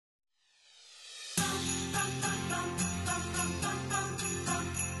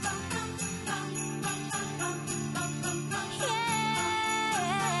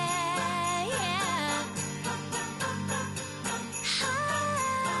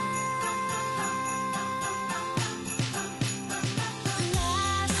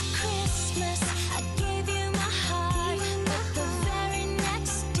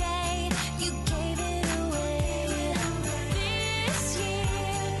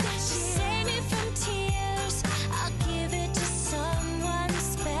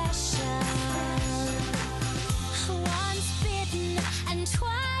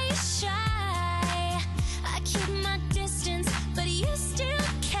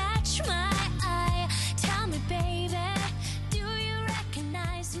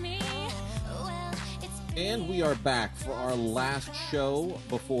And we are back for our last show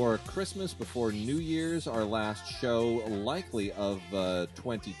before Christmas, before New Year's, our last show likely of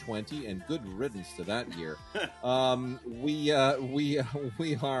 2020, and good riddance to that year. We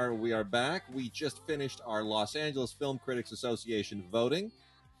are back. We just finished our Los Angeles Film Critics Association voting.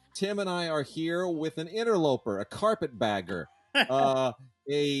 Tim and I are here with an interloper, a carpetbagger, a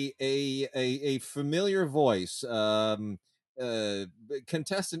familiar voice.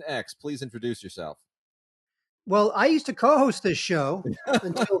 Contestant X, please introduce yourself. Well, I used to co-host this show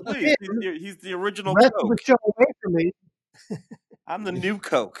until Please, he's the original left Coke. the show away from me. I'm the new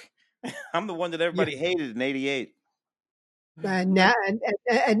Coke. I'm the one that everybody hated in '88. And now,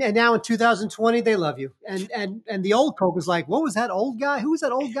 and now in 2020, they love you. And the old Coke was like, what was that old guy? Who was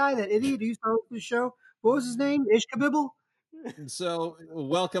that old guy? That idiot who used to host the show? What was his name? Ishkabibble? So,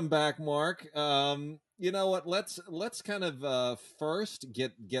 welcome back, Mark. You know what? Let's kind of first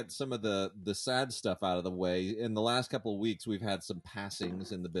get some of the sad stuff out of the way. In the last couple of weeks, we've had some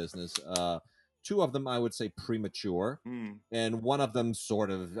passings in the business. Two of them, I would say, premature, and one of them sort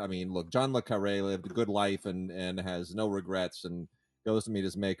of. I mean, look, John le Carré lived a good life and has no regrets, and goes to meet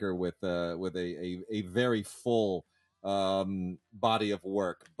his maker with a very full body of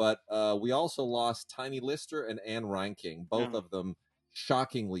work. But we also lost Tiny Lister and Anne Reinking, both of them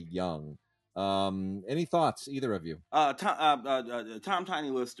shockingly young. Any thoughts, either of you? Tom Tiny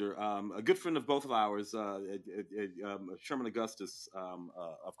Lister, a good friend of both of ours, Sherman Augustus,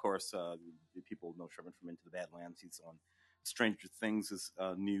 of course. People know Sherman from Into the Badlands. He's on Stranger Things'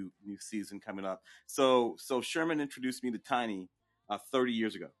 new season coming up. So Sherman introduced me to Tiny 30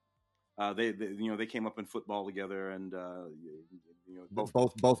 years ago. They came up in football together, and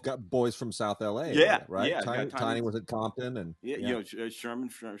both got boys from South LA. Yeah, right. Yeah, Tiny was at Compton, and Sherman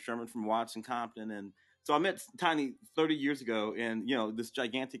from Watson Compton, and so I met Tiny 30 years ago, and this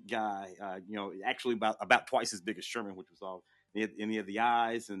gigantic guy, actually about twice as big as Sherman, which was all, and he had the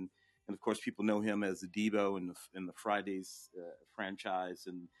eyes, and of course people know him as the Debo in the Fridays franchise,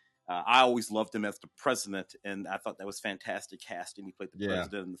 and I always loved him as the president, and I thought that was fantastic casting. He played the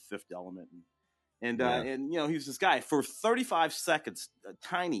president in The Fifth Element, and he was this guy for 35 seconds.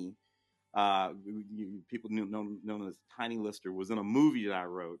 Tiny, people known as Tiny Lister, was in a movie that I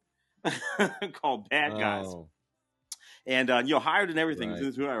wrote called Bad Guys, and hired and everything. Right. This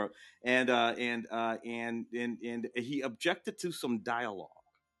is who I wrote, and he objected to some dialogue.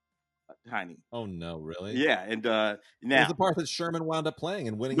 Tiny. Oh no, really? Yeah, and now it was the part that Sherman wound up playing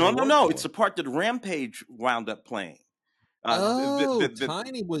and winning. No, it's the part that Rampage wound up playing.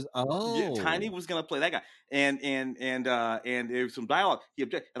 Tiny was Tiny was going to play that guy, and there was some dialogue. He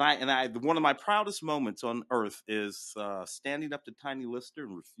objected, and I one of my proudest moments on earth is standing up to Tiny Lister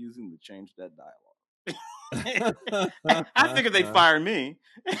and refusing to change that dialogue. I figured they'd fire me,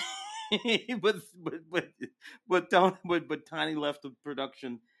 but Tiny left the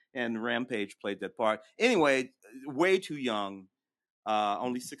production, and Rampage played that part. Anyway, way too young.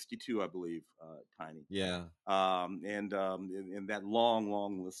 Only 62, I believe, Tiny. Yeah. And that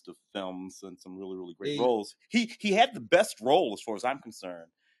long list of films and some really great roles. He had the best role, as far as I'm concerned,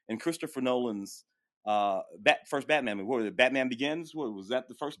 in Christopher Nolan's first Batman movie. What was it? Batman Begins? What was that?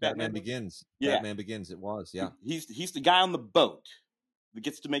 The first Batman Begins. Yeah. Batman Begins. It was. Yeah. He's the guy on the boat that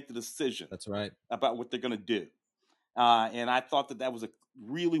gets to make the decision. That's right. About what they're going to do. And I thought that was a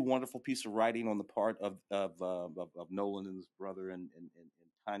really wonderful piece of writing on the part of Nolan and his brother, and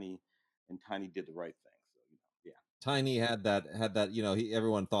Tiny did the right thing. So, yeah. Tiny had that.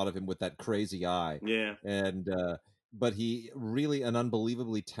 Everyone thought of him with that crazy eye. Yeah. And but he really an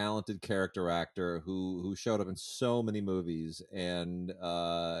unbelievably talented character actor who showed up in so many movies, and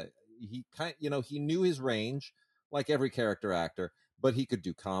he knew his range like every character actor, but he could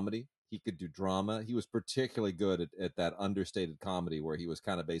do comedy. He could do drama. He was particularly good at that understated comedy where he was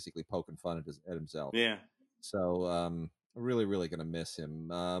kind of basically poking fun at himself. Yeah. So really going to miss him.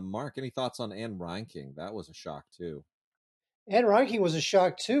 Mark, any thoughts on Anne Reinking? That was a shock too. Anne Reinking was a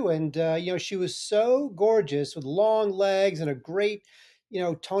shock too, and she was so gorgeous with long legs and a great,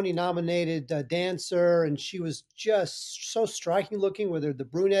 Tony-nominated dancer, and she was just so striking looking with the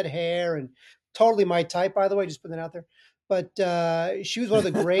brunette hair, and totally my type, by the way. Just putting that out there. But she was one of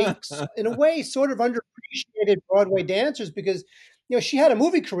the great, in a way, sort of underappreciated Broadway dancers because, she had a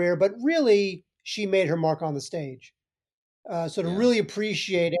movie career, but really she made her mark on the stage. So to really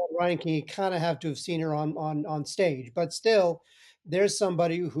appreciate Anne Reinking, you kind of have to have seen her on stage. But still, there's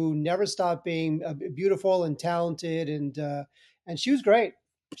somebody who never stopped being beautiful and talented, and she was great.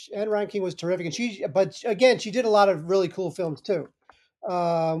 Anne Reinking was terrific, but again, she did a lot of really cool films too.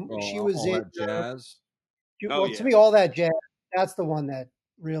 She was in Jazz. To me, All That Jazz, that's the one that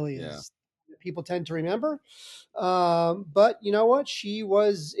really is people tend to remember. But you know what? She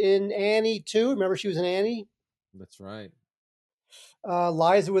was in Annie too. Remember, she was in Annie. That's right.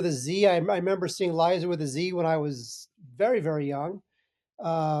 Liza with a Z. I remember seeing Liza with a Z when I was very, very young.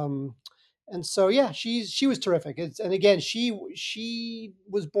 Um, and so yeah, she was terrific. And again, she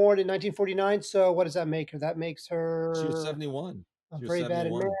was born in 1949. So what does that make her? That makes She was her. 71. I'm She was very bad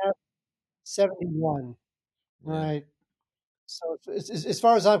at 71. math. 71. Yeah. Right. So as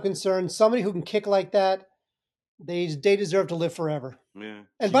far as I'm concerned, somebody who can kick like that, they deserve to live forever. Yeah.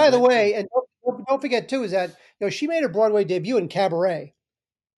 And She by the went to way, and don't forget too, is that she made her Broadway debut in Cabaret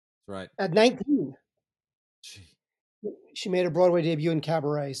right. at 19. She, She made her Broadway debut in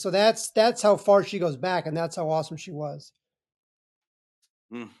Cabaret. So that's how far she goes back, and that's how awesome she was.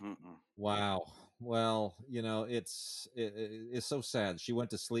 Mm-hmm. wow. Well, it's so sad. She went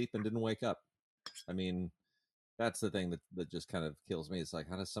to sleep and didn't wake up. I mean, that's the thing that just kind of kills me. It's like,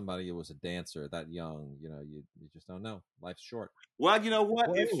 how does somebody who was a dancer that young, you just don't know. Life's short. Well, you know what?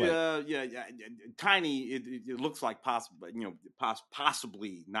 Well, If anyway, Tiny, it looks like possible,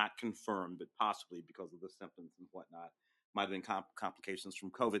 possibly not confirmed, but possibly because of the symptoms and whatnot, might have been complications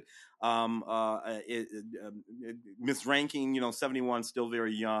from COVID. Miss Ranking, 71, still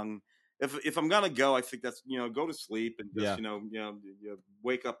very young. If I'm gonna go, I think that's go to sleep and just yeah,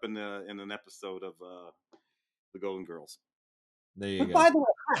 wake up in an episode of the Golden Girls. there you But go. by the way,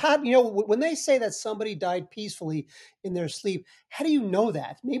 when they say that somebody died peacefully in their sleep, how do you know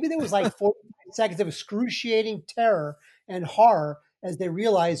that? Maybe there was like 45 seconds of excruciating terror and horror as they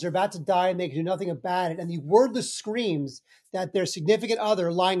realize they're about to die and they can do nothing about it. And the wordless screams that their significant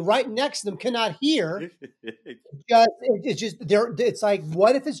other lying right next to them cannot hear. It's like,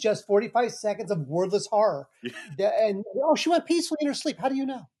 what if it's just 45 seconds of wordless horror? And she went peacefully in her sleep. How do you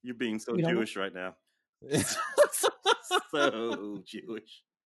know? You're being so You don't know. Jewish right now. So Jewish.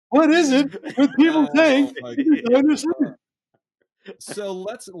 What is it with people saying Oh my in their sleep? So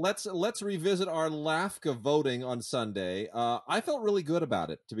let's revisit our LAFCA voting on Sunday. I felt really good about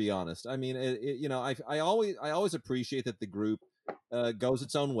it, to be honest. I mean, I always appreciate that the group goes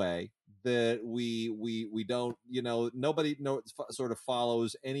its own way. That we don't, nobody sort of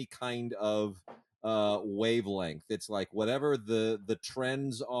follows any kind of wavelength. It's like whatever the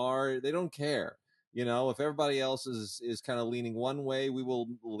trends are, they don't care. If everybody else is kind of leaning one way, we will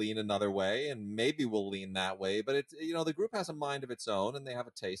lean another way, and maybe we'll lean that way. But it's the group has a mind of its own, and they have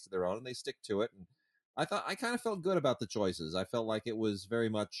a taste of their own, and they stick to it. And I kind of felt good about the choices. I felt like it was very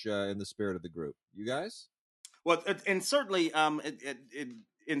much in the spirit of the group. You guys? Well, and certainly,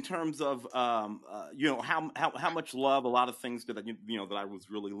 in terms of how much love a lot of things that that I was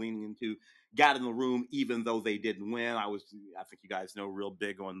really leaning into got in the room, even though they didn't win. I think you guys know, real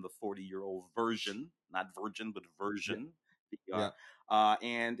big on the 40-year-old version, not virgin, but Yeah. version. Yeah.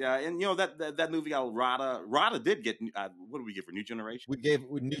 And that movie got Rada. Rada did get what did we give her? New Generation. We gave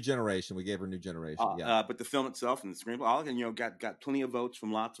New Generation. We gave her New Generation. Yeah. But the film itself and the screenplay, all got plenty of votes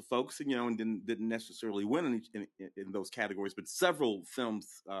from lots of folks, and didn't necessarily win in those categories. But several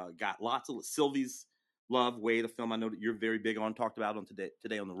films got lots of Sylvie's Love, Wade, a film I know that you're very big on, talked about on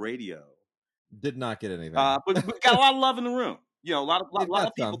today on the radio. Did not get anything. But got a lot of love in the room. A lot It of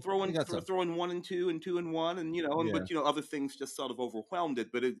got people some. It got some. throwing 1 and 2 and 2 and 1, and Yeah. but other things just sort of overwhelmed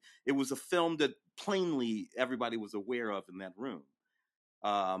it. But it was a film that plainly everybody was aware of in that room.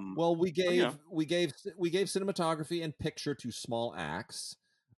 Well, we gave cinematography and picture to Small Axe.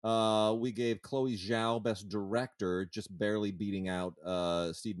 We gave Chloe Zhao Best Director, just barely beating out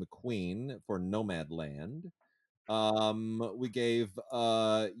Steve McQueen for Nomadland. We gave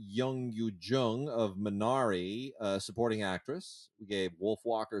Young Yu Jung of Minari supporting actress. We gave Wolf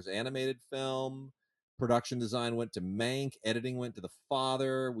Walker's animated film. Production design went to Mank. Editing went to The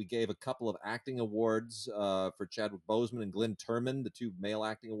Father. We gave a couple of acting awards for Chadwick Boseman and Glenn Turman, the two male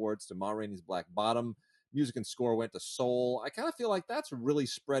acting awards, to Ma Rainey's Black Bottom. Music and score went to Soul. I kind of feel like that's really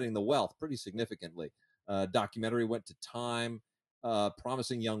spreading the wealth pretty significantly. Documentary went to Time.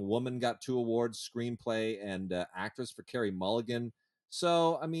 Promising Young Woman got 2 awards, screenplay and actress for Carey Mulligan.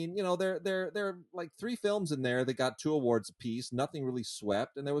 So I mean, there are like 3 films in there that got 2 awards apiece. Nothing really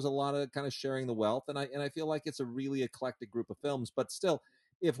swept, and there was a lot of kind of sharing the wealth. And I feel like it's a really eclectic group of films. But still,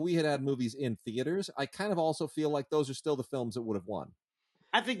 if we had movies in theaters, I kind of also feel like those are still the films that would have won.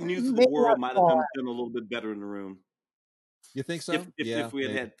 I think News of the Maybe World not might have Small been a little bit better in the room. You think so? If we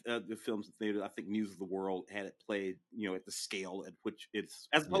maybe. had the films in theater, I think News of the World had it played, at the scale at which it's,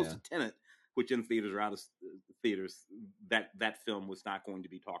 as opposed to Tenet, which in theaters or out of theaters, that film was not going to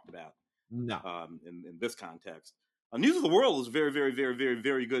be talked about. No. In this context, News of the World is a very, very, very, very,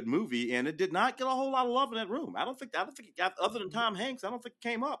 very good movie, and it did not get a whole lot of love in that room. I don't think it got, other than Tom Hanks. I don't think it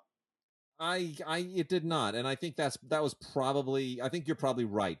came up. it did not, and I think that was probably, I think you're probably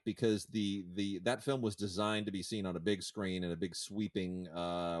right, because the that film was designed to be seen on a big screen and a big sweeping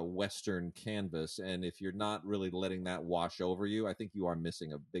Western canvas, and if you're not really letting that wash over you, I think you are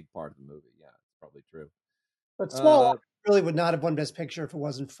missing a big part of the movie. Yeah, it's probably true. But Small Uh, Axe really would not have won Best Picture if it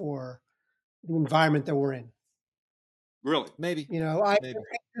wasn't for the environment that we're in. Really? maybe, You know, I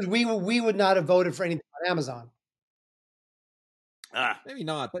maybe, we would not have voted for anything on Amazon, Ah, maybe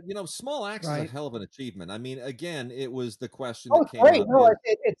not, but Small Axe is a right? hell of an achievement. I mean, again, it was the question Oh, that it's came great. up No, is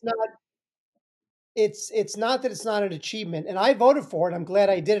it's not. It's not that it's not an achievement, and I voted for it. I'm glad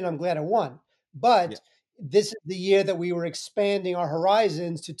I did, and I'm glad I won. yeah, But this is the year that we were expanding our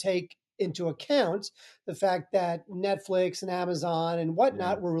horizons to take into account the fact that Netflix and Amazon and yeah,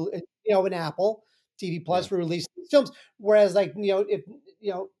 whatnot were, and Apple TV yeah, Plus were releasing these films. Whereas, like, if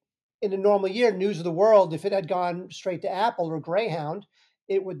in a normal year, News of the World, if it had gone straight to Apple or Greyhound,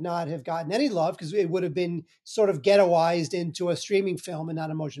 it would not have gotten any love because it would have been sort of ghettoized into a streaming film and not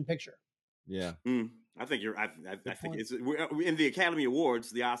a motion picture. yeah. I think you're. I Good think point. it's in the Academy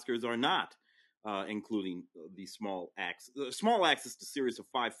Awards. The Oscars are not including the Small Axe. Small Axe is the series of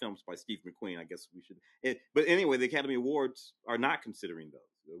 5 films by Steve McQueen. I guess we should. But anyway, the Academy Awards are not considering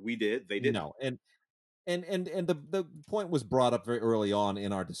those. We did. They didn't. No, and the point was brought up very early on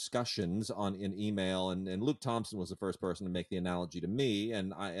in our discussions on in email, and Luke Thompson was the first person to make the analogy to me,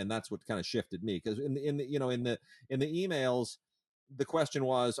 and that's what kind of shifted me, because in the emails, the question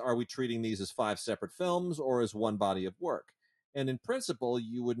was, are we treating these as 5 separate films or as one body of work? And in principle,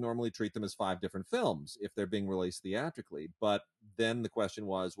 you would normally treat them as 5 different films if they're being released theatrically. But then the question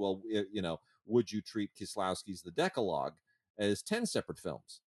was, well, would you treat Kieslowski's The Decalogue as 10 separate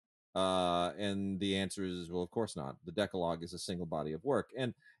films? And the answer is, well, of course not. The Decalogue is a single body of work,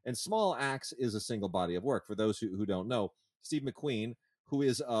 and Small Axe is a single body of work. For those who don't know, Steve McQueen, who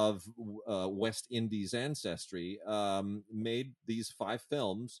is of West Indies ancestry, made these 5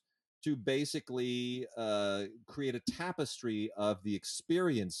 films to basically create a tapestry of the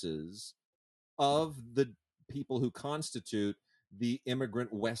experiences of the people who constitute the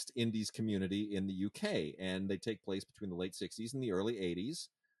immigrant West Indies community in the UK. And they take place between the late 60s and the early 80s,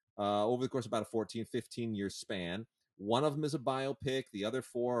 over the course of about a 14, 15-year span. One of them is a biopic. The other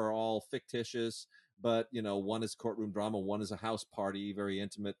 4 are all fictitious, but, one is courtroom drama. One is a house party, very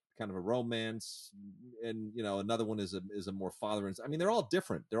intimate, kind of a romance. And, another one is a more father and, I mean, they're all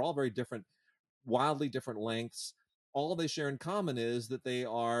different. They're all very different, wildly different lengths. All they share in common is that they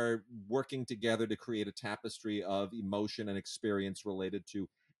are working together to create a tapestry of emotion and experience related to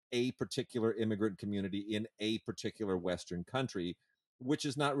a particular immigrant community in a particular Western country, which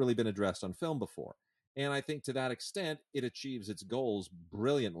has not really been addressed on film before. And I think to that extent, it achieves its goals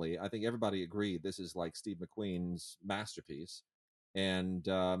brilliantly. I think everybody agreed this is like Steve McQueen's masterpiece. And,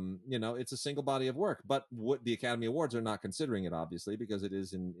 it's a single body of work. But what the Academy Awards are not considering it, obviously, because it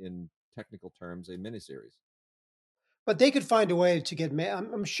is in technical terms a miniseries. But they could find a way to get.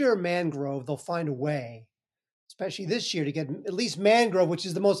 I'm sure Mangrove. They'll find a way, especially this year, to get at least Mangrove, which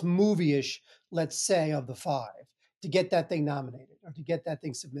is the most movie-ish, let's say, of the 5, to get that thing nominated or to get that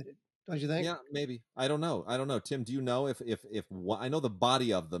thing submitted. Don't you think? Yeah, maybe. I don't know. I don't know. Tim, do you know if I know the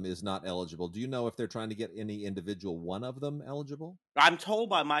body of them is not eligible? Do you know if they're trying to get any individual one of them eligible? I'm told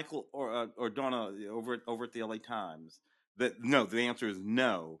by Michael or Donna over at the LA Times that no. The answer is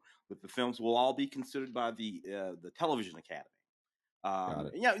no. That the films will all be considered by the Television Academy. Got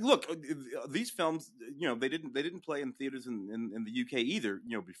it. Yeah, look, these films, they didn't play in theaters in the UK either.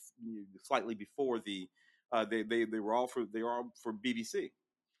 Slightly before they were all for BBC.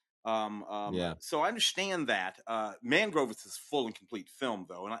 Yeah, So I understand that. Mangrove is this full and complete film,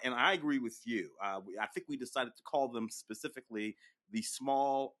 though, and I agree with you. I think we decided to call them specifically the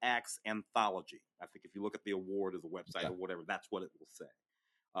Small Axe Anthology. I think if you look at the award or the website yeah. or whatever, that's what it will say.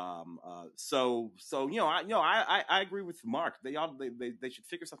 So I agree with Mark. They should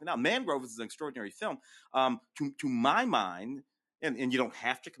figure something out. Mangrove is an extraordinary film. To my mind, and you don't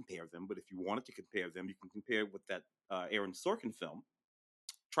have to compare them, but if you wanted to compare them, you can compare with that Aaron Sorkin film,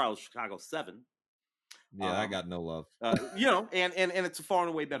 Trial of Chicago 7. Yeah, I Um, got no love. and it's a far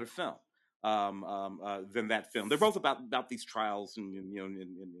and away better film than that film. They're both about these trials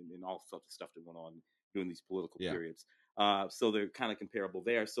and all sorts of stuff that went on during these political Yeah, periods. So they're kind of comparable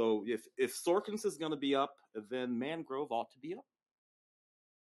there. So if Sorkin's is going to be up, then Mangrove ought to be up.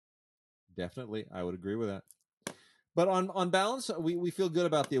 definitely. I would agree with that. But on balance, we feel good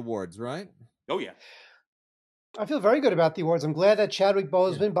about the awards, right? Oh yeah. I feel very good about the awards. I'm glad that Chadwick Yeah.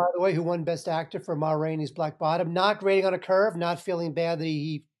 Boseman, by the way, who won Best Actor for Ma Rainey's Black Bottom, not grading on a curve, not feeling bad that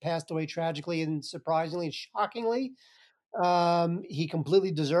he passed away tragically and surprisingly and shockingly. He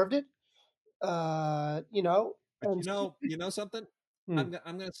completely deserved it. You know, But and you know something? hmm,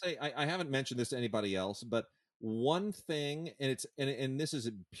 I'm going to say I haven't mentioned this to anybody else, but one thing, and and this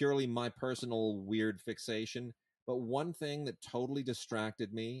is purely my personal weird fixation, but one thing that totally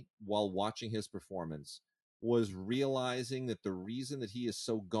distracted me while watching his performance was realizing that the reason that he is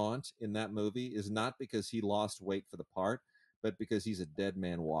so gaunt in that movie is not because he lost weight for the part, but because he's a dead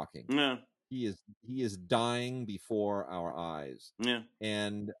man walking. Yeah, He is dying before our eyes. yeah.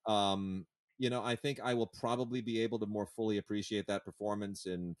 And you know, I think I will probably be able to more fully appreciate that performance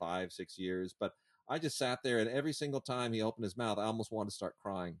in 5 6 years. But I just sat there, and every single time he opened his mouth, I almost wanted to start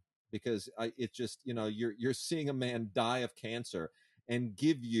crying because it just, you know, you're seeing a man die of cancer and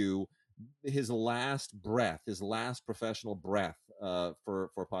give you his last breath, his last professional breath,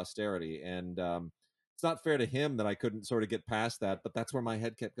 for posterity. And it's not fair to him that I couldn't sort of get past that, but that's where my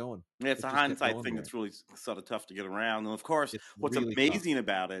head kept going. Yeah, it's It a just kept hindsight going thing there. that's really sort of tough to get around. And of course, It's what's really tough. amazing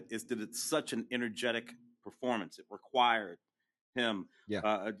about it is that it's such an energetic performance. It required him, Yeah,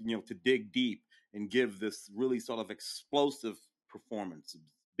 to dig deep and give this really sort of explosive performance,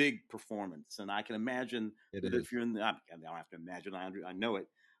 big performance. And I can imagine it that if is. you're in the, I don't have to imagine, I know it,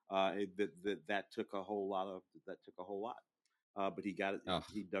 that took a whole lot that took a whole lot. But he got it, Oh,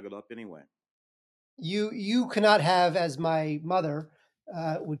 he dug it up anyway. you cannot have, as my mother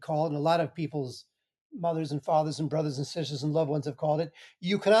would call it, and a lot of people's mothers and fathers and brothers and sisters and loved ones have called it.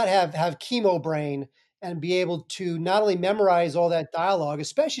 You cannot have chemo brain and be able to not only memorize all that dialogue,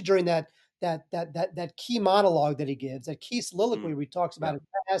 especially during that key monologue that he gives, that key soliloquy Mm. where he talks about yeah, his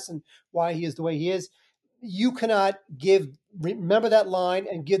past and why he is the way he is. You cannot remember that line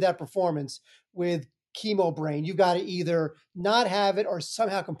and give that performance with chemo brain. You got to either not have it or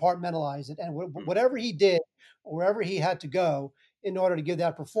somehow compartmentalize it. And Mm. whatever he did, or wherever he had to go in order to give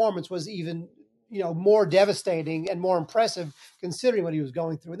that performance was even more devastating and more impressive considering what he was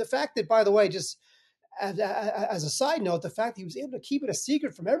going through. And the fact that, by the way, just as a side note, the fact that he was able to keep it a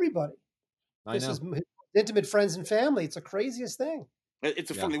secret from everybody, I just know. his intimate friends and family, it's the craziest thing.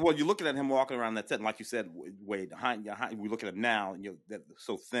 It's a Yeah, funny. Well, you're looking at him walking around that set, and like you said, Wade. We look at him now, and that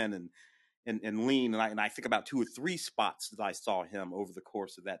so thin and lean. And I think about two or three spots that I saw him over the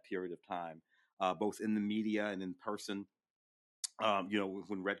course of that period of time, both in the media and in person.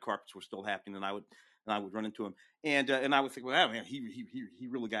 When red carpets were still happening, and I would run into him, and I would think, well, man, he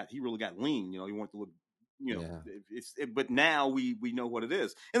really got lean. He wanted to look. yeah. But now we know what it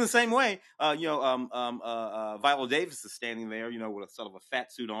is. In the same way, Viola Davis is standing there, with a sort of a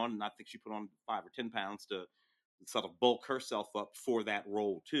fat suit on, and I think she put on 5 or 10 pounds to sort of bulk herself up for that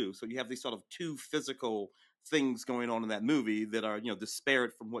role too. So you have these sort of two physical things going on in that movie that are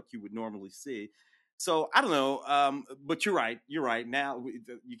disparate from what you would normally see. So I don't know, but you're right. You're right. Now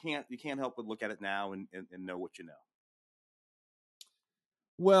you can't help but look at it now and know what you know.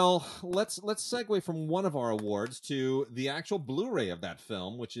 Well, let's segue from one of our awards to the actual Blu-ray of that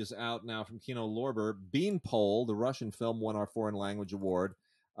film, which is out now from Kino Lorber. Beanpole, the Russian film, won our foreign language award.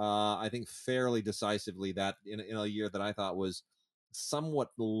 I think fairly decisively that in a year that I thought was somewhat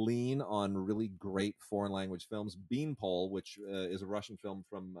lean on really great foreign language films. Beanpole, which is a Russian film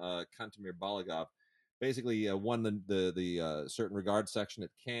from Kantemir Balagov, basically won the certain regard section at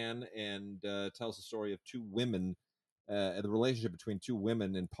Cannes and tells the story of two women, the relationship between two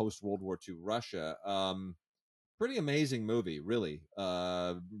women in post World War II Russia. Pretty amazing movie, really.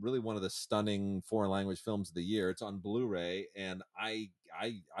 Really one of the stunning foreign language films of the year. It's on Blu-ray, and I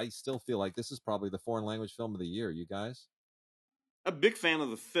still feel like this is probably the foreign language film of the year. You guys? A big fan of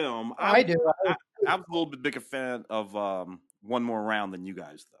the film. I do. I was a little bit bigger fan of One More Round than you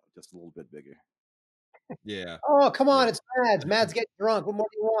guys, though. Just a little bit bigger. Yeah, Oh, come yeah, on, it's Mads. Mads getting drunk. What more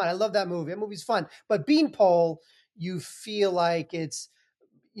do you want? I love that movie. That movie's fun. But Beanpole, you feel like it's,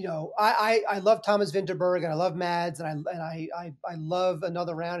 I love Thomas Vinterberg and I love Mads and I love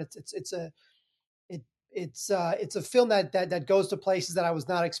Another Round. It it's a film that goes to places that I was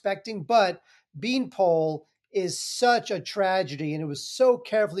not expecting. But Beanpole is such a tragedy, and it was so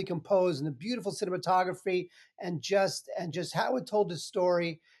carefully composed, and the beautiful cinematography, and just how it told the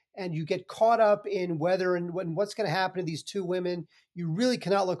story. And you get caught up in whether and when what's going to happen to these two women. You really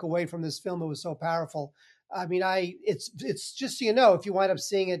cannot look away from this film. It was so powerful. I mean, it's just so you know, if you wind up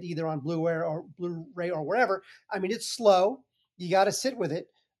seeing it either on Blu-ray or wherever. I mean, it's slow. You got to sit with it,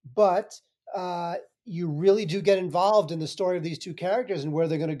 but uh, you really do get involved in the story of these two characters and where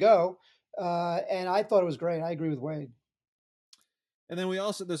they're going to go. And I thought it was great. I agree with Wade. And then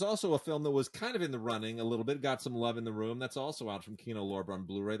there's also a film that was kind of in the running a little bit, got some love in the room. That's also out from Kino Lorber on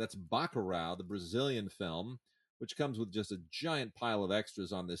Blu-ray. That's Bacurau, the Brazilian film, which comes with just a giant pile of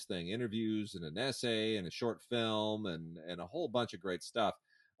extras on this thing: interviews and an essay and a short film and a whole bunch of great stuff.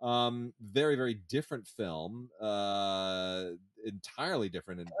 Very, very different film, entirely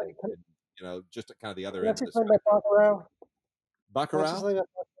different, just at kind of the other Can I end of say the something about spectrum. Bacurau? Can I say Bacurau? something about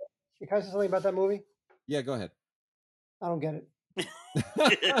Can I say something about that movie? Yeah, go ahead. I don't get it.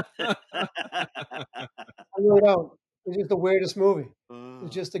 I really don't. It's just the weirdest movie.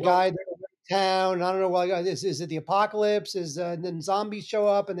 It's just a Well, guy in town. I don't know. Well, is it the apocalypse? And then zombies show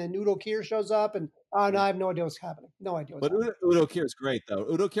up, and then Udo Kier shows up, and no, I have no idea what's happening. No idea what's but happening. Udo Kier's great though.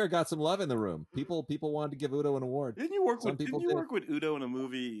 Udo Kier got some love in the room. People wanted to give Udo an award. Some people Didn't you did. work with Udo in a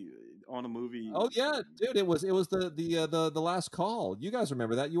movie Oh yeah, dude! It was the last call. You guys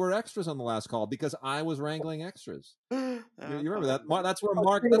remember that? You were extras on the last call because I was wrangling extras. You remember that? That's where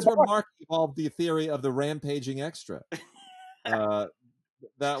Mark. That's where Mark evolved the theory of the rampaging extra.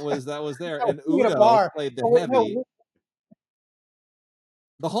 That was there, No, and in a Udo bar. played the Oh, wait, heavy. no,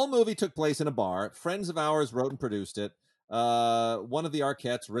 The whole movie took place in a bar. Friends of ours wrote and produced it. One of the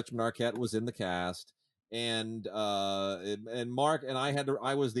Arquettes, Richmond Arquette, was in the cast, and Mark and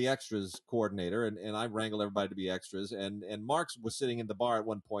I was the extras coordinator, and I wrangled everybody to be extras. And Mark was sitting in the bar at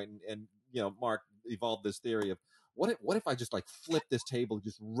one point, and Mark evolved this theory of what if I just like flip this table and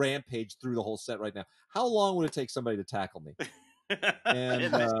just rampage through the whole set right now? How long would it take somebody to tackle me? And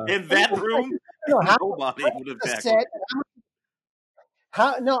in that room, nobody would have the tackled. set.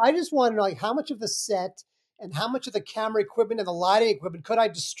 How? No, I just want to know, like, how much of the set and how much of the camera equipment and the lighting equipment could I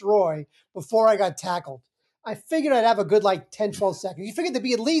destroy before I got tackled? I figured I'd have a good, like, 10, 12 seconds. You figured there'd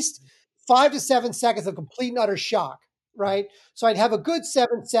be at least 5 to 7 seconds of complete and utter shock, right? So I'd have a good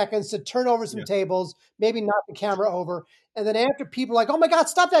 7 seconds to turn over some tables, maybe knock the camera over. And then after people are like, oh my God,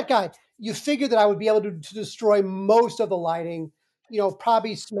 stop that guy. You figured that I would be able to destroy most of the lighting,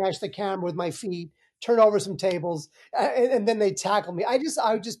 probably smash the camera with my feet, turn over some tables, and then they tackle me. I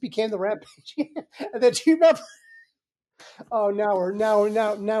just became the rampage. And then do you remember? Oh, now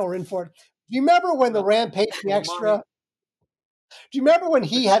we're in for it. Do you remember when the rampaging extra? Do you remember when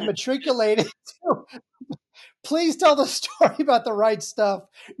he had matriculated to? Please tell the story about the right stuff.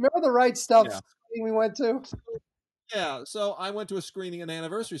 Remember the right stuff screening we went to? Yeah, so I went to an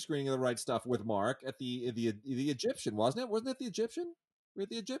anniversary screening of the Right Stuff with Mark at the Egyptian, wasn't it? Wasn't it the Egyptian? We're at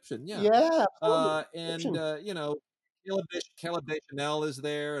the Egyptian, yeah. Yeah, And Caleb Deschanel is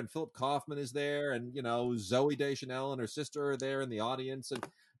there, and Philip Kaufman is there, and Zoe Deschanel and her sister are there in the audience,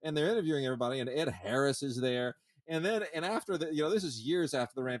 and they're interviewing everybody, and Ed Harris is there, and after this is years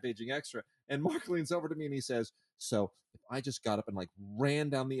after the Rampaging Extra, and Mark leans over to me and he says, "So if I just got up and like ran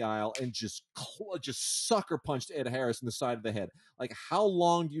down the aisle and just sucker punched Ed Harris in the side of the head, like how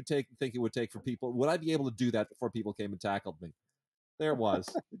long do you think it would take for people? Would I be able to do that before people came and tackled me?" There it was.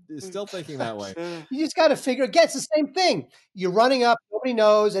 Still thinking that way. You just got to figure. Again, it's the same thing. You're running up, nobody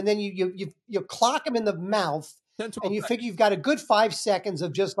knows, and then you clock them in the mouth, 10, and you 12 figure you've got a good 5 seconds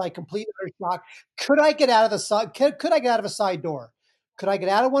of just like complete utter shock. Could I get out of the side? Could I get out of a side door? Could I get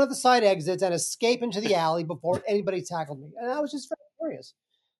out of one of the side exits and escape into the alley before anybody tackled me? And I was just very curious.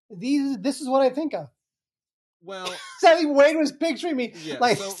 This is what I think of. Well, I think Wade was picturing me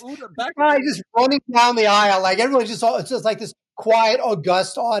like so guy just running down the aisle, like everyone's it's just like this quiet,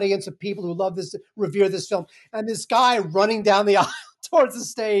 august audience of people who love this, revere this film, and this guy running down the aisle towards the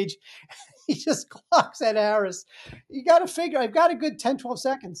stage. He just clocks Ed Harris. You got to figure, I've got a good 10, 12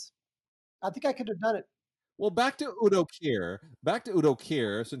 seconds. I think I could have done it. Well, back to Udo Kier,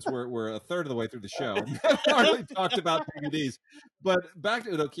 since we're a third of the way through the show. I've hardly talked about DVDs, but back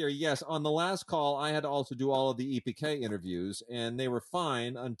to Udo Kier. Yes, on the last call, I had to also do all of the EPK interviews, and they were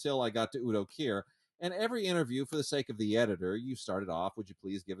fine until I got to Udo Kier. And every interview, for the sake of the editor, you started off, would you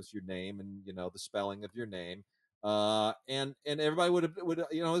please give us your name and the spelling of your name? And everybody would it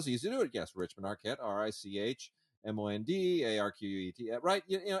was easy to do it. Yes, Richmond Arquette, RICHMOND right?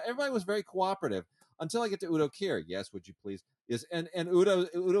 Everybody was very cooperative. Until I get to Udo Kier. Yes, would you please? Yes, and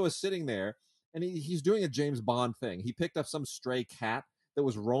Udo is sitting there, and he's doing a James Bond thing. He picked up some stray cat that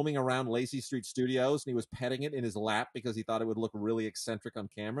was roaming around Lacey Street Studios, and he was petting it in his lap because he thought it would look really eccentric on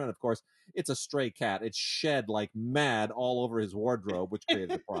camera. And of course, it's a stray cat. It's shed like mad all over his wardrobe, which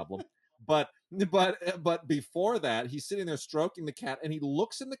created a problem. But before that, he's sitting there stroking the cat, and he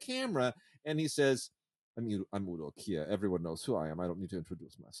looks in the camera and he says, I'm Udo Kier. Everyone knows who I am. I don't need to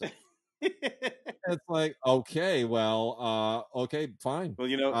introduce myself." It's like, okay, well, okay, fine. Well,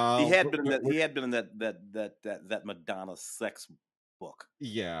 he had been in that Madonna sex book.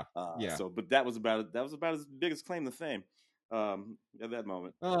 Yeah. So, but that was about his biggest claim to fame at that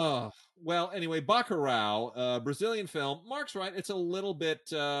moment. Oh, well, anyway, Bacurau, Brazilian film. Mark's right. It's a little bit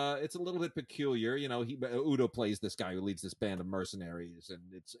peculiar. Udo plays this guy who leads this band of mercenaries, and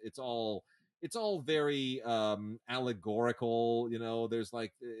it's all it's all very allegorical. There's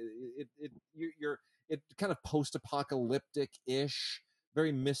like you're it kind of post-apocalyptic ish,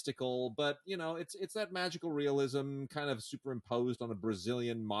 very mystical, but it's that magical realism kind of superimposed on a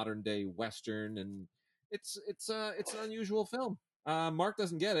Brazilian modern day western, and it's an unusual film. Mark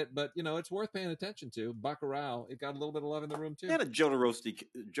doesn't get it, but it's worth paying attention to. Bacurau, it got a little bit of love in the room They too. had a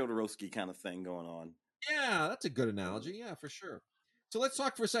Jodorowsky kind of thing going on. Yeah, that's a good analogy. Yeah, for sure. So let's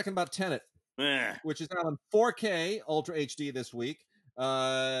talk for a second about Tenet, Eh. which is out on 4K Ultra HD this week,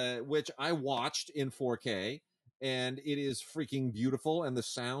 which I watched in 4K, and it is freaking beautiful, and the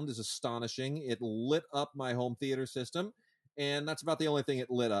sound is astonishing. It lit up my home theater system, and that's about the only thing it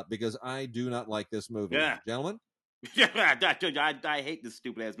lit up, because I do not like this movie. Yeah. Gentlemen? Yeah, I hate this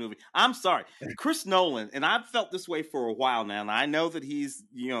stupid ass movie. I'm sorry, Chris Nolan, and I've felt this way for a while now, and I know that he's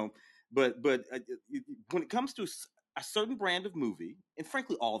but when it comes to a certain brand of movie, and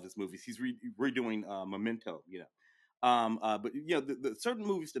frankly, all of his movies, he's redoing Memento, but the certain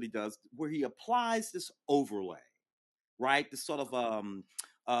movies that he does where he applies this overlay, right? This sort of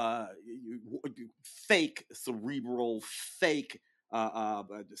uh, fake cerebral, fake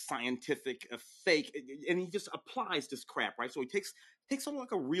scientific, fake, and he just applies this crap, right? So he takes sort of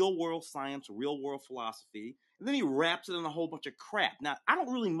like a real world science, a real world philosophy, and then he wraps it in a whole bunch of crap. Now, I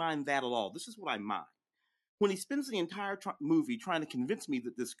don't really mind that at all. This is what I mind. When he spends the entire movie trying to convince me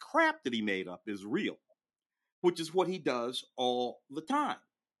that this crap that he made up is real, which is what he does all the time.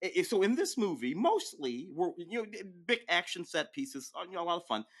 So in this movie, mostly we're big action set pieces, a lot of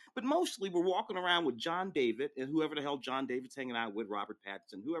fun, but mostly we're walking around with John David and whoever the hell John David's hanging out with, Robert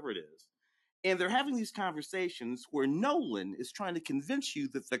Pattinson, whoever it is, and they're having these conversations where Nolan is trying to convince you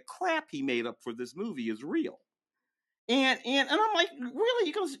that the crap he made up for this movie is real. And I'm like,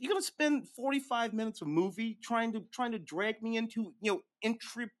 really? You're gonna spend 45 minutes of movie trying to drag me into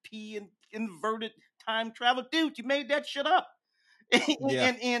entropy and inverted time travel, dude? You made that shit up.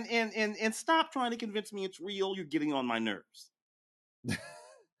 Yeah. And stop trying to convince me it's real. You're getting on my nerves.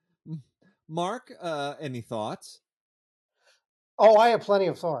 Mark, any thoughts? Oh, I have plenty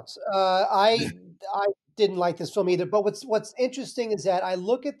of thoughts. I didn't like this film either. But what's interesting is that I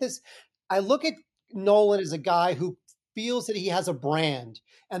look at Nolan as a guy who feels that he has a brand,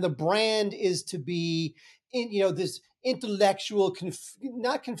 and the brand is to be this intellectual,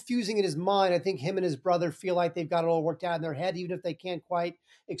 not confusing in his mind. I think him and his brother feel like they've got it all worked out in their head, even if they can't quite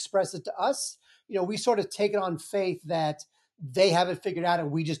express it to us. We sort of take it on faith that they have it figured out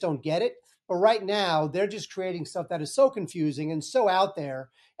and we just don't get it. But right now, they're just creating stuff that is so confusing and so out there.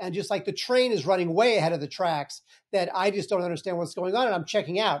 And just like the train is running way ahead of the tracks, that I just don't understand what's going on. And I'm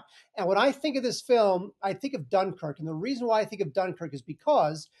checking out. And when I think of this film, I think of Dunkirk. And the reason why I think of Dunkirk is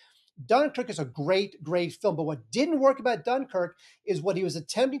because Dunkirk is a great, great film. But what didn't work about Dunkirk is what he was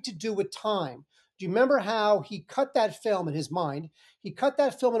attempting to do with time. Do you remember how he cut that film in his mind? He cut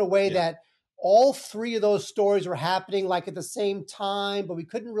that film in a way that all three of those stories were happening like at the same time, but we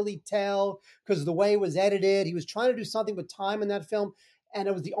couldn't really tell because of the way it was edited. He was trying to do something with time in that film. And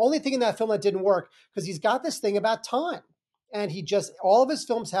it was the only thing in that film that didn't work because he's got this thing about time. And all of his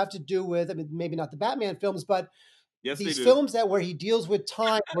films have to do with, I mean, maybe not the Batman films, but Yes, these they do. films where he deals with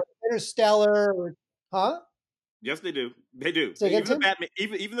time, Interstellar, huh? Yes, they do. They do. Say again, Even the Tim? Batman,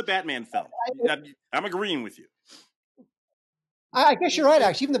 even the Batman film. I'm agreeing with you. I guess you're right,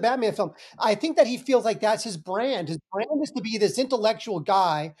 actually. Even the Batman film, I think that he feels like that's his brand. His brand is to be this intellectual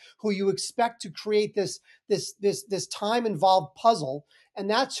guy who you expect to create this time involved puzzle, and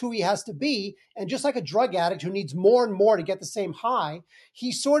that's who he has to be. And just like a drug addict who needs more and more to get the same high,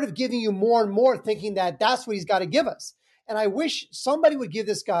 he's sort of giving you more and more, thinking that that's what he's got to give us. And I wish somebody would give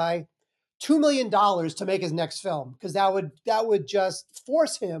this guy $2 million to make his next film, because that would just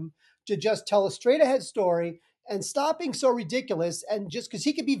force him to just tell a straight ahead story and stop being so ridiculous, and just because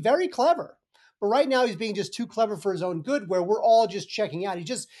he could be very clever. But right now he's being just too clever for his own good, where we're all just checking out.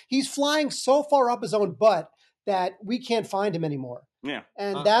 He's flying so far up his own butt that we can't find him anymore. Yeah.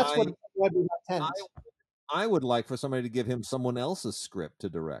 And that's what I would like for somebody to give him someone else's script to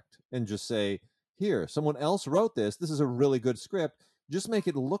direct and just say, here, someone else wrote this. This is a really good script. Just make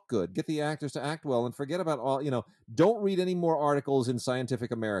it look good. Get the actors to act well and forget about all, don't read any more articles in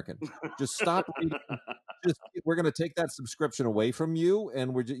Scientific American. Just stop reading. We're going to take that subscription away from you,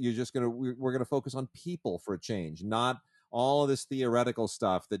 and we're going to focus on people for a change, not all of this theoretical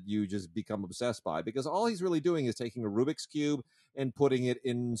stuff that you just become obsessed by, because all he's really doing is taking a Rubik's Cube and putting it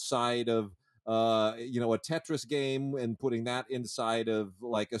inside of a Tetris game and putting that inside of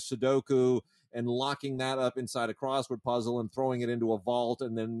like a Sudoku and locking that up inside a crossword puzzle and throwing it into a vault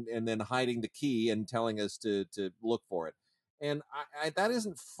and then hiding the key and telling us to look for it. and that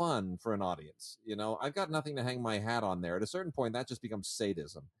isn't fun for an audience. I've got nothing to hang my hat on there. At a certain point, that just becomes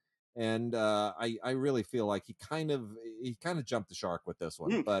sadism, and I really feel like he kind of jumped the shark with this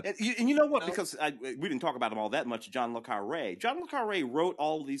one. But And you know what? you know, Because we didn't talk about him all that much. John le Carre. John le Carre wrote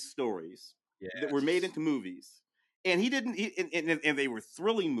all these stories that were made yes, into movies, and he didn't. And they were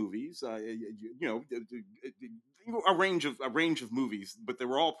thrilling movies. A range of movies, but they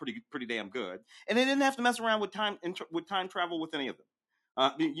were all pretty damn good. And they didn't have to mess around with time travel with any of them.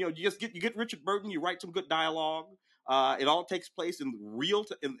 You get Richard Burton. You write some good dialogue. It all takes place in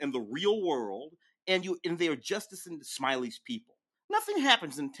the real world, and they are just as Smiley's people. Nothing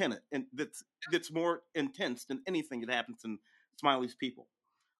happens in Tenet and that's more intense than anything that happens in Smiley's people,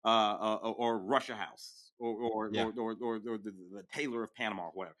 or Russia House, yeah. or the Taylor of Panama,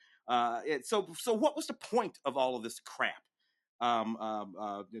 or whatever. So what was the point of all of this crap,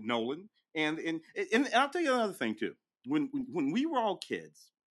 Nolan? And I'll tell you another thing too. When we were all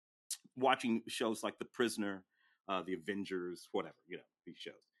kids watching shows like The Prisoner, The Avengers, whatever, these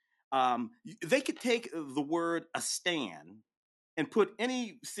shows, they could take the word a stan and put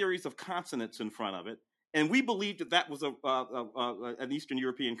any series of consonants in front of it, and we believed that was an Eastern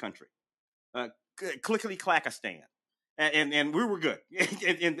European country. Uh, Clickety Clackistan. And we were good.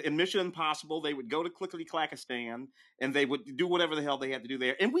 In Mission Impossible, they would go to Clickety Clackistan and they would do whatever the hell they had to do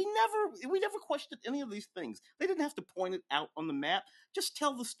there. And we never questioned any of these things. They didn't have to point it out on the map. Just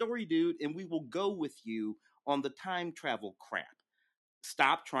tell the story, dude, and we will go with you on the time travel crap.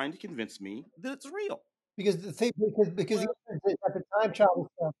 Stop trying to convince me that it's real. Because the thing, because the Well, issue is that the time travel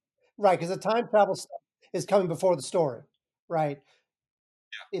stuff, right? Because the time travel stuff is coming before the story, right?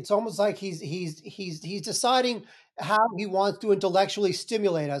 It's almost like he's deciding how he wants to intellectually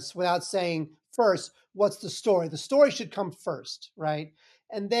stimulate us without saying first what's the story. The story should come first, right?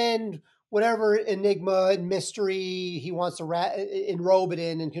 And then whatever enigma and mystery he wants to enrobe it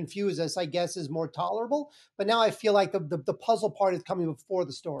in and confuse us, I guess, is more tolerable. But now I feel like the puzzle part is coming before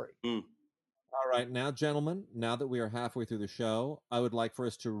the story. Mm. all right, now, gentlemen, now that we are halfway through the show, I would like for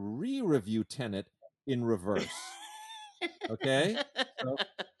us to re-review Tenet in reverse. Okay. So,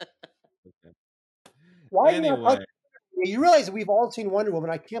 okay. Why are you not Anyway, talking? You realize that we've all seen Wonder Woman.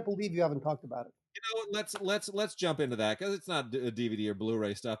 I can't believe you haven't talked about it. let's jump into that because it's not a DVD or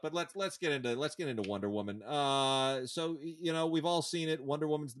Blu-ray stuff, but let's get into Wonder Woman. So we've all seen it. Wonder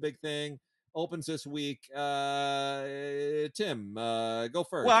Woman's the big thing. Opens this week. Tim, go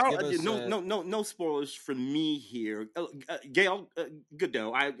first. Well, Give us. no spoilers for me here. Gail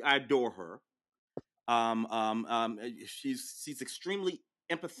Godot, I adore her. She's extremely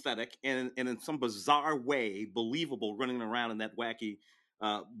empathetic and in some bizarre way believable, running around in that wacky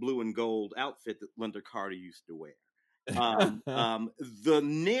blue and gold outfit that Linda Carter used to wear. The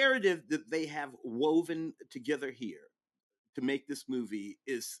narrative that they have woven together here to make this movie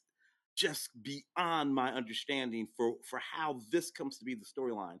is just beyond my understanding for how this comes to be the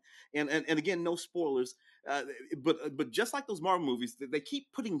storyline. And again, no spoilers, but just like those Marvel movies, they keep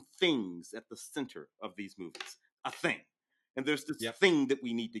putting things at the center of these movies. A thing, and there's this Yep. thing that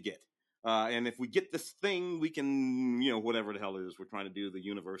we need to get. And if we get this thing, we can, whatever the hell it is we're trying to do, the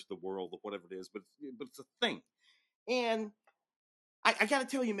universe, the world, whatever it is, but it's a thing. And I got to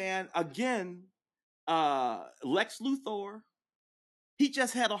tell you, man, again, Lex Luthor, he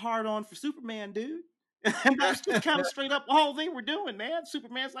just had a hard on for Superman, dude. And that's just kind of straight up all they were doing, man.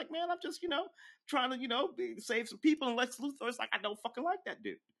 Superman's like, man, I'm just, trying to, save some people. And Lex Luthor's like, I don't fucking like that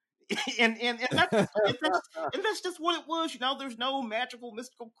dude. And that's just what it was. There's no magical,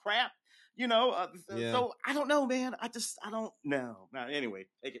 mystical crap. Yeah. So I don't know, man. I don't know. Now, anyway,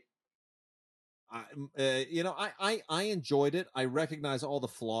 take it. I enjoyed it. I recognize all the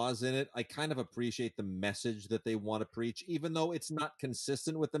flaws in it. I kind of appreciate the message that they want to preach, even though it's not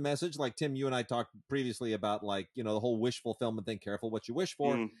consistent with the message. Like Tim, you and I talked previously about, like, the whole wish fulfillment thing. Careful what you wish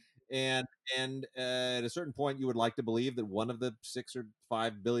for. Mm. And at a certain point, you would like to believe that one of the 6 or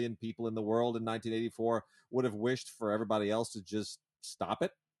 5 billion people in the world in 1984 would have wished for everybody else to just stop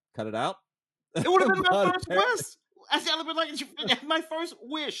it, cut it out. It would have been my But first wish. I said, I'd been like, my first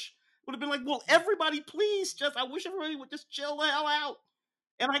wish would have been like, well, everybody, please, I wish everybody would just chill the hell out.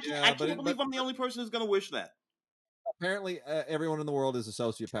 And I yeah, can't believe I'm the only person who's going to wish that. apparently everyone in the world is a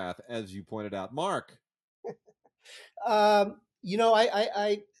sociopath, as you pointed out, Mark. I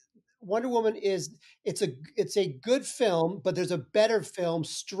Wonder Woman it's a good film, but there's a better film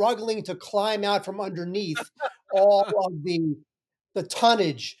struggling to climb out from underneath all of the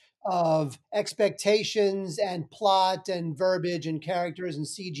tonnage of expectations and plot and verbiage and characters and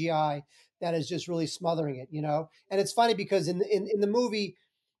CGI that is just really smothering it. And it's funny because in the movie,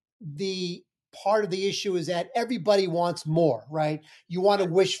 the part of the issue is that everybody wants more, right? You want to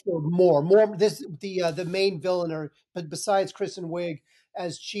Right. wish for more, more. This the main villain, or but besides Kristen Wiig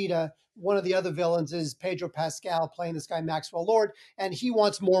as Cheetah, one of the other villains is Pedro Pascal playing this guy Maxwell Lord, and he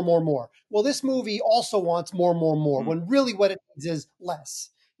wants more, more, more. Well, this movie also wants more, more, more. Mhm. When really what it needs is less.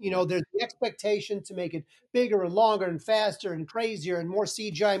 Yeah. There's the expectation to make it bigger and longer and faster and crazier and more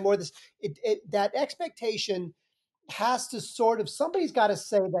CGI, more this. That expectation has to sort of, somebody's got to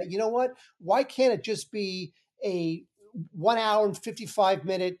say that, you know what, why can't it just be a 1 hour and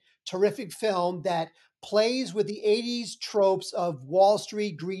 55-minute terrific film that plays with the 80s tropes of Wall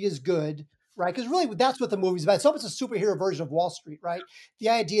Street, greed is good, right? Because really that's what the movie's about. It's almost a superhero version of Wall Street, right? The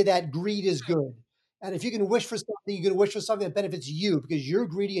idea that greed is good. And if you can wish for something, you can wish for something that benefits you because you're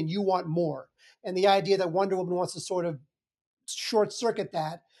greedy and you want more. And the idea that Wonder Woman wants to sort of short circuit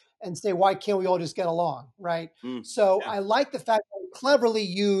that and say, why can't we all just get along? Right. Mm. So Yeah. I like the fact that we cleverly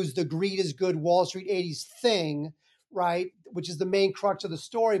used the greed is good Wall Street 80s thing, right? Which is the main crux of the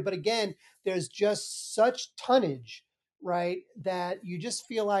story. But again, there's just such tonnage, right? That you just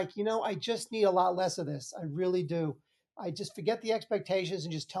feel like, I just need a lot less of this. I really do. I just forget the expectations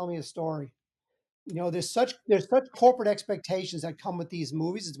and just tell me a story. There's such corporate expectations that come with these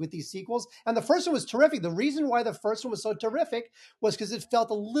movies, with these sequels. And the first one was terrific. The reason why the first one was so terrific was because it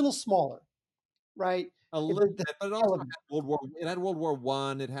felt a little smaller, right? A little The bit, but it scale also of it. had World War. It had World War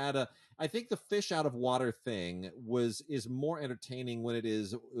One. It had a. I think the fish out of water thing is more entertaining when it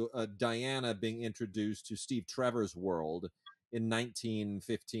is Diana being introduced to Steve Trevor's world in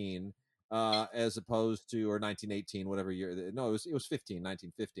 1915, as opposed to, or 1918, whatever year. No, it was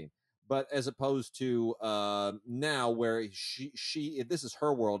 1915. But as opposed to now, where she this is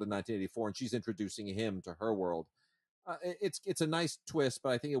her world in 1984, and she's introducing him to her world. It's a nice twist, but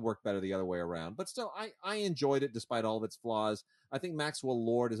I think it worked better the other way around. But still, I enjoyed it despite all of its flaws. I think Maxwell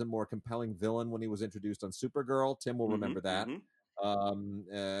Lord is a more compelling villain when he was introduced on Supergirl. Tim will Mm-hmm. remember that.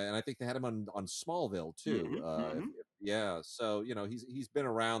 Mm-hmm. And I think they had him on Smallville too. Mm-hmm. Mm-hmm. Yeah, so he's been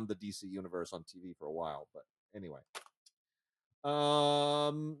around the DC universe on TV for a while. But anyway,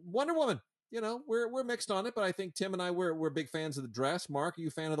 Wonder Woman. We're mixed on it, but I think Tim and I we're big fans of the dress. Mark, are you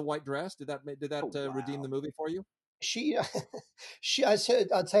a fan of the white dress? Did that Oh redeem wow. the movie for you? She, I'll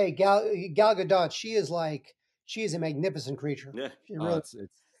tell you, Gal Gadot. She is a magnificent creature. Yeah. She Oh, really. it's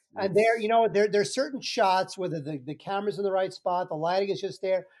And there, it's there's certain shots where the camera's in the right spot, the lighting is just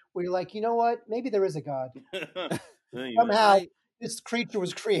there, where you're like, you know what? Maybe there is a God. Anyway. Somehow I this creature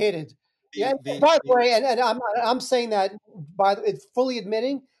was created. Yeah. the By the way, and I'm saying that it's fully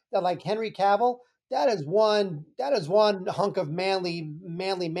admitting that, like Henry Cavill, that is one hunk of manly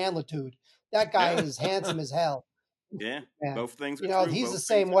manlitude. That guy is handsome as hell. Yeah. Man, Both things are true. he's the Both things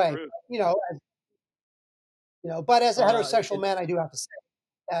same are way. true. But as a heterosexual it, man, I do have to say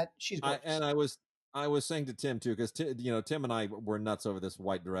that she's I gorgeous. and I was saying to Tim too, because Tim and I were nuts over this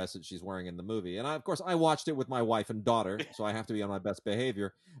white dress that she's wearing in the movie, and of course I watched it with my wife and daughter, so I have to be on my best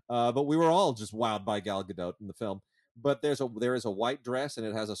behavior. But we were all just wowed by Gal Gadot in the film. But there is a white dress, and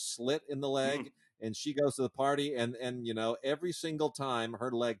it has a slit in the Mm. leg, and she goes to the party, and every single time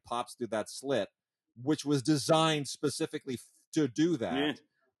her leg pops through that slit, which was designed specifically to do Yeah.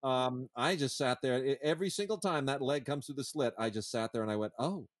 that. I just sat there every single time that leg comes through the slit. I just sat there and I went,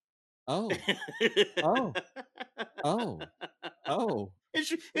 oh, oh, oh, oh, oh.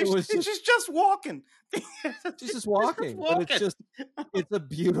 It was It's just just walking. she's just It's just walking, but it's walking. just it's a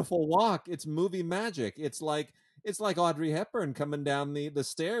beautiful walk. It's movie magic. It's like Audrey Hepburn coming down the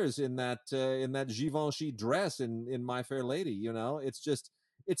stairs in that Givenchy dress in My Fair Lady.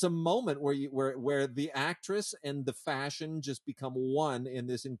 It's a moment where the actress and the fashion just become one in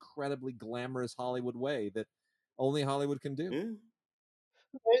this incredibly glamorous Hollywood way that only Hollywood can do.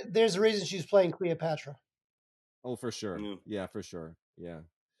 Yeah. There's a reason she's playing Cleopatra. Oh, for sure. Yeah. Yeah, for sure. Yeah.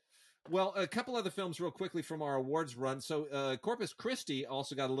 Well, a couple other films real quickly from our awards run. So, Corpus Christi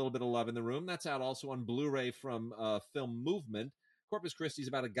also got a little bit of love in the room. That's out also on Blu-ray from Film Movement. Corpus Christi is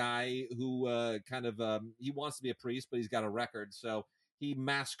about a guy who he wants to be a priest, but he's got a record, so he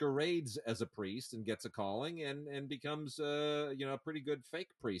masquerades as a priest and gets a calling and becomes a pretty good fake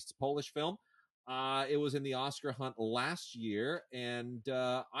priest. Polish film. It was in the Oscar hunt last year, and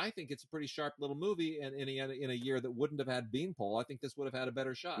I think it's a pretty sharp little movie. And in a year that wouldn't have had Beanpole, I think this would have had a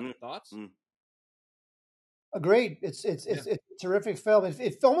better shot. Mm. Thoughts? Mm. Agreed. It's it's Yeah, it's, it's a terrific film.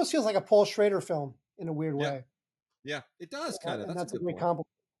 It almost feels like a Paul Schrader film in a weird yeah, way, yeah. It does kind of. and That's a that's a good great point. compliment.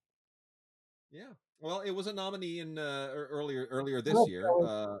 Yeah. Well, it was a nominee in earlier this Well, year.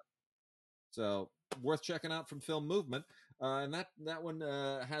 so So worth checking out from Film Movement. And that one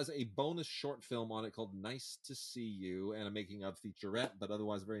has a bonus short film on it called "Nice to See You" and a making of featurette, but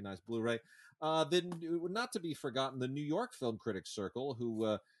otherwise very nice Blu-ray. Then, not to be forgotten, the New York Film Critics Circle,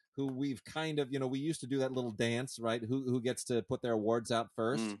 who we've kind of, we used to do that little dance, right? Who gets to put their awards out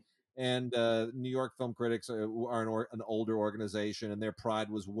first? Mm. And New York Film Critics are an older organization, and their pride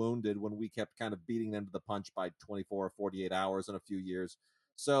was wounded when we kept kind of beating them to the punch by 24 or 48 hours in a few years.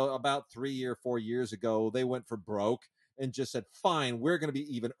 So about 3 or 4 years ago, they went for broke and just said, fine, we're going to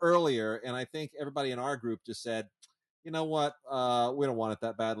be even earlier. And I think everybody in our group just said, you know what? We don't want it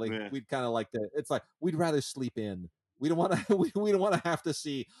that badly. Yeah. We'd kind of like to, it's like, we'd rather sleep in. We don't want to, we don't want to have to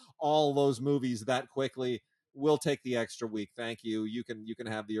see all those movies that quickly. We'll take the extra week. Thank you. You can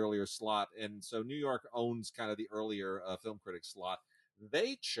have the earlier slot. And so New York owns kind of the earlier film critic slot.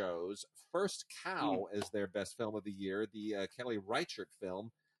 They chose First Cow as their best film of the year, the Kelly Reichardt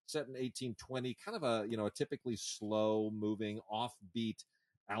film set in 1820, kind of a typically slow moving, offbeat,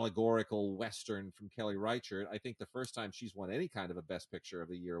 allegorical western from Kelly Reichardt. I think the first time she's won any kind of a Best Picture of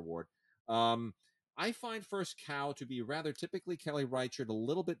the Year award. I find First Cow to be rather typically Kelly Reichardt, a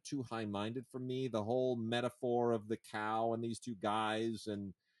little bit too high-minded for me. The whole metaphor of the cow and these two guys,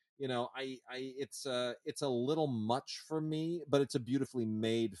 and it's a little much for me, but it's a beautifully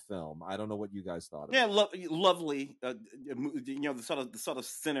made film. I don't know what you guys thought of it. Yeah, lovely. The sort of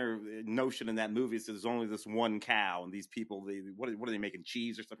center notion in that movie is there's only this one cow, and these people, what are they making,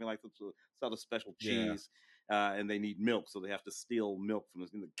 cheese or something like that? Sort of special cheese. And they need milk, so they have to steal milk from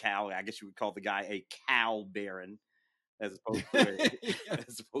the cow. I guess you would call the guy a cow baron, as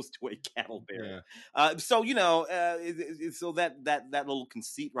opposed to a cattle baron. Yeah. So that little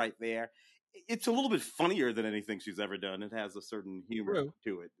conceit right there, it's a little bit funnier than anything she's ever done. It has a certain humor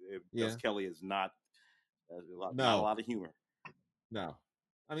to it. Because Kelly is not a lot of humor. No.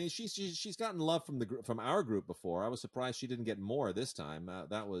 I mean, she's gotten love from our group before. I was surprised she didn't get more this time.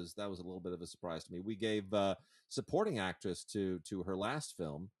 That was a little bit of a surprise to me. We gave supporting actress to her last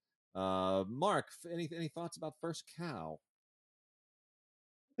film. Mark, any thoughts about First Cow?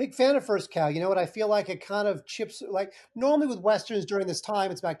 Big fan of First Cow. You know what? I feel like it kind of chips, like normally with Westerns during this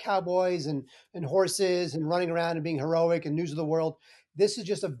time, it's about cowboys and horses and running around and being heroic and news of the world. This is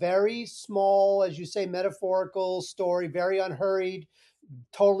just a very small, as you say, metaphorical story, very unhurried,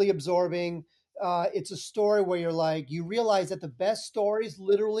 totally absorbing. It's a story where you're like, you realize that the best stories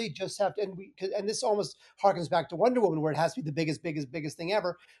literally just have to, and this almost harkens back to Wonder Woman, where it has to be the biggest thing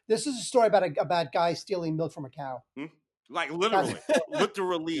ever. This is a story about guys stealing milk from a cow. Mm-hmm. Like literally,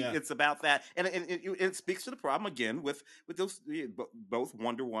 It's about that, and it speaks to the problem again with those both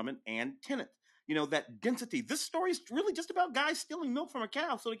Wonder Woman and Tenet. That density. This story is really just about guys stealing milk from a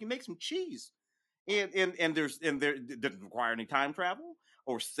cow so they can make some cheese, and there doesn't require any time travel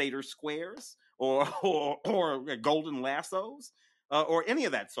or Seder squares or golden lassos or any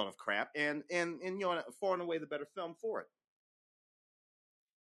of that sort of crap, and far and away the better film for it.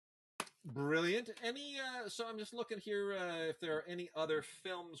 Brilliant. So I'm just looking here if there are any other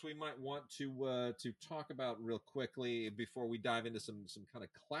films we might want to talk about real quickly before we dive into some kind of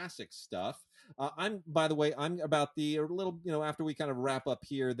classic stuff. I'm about the little, after we kind of wrap up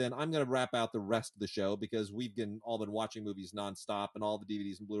here, then I'm going to wrap out the rest of the show because we've all been watching movies nonstop and all the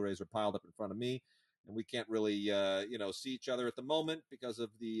DVDs and Blu-rays are piled up in front of me. And we can't really, see each other at the moment because of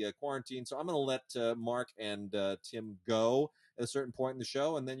the quarantine. So I'm going to let Mark and Tim go at a certain point in the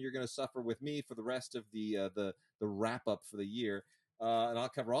show, and then you're going to suffer with me for the rest of the wrap up for the year. And I'll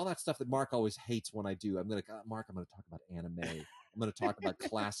cover all that stuff that Mark always hates when I do. I'm going to talk about anime. I'm going to talk about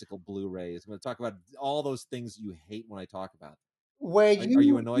classical Blu-rays. I'm going to talk about all those things you hate when I talk about. Wade, are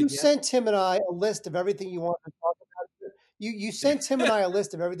you annoyed yet? You sent Tim and I a list of everything you wanted to talk about. You sent Tim and I a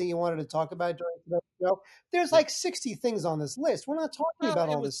list of everything you wanted to talk about during the show. There's like 60 things on this list. We're not talking about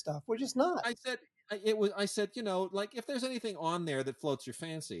all this stuff. We're just not. I said, like if there's anything on there that floats your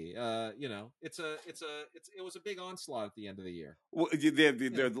fancy, it was a big onslaught at the end of the year. Well,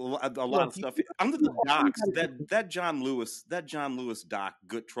 there's a lot of stuff under the docs. That John Lewis doc,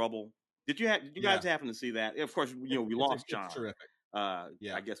 Good Trouble. Did you guys happen to see that? Of course, we lost John. Terrific.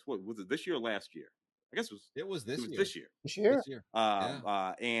 I guess what was it, this year or last year? I guess it was this year. This year.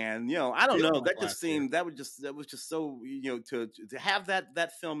 And I don't know. That just seemed that was just so to have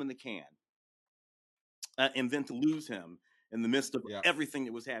that film in the can, and then to lose him in the midst of everything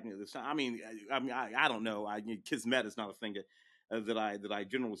that was happening at this time. I mean, I don't know. Kismet is not a thing that I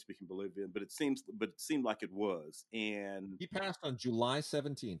generally speaking believe in, but it seemed like it was. And he passed on July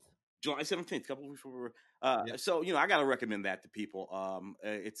 17th. July 17th, a couple of weeks before. So I got to recommend that to people.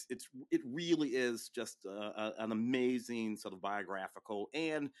 It really is just an amazing sort of biographical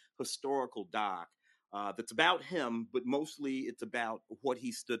and historical doc that's about him, but mostly it's about what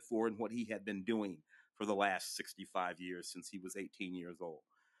he stood for and what he had been doing for the last 65 years since he was 18 years old.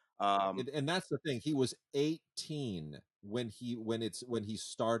 And that's the thing. He was 18 when he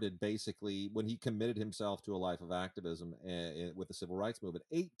started, basically when he committed himself to a life of activism with the civil rights movement.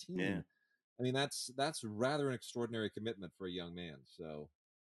 18. Yeah. I mean, that's rather an extraordinary commitment for a young man. So,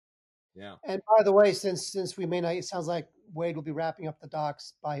 yeah. And by the way, since we may not, it sounds like Wade will be wrapping up the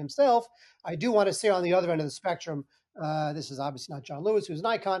docs by himself. I do want to say on the other end of the spectrum, this is obviously not John Lewis, who's an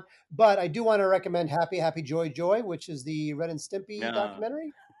icon, but I do want to recommend Happy Happy Joy Joy, which is the Ren and Stimpy Uh,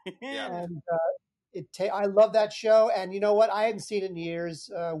 documentary. Yeah. And I love that show. And you know what? I hadn't seen it in years.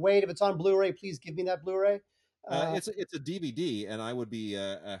 Wade, if it's on Blu-ray, please give me that Blu-ray. It's a DVD, and I would be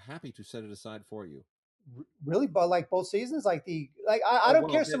happy to set it aside for you. Really, but like both seasons, I Oh don't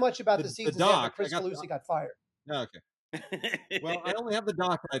well, care so much about the the seasons after doc. I Chris got Falusi got fired. okay. Well, I only have the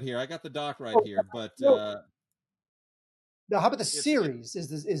doc right here. I got the doc right Oh, here, but no, now, how about the it's it, series?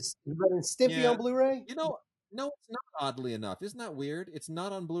 Is Ren and Stimpy yeah. on Blu-ray? You know, no, it's not. Oddly enough, isn't that weird? It's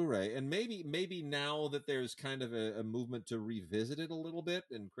not on Blu-ray, and maybe now that there's kind of a movement to revisit it a little bit,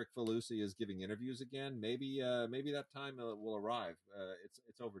 and Crick Falusi is giving interviews again. Maybe that time will arrive.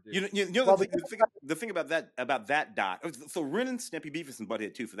 It's overdue. you know Well, the thing about that doc. So Ren and Stimpy, Beavis and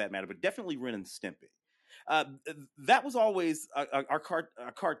Butthead too, for that matter, but definitely Ren and Stimpy. Uh, that was always a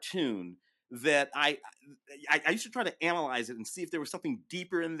cartoon that I used to try to analyze it and see if there was something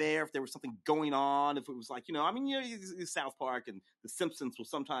deeper in there, if there was something going on, if it was like, I mean, South Park and The Simpsons will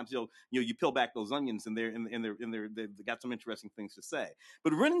sometimes, you peel back those onions and they've got some interesting things to say.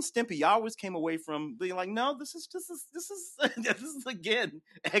 But Ren and Stimpy always came away from being like, no, this is this is again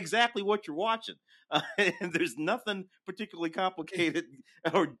exactly what you're watching, and there's nothing particularly complicated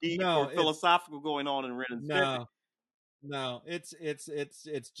or deep No, or philosophical going on in Ren and Stimpy. no, it's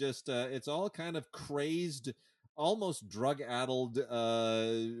just it's all kind of crazed, almost drug-addled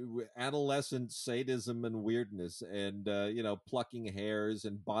adolescent sadism and weirdness, and plucking hairs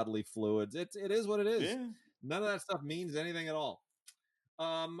and bodily fluids. It is what it is. Yeah. None of that stuff means anything at all.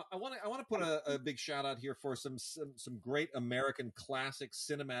 I want to put a big shout out here for some great American classic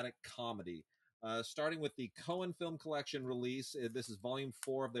cinematic comedy. Starting with the Cohen Film Collection release. This is Volume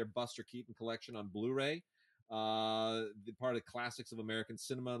 4 of their Buster Keaton collection on Blu-ray. The part of Classics of American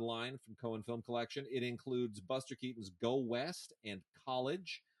Cinema line from Cohen Film Collection. It includes Buster Keaton's Go West and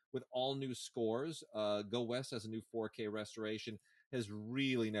College with all new scores. Go West has a new 4K restoration. Has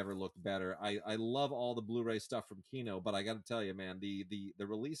really never looked better. I love all the Blu-ray stuff from Kino, but I got to tell you, man, the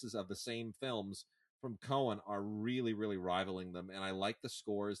releases of the same films from Cohen are really rivaling them, and I like the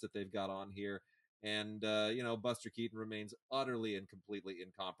scores that they've got on here. And Buster Keaton remains utterly and completely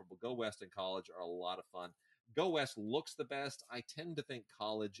incomparable. Go West and College are a lot of fun. Go West looks the best. I tend to think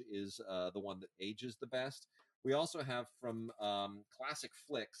College is the one that ages the best. We also have from Classic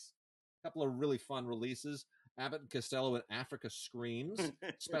Flicks a couple of really fun releases. Abbott and Costello and Africa Screams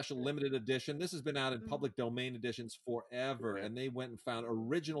special limited edition. This has been out in public domain editions forever, and they went and found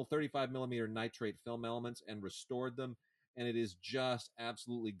original 35 millimeter nitrate film elements and restored them, and it is just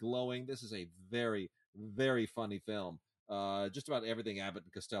absolutely glowing. This is a very funny film. Just about everything Abbott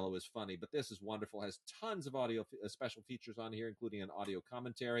and Costello is funny, but this is wonderful. Has tons of audio special features on here, including an audio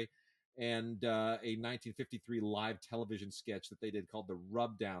commentary and a 1953 live television sketch that they did called The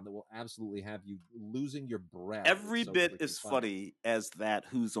Rubdown that will absolutely have you losing your breath. Every bit as funny as that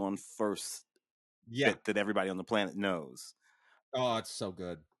Who's on First bit that everybody on the planet knows. Oh, it's so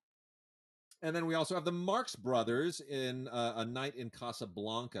good. And then we also have the Marx Brothers in A Night in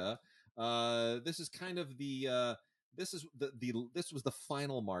Casablanca. This is kind of this was the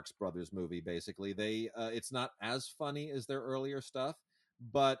final Marx Brothers movie. Basically, it's not as funny as their earlier stuff,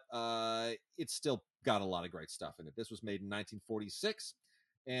 but it's still got a lot of great stuff in it. This was made in 1946,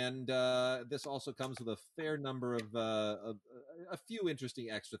 and this also comes with a fair number of a few interesting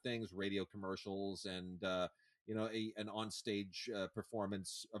extra things, radio commercials, and an onstage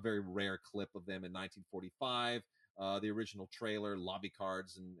performance, a very rare clip of them in 1945. The original trailer, lobby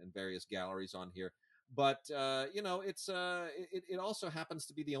cards, and various galleries on here. But it also happens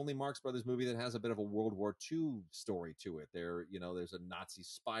to be the only Marx Brothers movie that has a bit of a World War II story to it. There's a Nazi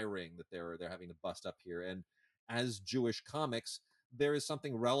spy ring that they're having to bust up here, and as Jewish comics, there is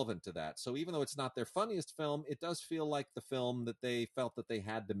something relevant to that. So even though it's not their funniest film, it does feel like the film that they felt that they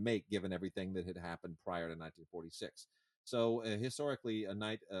had to make, given everything that had happened prior to 1946. So historically, A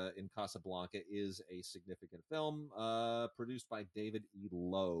Night in Casablanca is a significant film produced by David E.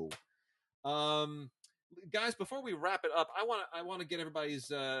 Lowe. guys, before we wrap it up, I want to get everybody's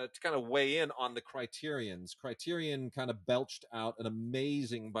to kind of weigh in on the Criterions. Criterion kind of belched out an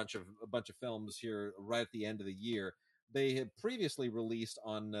amazing bunch of films here right at the end of the year. They had previously released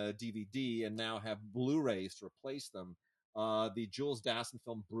on DVD and now have Blu-rays to replace them. The Jules Dassin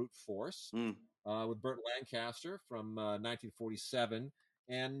film Brute Force with Burt Lancaster from 1947,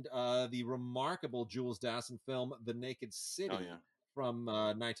 and the remarkable Jules Dassin film The Naked City. Oh, yeah. From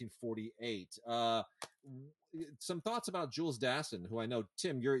 1948. Some thoughts about Jules Dassin, who I know,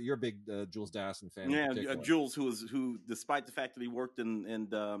 Tim, you're a big Jules Dassin fan. Yeah, in particular. Jules, who, despite the fact that he worked in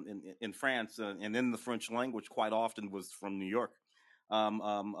France and in the French language quite often, was from New York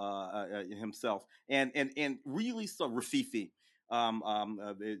himself, and really so Rafifi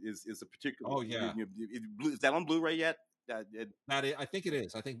is a particular. Oh yeah, is that on Blu-ray yet? I think it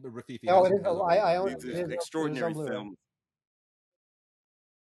is. I think Rafifi Oh, has it is. I own these it. It is extraordinary on Blu-ray. films.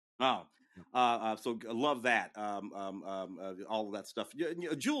 Oh, so I love that. All of that stuff.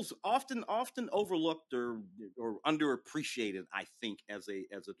 Jules often overlooked or underappreciated, I think, as a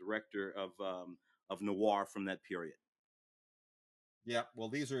director of noir from that period. Yeah, well,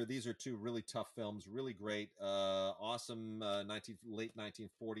 these are two really tough films, really great, awesome late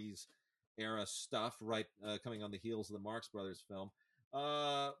 1940s era stuff, right? Coming on the heels of the Marx Brothers film.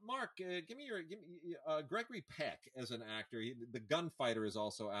 Mark, give me Gregory Peck as an actor. The Gunfighter is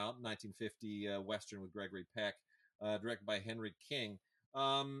also out, 1950 Western with Gregory Peck, directed by Henry King.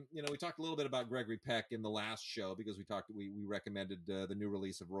 We talked a little bit about Gregory Peck in the last show because we recommended the new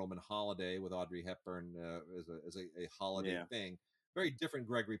release of Roman Holiday with Audrey Hepburn as a holiday thing. Very different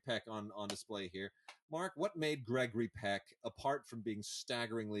Gregory Peck on display here. Mark, what made Gregory Peck, apart from being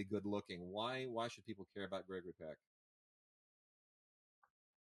staggeringly good looking, why should people care about Gregory Peck?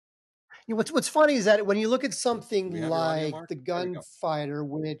 What's funny is that when you look at something audio, like The Gunfighter,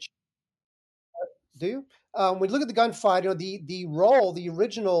 which do you? When you look at The Gunfighter, the role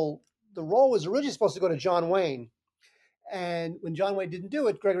was originally supposed to go to John Wayne, and when John Wayne didn't do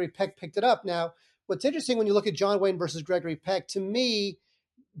it, Gregory Peck picked it up. Now, what's interesting when you look at John Wayne versus Gregory Peck, to me,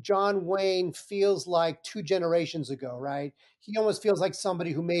 John Wayne feels like 2 generations ago, right? He almost feels like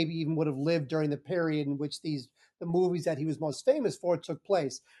somebody who maybe even would have lived during the period in which the movies that he was most famous for took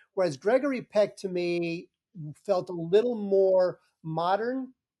place. Whereas Gregory Peck, to me, felt a little more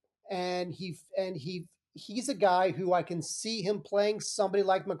modern, and he's a guy who I can see him playing somebody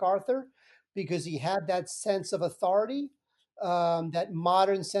like MacArthur because he had that sense of authority, that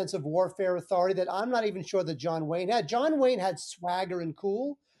modern sense of warfare authority that I'm not even sure that John Wayne had. John Wayne had swagger and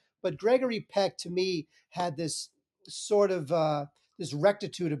cool, but Gregory Peck, to me, had this sort of this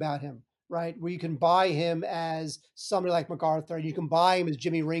rectitude about him, right? Where you can buy him as somebody like MacArthur, and you can buy him as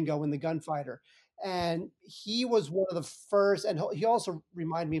Jimmy Ringo in The Gunfighter. And he was one of the first, and he also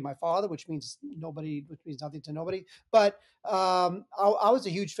reminded me of my father, which means nothing to nobody. But I was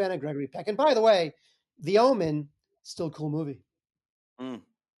a huge fan of Gregory Peck. And by the way, The Omen, still a cool movie.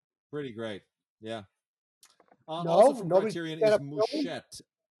 Pretty great, yeah. No, also from Criterion is Mouchette.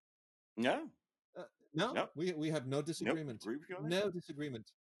 Yeah. No, we have no disagreement. Nope. No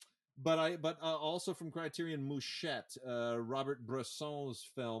disagreement. But also from Criterion, Mouchette, Robert Bresson's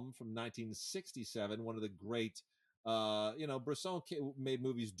film from 1967, one of the great. Bresson made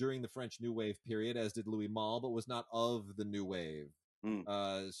movies during the French New Wave period, as did Louis Malle, but was not of the New Wave.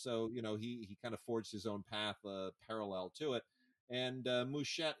 So he kind of forged his own path parallel to it. And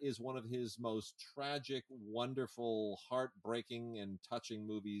Mouchette is one of his most tragic, wonderful, heartbreaking, and touching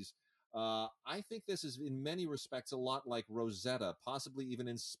movies. I think this is in many respects a lot like Rosetta, possibly even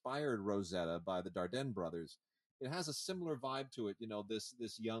inspired Rosetta by the Dardenne brothers. It has a similar vibe to it,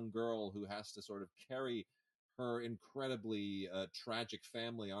 this young girl who has to sort of carry her incredibly tragic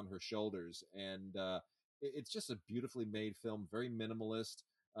family on her shoulders, and it's just a beautifully made film, very minimalist.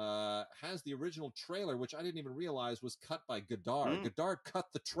 Has the original trailer, which I didn't even realize was cut by Godard. Godard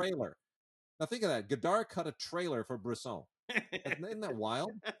cut the trailer. Now think of that. Godard cut a trailer for Bresson. Isn't that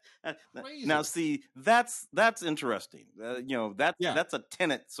wild? Crazy. Now, see, that's interesting. That's a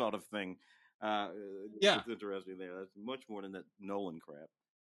Tenet sort of thing. It's interesting there. That's much more than that Nolan crap.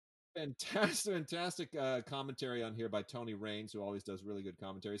 Fantastic commentary on here by Tony Raines, who always does really good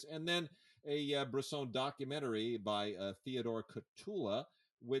commentaries, and then a Bresson documentary by Theodore Cotula,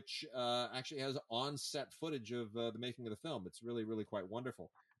 which actually has on-set footage of the making of the film. It's really, really quite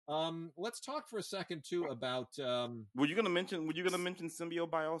wonderful. Let's talk for a second too about. Were you going to mention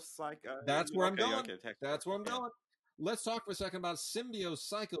Symbiobiopsych? That's where I'm going. Okay, that's where I'm going. Let's talk for a second about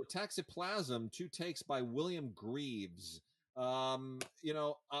Symbiocytotoxoplasm. 2 takes by William Greaves. Tim,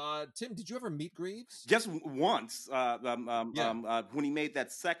 did you ever meet Greaves? Just once, Yeah. when he made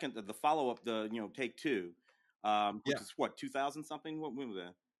that second, the follow up, take two, which Yeah. is what 2000 something. When was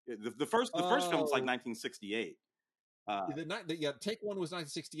that? The first film was like Oh, 1968. Uh, yeah. Take one was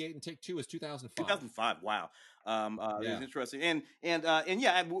 1968, and take two is 2005. 2005. Wow. It's Yeah. interesting. And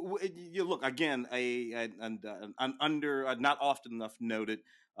yeah, you look again, an under not often enough noted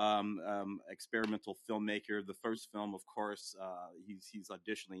experimental filmmaker. The first film, of course, he's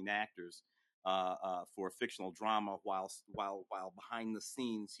auditioning actors for a fictional drama, while behind the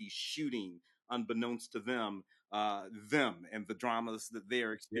scenes he's shooting, unbeknownst to them and the dramas that they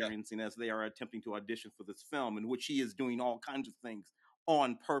are Yeah. experiencing as they are attempting to audition for this film, in which he is doing all kinds of things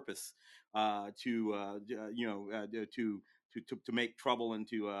on purpose to make trouble and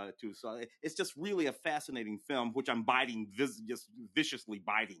so it's just really a fascinating film, which I'm just viciously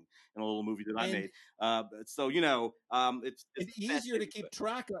biting in a little movie that I And made. So it's fascinating easier to keep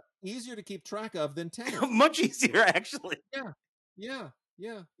track of than stuff. Tenet. Much easier, actually. Yeah, yeah,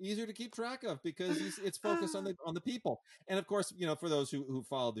 yeah. Easier to keep track of because it's focused on the people. And of course, for those who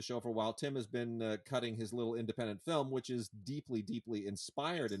followed the show for a while, Tim has been cutting his little independent film, which is deeply, deeply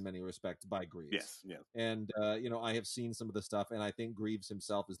inspired in many respects by Greaves. Yes, yes. And I have seen some of the stuff, and I think Greaves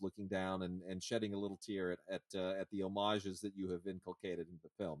himself is looking down and shedding a little tear at the homages that you have inculcated in the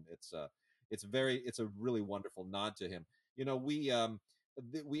film. It's a really wonderful nod to him.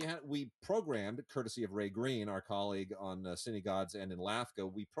 We programmed, courtesy of Ray Green, our colleague on DigiGods and in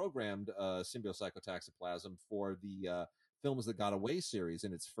LAFCA, we programmed Symbiopsychotoxoplasm for the Films That Got Away series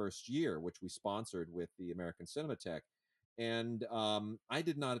in its first year, which we sponsored with the American Cinematheque. And I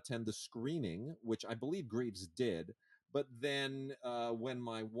did not attend the screening, which I believe Greaves did. But then when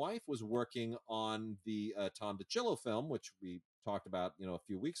my wife was working on the Tom DiCillo film, which we talked about, a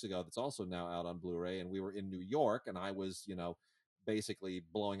few weeks ago, that's also now out on Blu-ray, and we were in New York, and I was, basically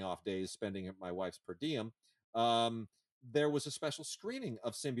blowing off days spending at my wife's per diem, there was a special screening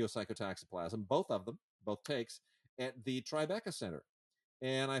of Symbiopsychotoxoplasm, both of them, both takes, at the Tribeca Center.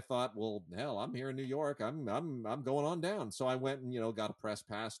 And I thought, well, hell, I'm here in New York. I'm going on down. So I went and got a press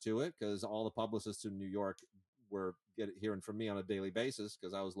pass to it because all the publicists in New York were hearing from me on a daily basis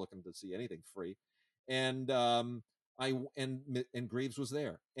because I was looking to see anything free. And and Greaves was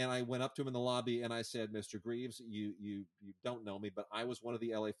there, and I went up to him in the lobby and I said, "Mr. Greaves, you don't know me, but I was one of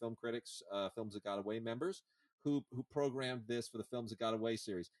the LA Film Critics Films That Got Away members who programmed this for the Films That Got Away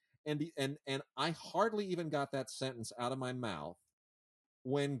series." And I hardly even got that sentence out of my mouth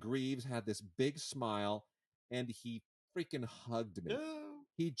when Greaves had this big smile and he freaking hugged me.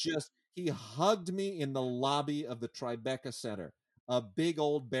 He hugged me in the lobby of the Tribeca Center. A big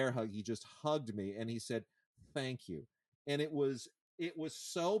old bear hug. He just hugged me and he said, "Thank you." And it was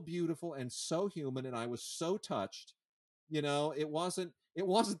so beautiful and so human, and I was so touched. It wasn't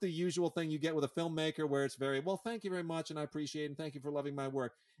the usual thing you get with a filmmaker where it's very, well, thank you very much and I appreciate it and thank you for loving my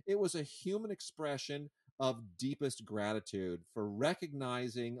work. It was a human expression of deepest gratitude for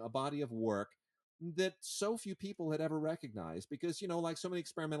recognizing a body of work that so few people had ever recognized because, like so many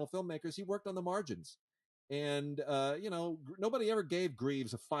experimental filmmakers, he worked on the margins. And nobody ever gave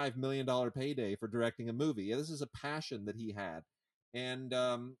Greaves a $5 million payday for directing a movie. This is a passion that he had, and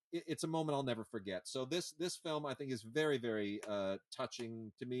it's a moment I'll never forget. So this film I think is very, very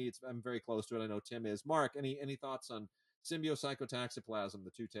touching to me. I'm very close to it. I know Tim is. Mark, any thoughts on Symbiopsychotoxoplasm,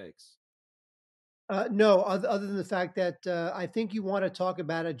 the two takes? No, other than the fact that I think you want to talk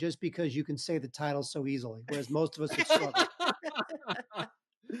about it just because you can say the title so easily, whereas most of us would struggle.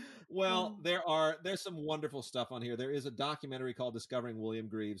 Well, there's some wonderful stuff on here. There is a documentary called Discovering William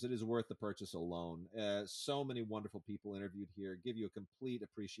Greaves. It is worth the purchase alone. So many wonderful people interviewed here, give you a complete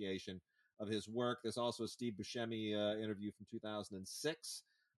appreciation of his work. There's also a Steve Buscemi interview from 2006,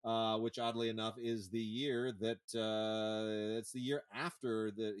 which oddly enough is the year that it's the year after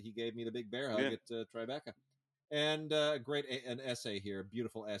that he gave me the big bear hug Yeah. at Tribeca. And an essay here, a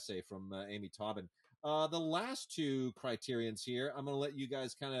beautiful essay from Amy Taubin. The last two criterions here, I'm going to let you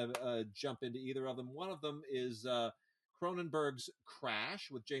guys kind of jump into either of them. One of them is Cronenberg's Crash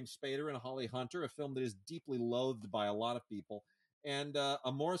with James Spader and Holly Hunter, a film that is deeply loathed by a lot of people. And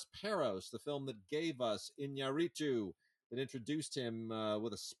Amores Perros, the film that gave us Iñárritu, that introduced him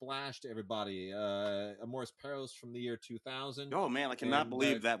with a splash to everybody. Amores Perros from the year 2000. Oh man, I cannot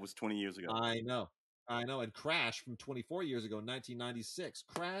believe that was 20 years ago. I know. And Crash from 24 years ago, 1996.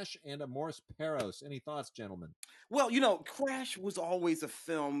 Crash and Amores Perros. Any thoughts, gentlemen? Well, Crash was always a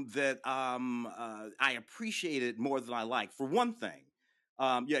film that I appreciated more than I liked. For one thing,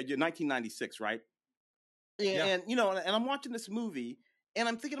 you're 1996, right? Yeah. And and I'm watching this movie, and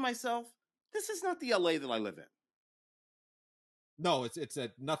I'm thinking to myself, this is not the LA that I live in. No, it's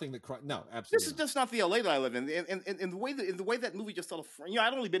a nothing that no, This absolutely is not. just not the LA that I live in, and the way that movie just sort of,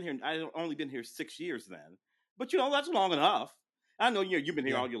 I'd only been here. I only been here 6 years then, but that's long enough. I know you've been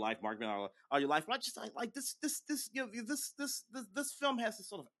here Yeah. all your life, Mark, been all your life. But I like this this film has this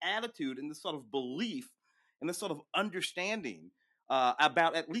sort of attitude and this sort of belief and this sort of understanding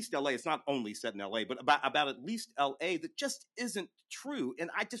about at least LA. It's not only set in LA, but about at least LA that just isn't true. And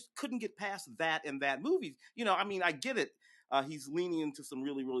I just couldn't get past that in that movie. I mean, I get it. He's leaning into some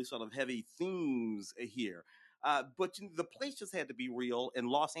really, really sort of heavy themes here. But the place just had to be real, and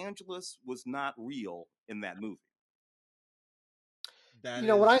Los Angeles was not real in that movie. When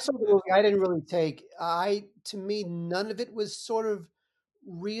I saw the That is movie, I didn't really take. To me, none of it was sort of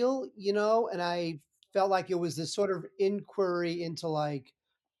real, and I felt like it was this sort of inquiry into like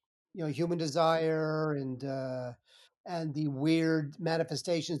human desire and the weird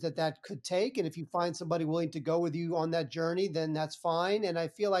manifestations that could take. And if you find somebody willing to go with you on that journey, then that's fine. And I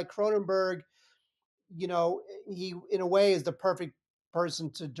feel like Cronenberg, he in a way is the perfect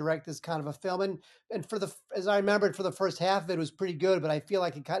person to direct this kind of a film. And as I remembered, for the first half of it, it was pretty good, but I feel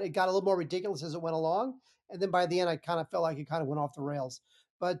like it got a little more ridiculous as it went along. And then by the end, I kind of felt like it kind of went off the rails.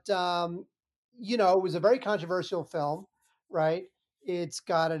 But it was a very controversial film, right? It's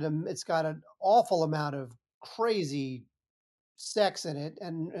got an awful amount of crazy sex in it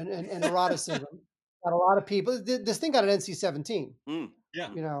and eroticism. Got a lot of people. This thing got an NC-17. Mm.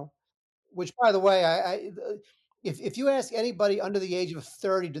 yeah. Which, by the way, if you ask anybody under the age of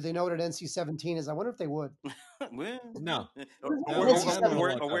 30, do they know what an NC-17 is? I wonder if they would. Well, No. or, No, or, no, or, I haven't or in a where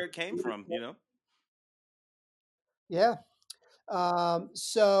long or time. where it came from, Yeah.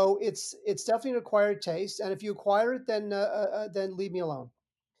 So it's definitely an acquired taste, and if you acquire it, then leave me alone.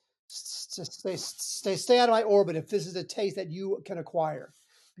 Just stay out of my orbit if this is a taste that you can acquire,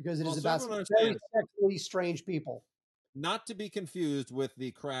 because it Well, is so about everyone some very understands, sexually strange people. not to be confused with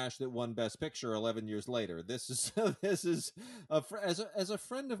the Crash that won Best Picture 11 years later. This is this is as a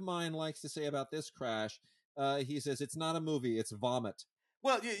friend of mine likes to say about this Crash. He says it's not a movie; it's vomit.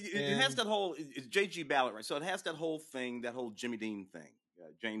 Well, it has And that whole it's J.G. Ballard, right? So it has that whole thing, that whole Jimmy Dean thing, yeah,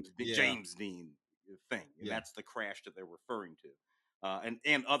 James Dean thing, and yeah, that's the crash that they're referring to,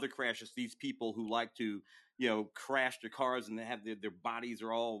 and other crashes. These people who like to crash their cars and they have their bodies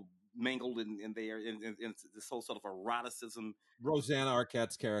are all mangled and they are in this whole sort of eroticism Rosanna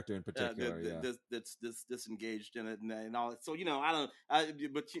Arquette's character in particular. Yeah. that's disengaged in it and all. So I don't.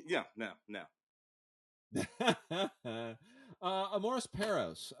 But yeah, no. Amoris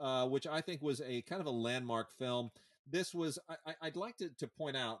Perros, which I think was a kind of a landmark film. This was, I'd like to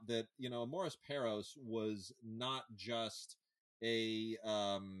point out that, Amoris Perros was not just an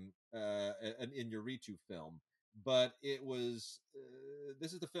Iñárritu film, but it was,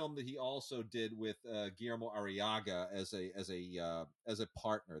 this is the film that he also did with Guillermo Arriaga as a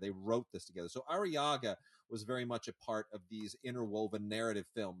partner. They wrote this together. So Arriaga was very much a part of these interwoven narrative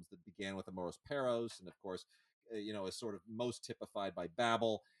films that began with Amoros Perros, and of course, is sort of most typified by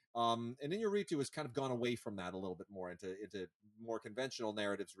Babel. And Iñárritu has kind of gone away from that a little bit more into more conventional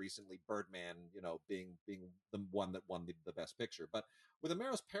narratives recently. Birdman, being the one that won the best picture. But with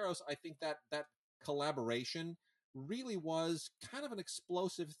Amoros Perros, I think that collaboration really was kind of an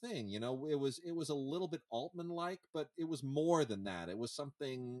explosive thing. It was a little bit Altman like, but it was more than that. It was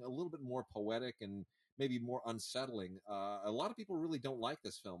something a little bit more poetic and maybe more unsettling. A lot of people really don't like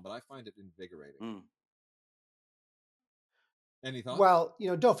this film, but I find it invigorating. Mm. Any thoughts? Well,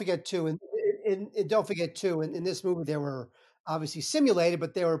 don't forget too, don't forget too, in this movie there were obviously simulated,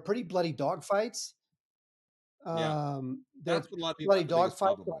 but there were pretty bloody dogfights. Yeah, There were that's what a lot of people bloody have the biggest dogfights.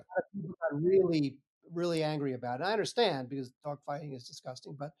 problem A with. lot of people got really, really angry about it. I understand because dogfighting is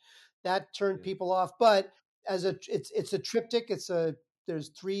disgusting, but that turned Yeah, people off. But it's a triptych. There's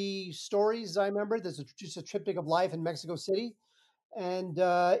three stories. I remember just a triptych of life in Mexico City, and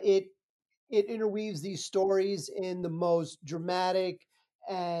it interweaves these stories in the most dramatic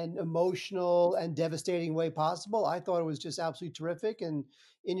and emotional and devastating way possible. I thought it was just absolutely terrific. And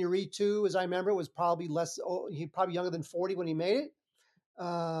Iñárritu, as I remember, was probably he probably younger than 40 when he made it.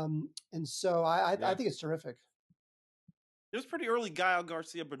 And so I yeah, think it's terrific. It was pretty early Gael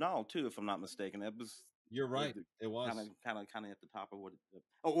Garcia Bernal too, if I'm not mistaken. That was you're right. It was. kind of at the top of what.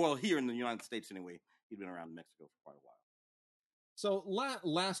 Oh well, here in the United States anyway, he'd been around Mexico for quite a while. So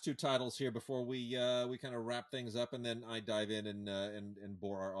last two titles here before we kind of wrap things up, and then I dive in and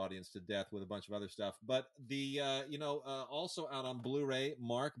bore our audience to death with a bunch of other stuff. But the also out on Blu-ray.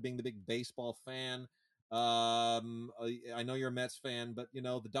 Mark, being the big baseball fan, I know you're a Mets fan, but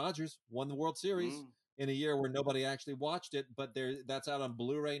the Dodgers won the World Series Mm. in a year where nobody actually watched it. But that's out on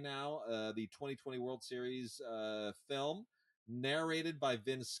Blu-ray now. The 2020 World Series film. narrated by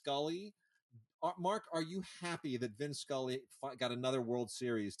Vin Scully. Mark, are you happy that Vin Scully got another World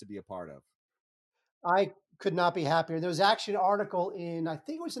Series to be a part of? I could not be happier. There was actually an article in, I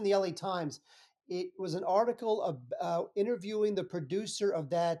think it was in the LA Times. It was an article of interviewing the producer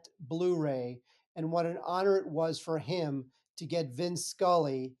of that Blu-ray and what an honor it was for him to get Vince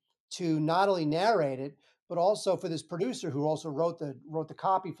Scully to not only narrate it, but also for this producer who also wrote the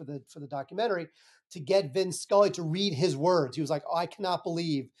copy for the documentary, to get Vince Scully to read his words. He was like, oh, I cannot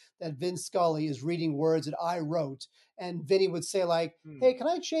believe that Vince Scully is reading words that I wrote. And Vinny would say like, hey, can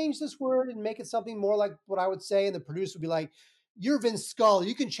I change this word and make it something more like what I would say? And the producer would be like, you're Vince Scully.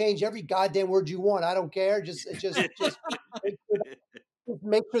 You can change every goddamn word you want. I don't care. Just make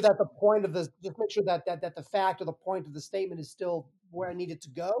sure that the point of just make sure that the fact or the point of the statement is still where I need it to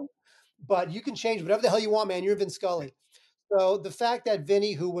go. But you can change whatever the hell you want, man. You're Vince Scully. So the fact that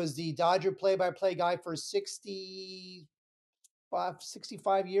Vinny, who was the Dodger play-by-play guy for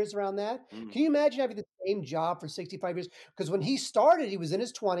 65 years around that. Can you imagine having the same job for 65 years? Because when he started, he was in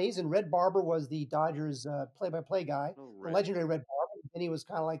his 20s, and Red Barber was the Dodgers play-by-play guy, the legendary Red Barber. And he was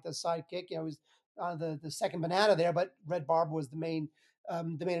kind of like the sidekick. You know, he was the second banana there, but Red Barber was the main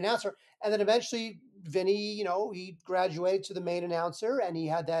announcer. And then eventually, Vinny, you know, he graduated to the main announcer, and he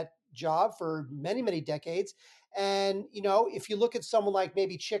had that job for many, many decades. And, you know, if you look at someone like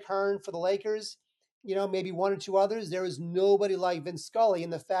maybe Chick Hearn for the Lakers, you know, maybe one or two others, there is nobody like Vince Scully in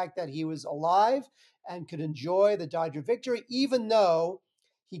the fact that he was alive and could enjoy the Dodger victory, even though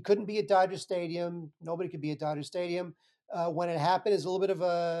he couldn't be at Dodger Stadium. Nobody could be at Dodger Stadium when it happened. Is a little bit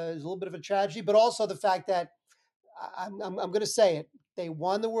of a tragedy, but also the fact that I'm going to say it. They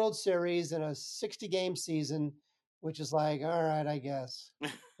won the World Series in a 60-game season, which is like, all right, I guess.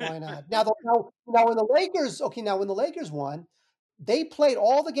 Why not? Now when the Lakers won, they played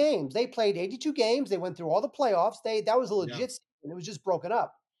all the games. They played 82 games. They went through all the playoffs. That was a legit season. It was just broken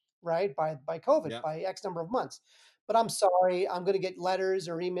up, right, by COVID, by X number of months. But I'm sorry, I'm going to get letters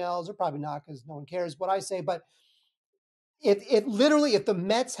or emails, or probably not because no one cares what I say. But if the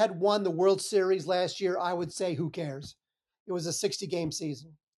Mets had won the World Series last year, I would say, who cares? It was a 60-game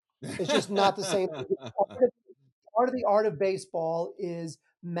season. It's just not the same. Part of the art of baseball is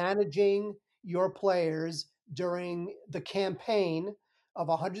managing your players during the campaign of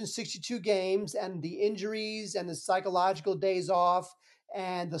 162 games and the injuries and the psychological days off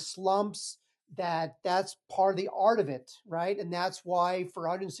and the slumps. That's part of the art of it, right? And that's why for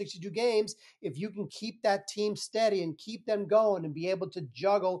 162 games, if you can keep that team steady and keep them going and be able to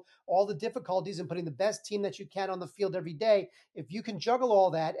juggle all the difficulties and putting the best team that you can on the field every day, if you can juggle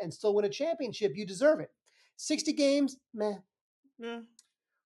all that and still win a championship, you deserve it. 60 games, meh. Yeah.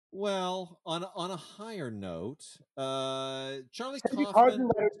 Well, on a higher note, Charlie Send your Kaufman. cards and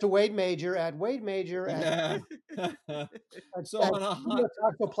letters to Wade Major at Wade Major Yeah. So at on a high,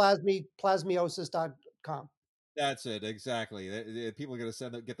 toxoplasmosis.com. that's it exactly. People are going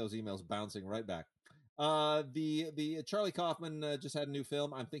to get those emails bouncing right back. The Charlie Kaufman just had a new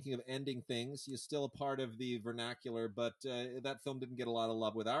film. I'm thinking of Ending Things. He's still a part of the vernacular, but that film didn't get a lot of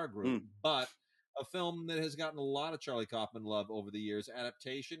love with our group. But a film that has gotten a lot of Charlie Kaufman love over the years.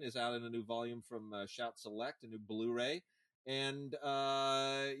 Adaptation is out in a new volume from Shout Select, a new Blu-ray. And,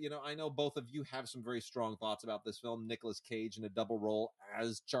 you know, I know both of you have some very strong thoughts about this film. Nicolas Cage in a double role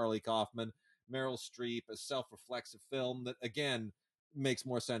as Charlie Kaufman. Meryl Streep, a self-reflexive film that, again, makes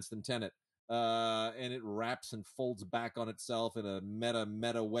more sense than Tenet. And it wraps and folds back on itself in a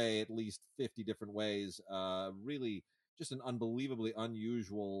meta way, at least 50 different ways. Really just an unbelievably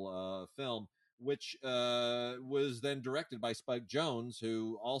unusual film, which was then directed by Spike Jonze,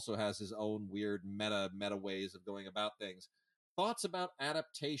 who also has his own weird meta ways of going about things. Thoughts about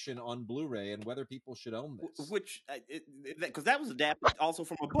adaptation on Blu-ray and whether people should own this? Which, because that was adapted also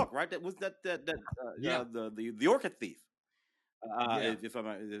from a book, right? That was the Orchid Thief. If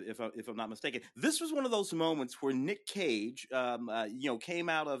I'm not mistaken, this was one of those moments where Nick Cage, came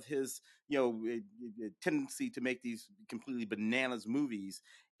out of his tendency to make these completely bananas movies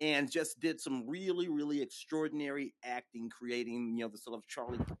and just did some really, really extraordinary acting, creating the sort of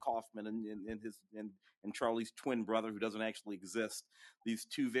Charlie Kaufman and Charlie's twin brother who doesn't actually exist. These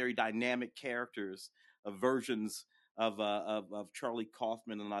two very dynamic characters, versions of Charlie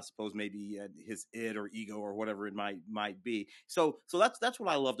Kaufman, and I suppose maybe his id or ego or whatever it might be. So that's what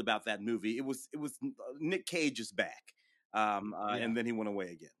I loved about that movie. It was Nick Cage is back, and then he went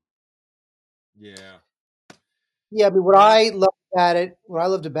away again. Yeah, but what I loved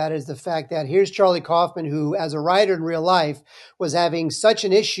about it is the fact that here's Charlie Kaufman, who, as a writer in real life, was having such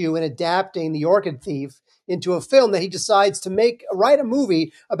an issue in adapting The Orchid Thief into a film that he decides to write a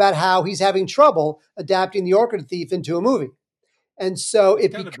movie about how he's having trouble adapting The Orchid Thief into a movie. And so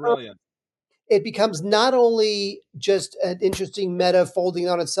It's kind of brilliant. it becomes not only just an interesting meta folding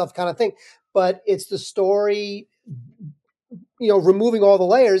on itself kind of thing, but it's the story, removing all the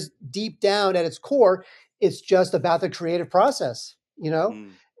layers deep down at its core. It's just about the creative process,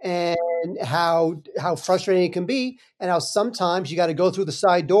 Mm. and how frustrating it can be, and how sometimes you got to go through the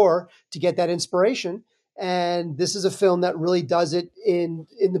side door to get that inspiration. And this is a film that really does it in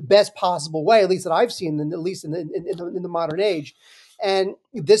the best possible way, at least that I've seen, at least in the modern age. And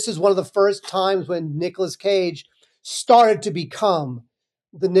this is one of the first times when Nicolas Cage started to become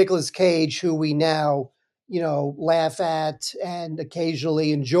the Nicolas Cage who we now laugh at and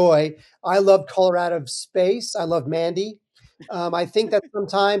occasionally enjoy. I loved Color Out of Space. I loved Mandy. I think that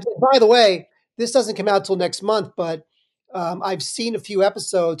sometimes, by the way, this doesn't come out till next month, but I've seen a few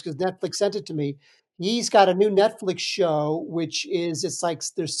episodes because Netflix sent it to me. He's got a new Netflix show, it's like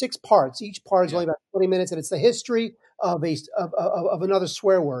there's 6 parts. Each part is Yeah. only about 20 minutes, and it's the history of another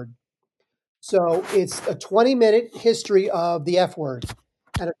swear word. So it's a 20-minute history of the F word,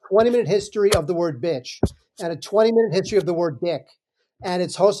 and a 20-minute history of the word bitch, and a 20-minute history of the word dick. And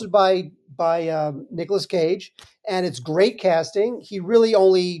it's hosted by Nicolas Cage, and it's great casting. He really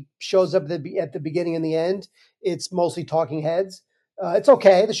only shows up at the beginning and the end. It's mostly talking heads. It's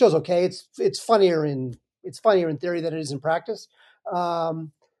okay. The show's okay. It's funnier in theory than it is in practice.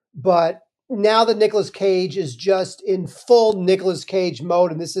 But now that Nicolas Cage is just in full Nicolas Cage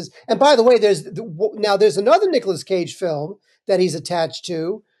mode, and by the way, there's another Nicolas Cage film that he's attached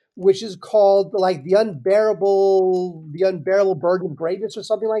to, which is called like the unbearable burden of greatness or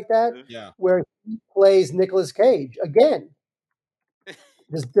something like that, Yeah. where he plays Nicolas Cage again.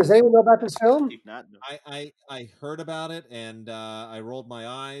 Does anyone know about this film? If not, no. I heard about it and I rolled my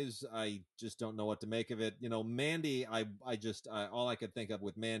eyes. I just don't know what to make of it. Mandy. All I could think of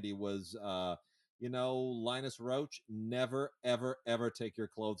with Mandy was Linus Roach. Never ever ever take your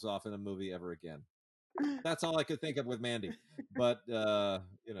clothes off in a movie ever again. That's all I could think of with Mandy. But The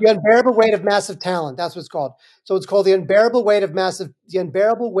unbearable weight of massive talent. That's what it's called. So it's called the unbearable weight of massive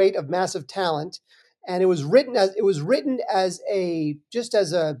talent, and it was written as a just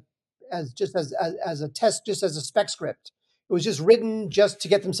as a as a test, just as a spec script. It was just written just to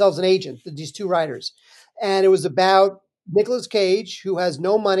get themselves an agent. These two writers, and it was about Nicolas Cage, who has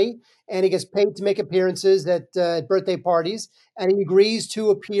no money and he gets paid to make appearances at birthday parties, and he agrees to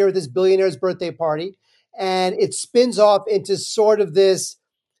appear at this billionaire's birthday party, and it spins off into sort of this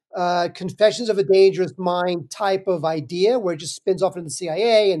Confessions of a Dangerous Mind type of idea where it just spins off into the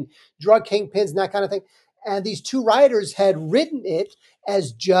CIA and drug kingpins and that kind of thing. And these two writers had written it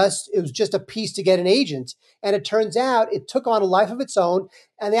it was just a piece to get an agent. And it turns out it took on a life of its own,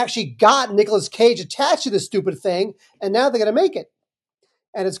 and they actually got Nicolas Cage attached to this stupid thing, and now they're going to make it.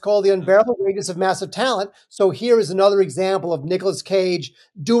 And it's called The Unbearable Weight of Massive Talent. So here is another example of Nicolas Cage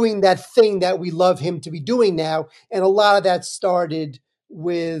doing that thing that we love him to be doing now. And a lot of that started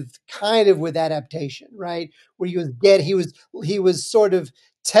with adaptation, right? Where he was sort of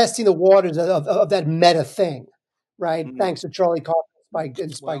testing the waters of that meta thing, right? Mhm. Thanks to Charlie Kaufman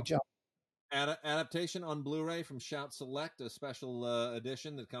and Spike well, Jones. adaptation on Blu-ray from Shout Select, a special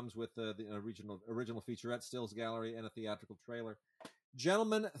edition that comes with the original featurette, stills gallery, and a theatrical trailer.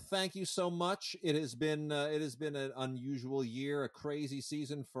 Gentlemen, thank you so much. It has been an unusual year, a crazy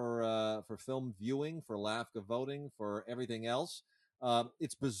season for film viewing, for LAFCA voting, for everything else.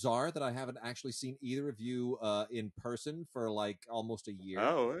 It's bizarre that I haven't actually seen either of you in person for like almost a year.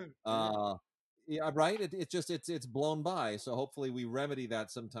 Oh, yeah. Yeah, right. It's blown by. So hopefully we remedy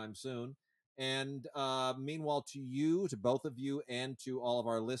that sometime soon. And meanwhile, to both of you, and to all of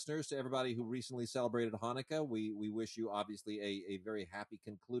our listeners, to everybody who recently celebrated Hanukkah, we wish you obviously a very happy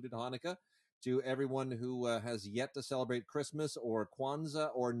concluded Hanukkah. To everyone who has yet to celebrate Christmas or Kwanzaa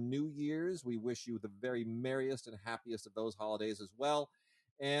or New Year's, we wish you the very merriest and happiest of those holidays as well.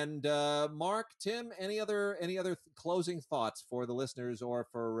 And Mark, Tim, any other closing thoughts for the listeners or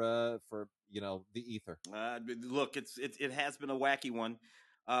for the ether? Look, it has been a wacky one.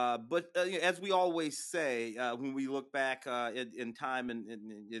 But as we always say, when we look back in time and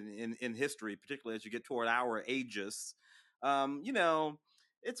in history, particularly as you get toward our ages, you know,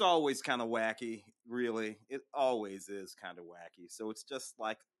 it's always kind of wacky. Really, it always is kind of wacky. So it's just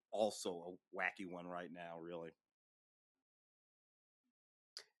like also a wacky one right now. Really.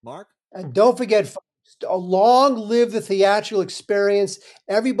 Mark? And don't forget, folks, long live the theatrical experience.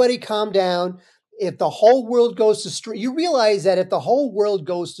 Everybody calm down. If the whole world goes to stream, you realize that if the whole world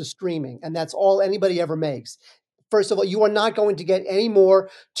goes to streaming, and that's all anybody ever makes, first of all, you are not going to get any more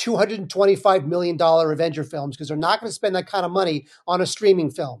 $225 million Avenger films because they're not going to spend that kind of money on a streaming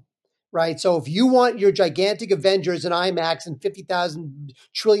film. right? So if you want your gigantic Avengers in IMAX and $50,000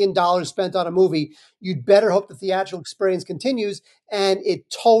 trillion spent on a movie, you'd better hope the theatrical experience continues, and it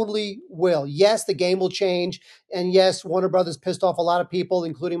totally will. Yes, the game will change, and yes, Warner Brothers pissed off a lot of people,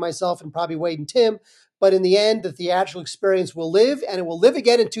 including myself and probably Wade and Tim, but in the end, the theatrical experience will live, and it will live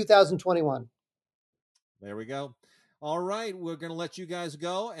again in 2021. There we go. All right, we're going to let you guys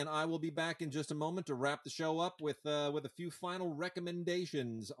go, and I will be back in just a moment to wrap the show up with a few final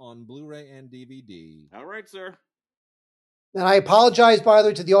recommendations on Blu-ray and DVD. All right, sir. And I apologize, by the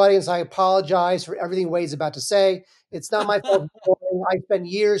way, to the audience. I apologize for everything Wade's about to say. It's not my fault. I spent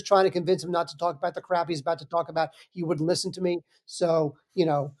years trying to convince him not to talk about the crap he's about to talk about. He wouldn't listen to me. So,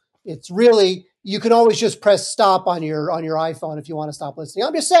 it's really, you can always just press stop on your iPhone if you want to stop listening.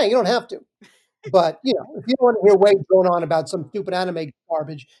 I'm just saying, you don't have to. But, if you don't want to hear Wade going on about some stupid anime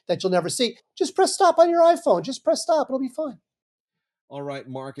garbage that you'll never see, just press stop on your iPhone. Just press stop. It'll be fine. All right,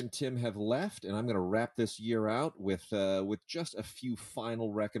 Mark and Tim have left, and I'm going to wrap this year out with just a few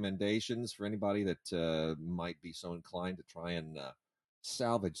final recommendations for anybody that might be so inclined to try and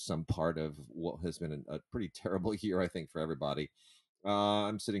salvage some part of what has been a pretty terrible year, I think, for everybody.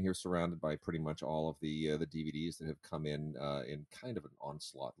 I'm sitting here surrounded by pretty much all of the DVDs that have come in kind of an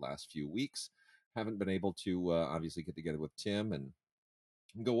onslaught last few weeks. Haven't been able to obviously get together with Tim and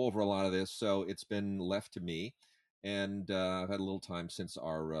go over a lot of this, so it's been left to me. And I've had a little time since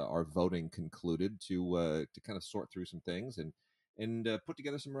our voting concluded to kind of sort through some things and put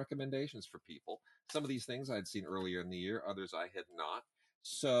together some recommendations for people. Some of these things I'd seen earlier in the year, others I had not.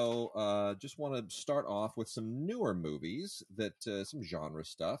 So just want to start off with some newer movies that some genre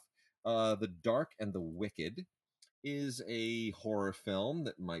stuff. The Dark and the Wicked is a horror film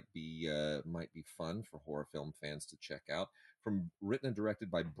that might be fun for horror film fans to check out. Written and directed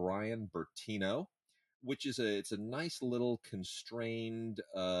by Brian Bertino, which is it's a nice little constrained,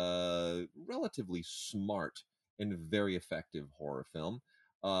 relatively smart and very effective horror film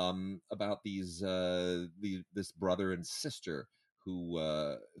about this brother and sister who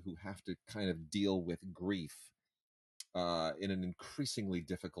have to kind of deal with grief in an increasingly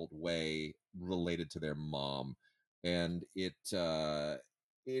difficult way related to their mom, and it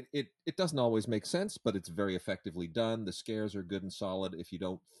doesn't always make sense, but it's very effectively done. The scares are good and solid if you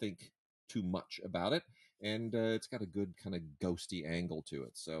don't think too much about it, and it's got a good kind of ghosty angle to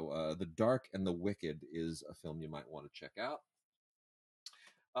it. So, The Dark and the Wicked is a film you might want to check out.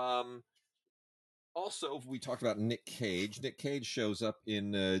 Also, we talked about Nick Cage. Nick Cage shows up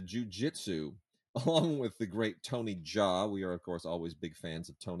in Jiu-Jitsu along with the great Tony Jaa. We are, of course, always big fans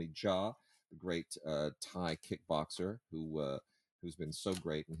of Tony Jaa, the great Thai kickboxer who's been so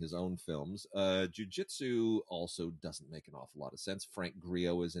great in his own films. Jiu-Jitsu also doesn't make an awful lot of sense. Frank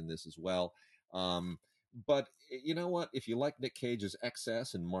Grillo is in this as well. But you know what? If you like Nick Cage's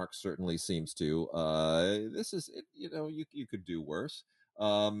excess, and Mark certainly seems to, this is, you could do worse.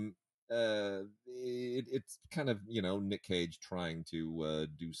 It's kind of Nick Cage trying to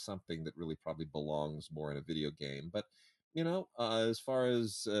do something that really probably belongs more in a video game. But as far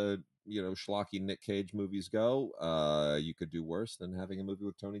as schlocky Nick Cage movies go, you could do worse than having a movie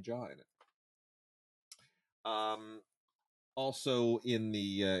with Tony Jaa in it. Also in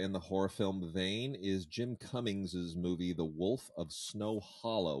the horror film vein is Jim Cummings's movie The Wolf of Snow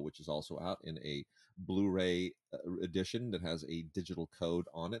Hollow, which is also out in a Blu-ray edition that has a digital code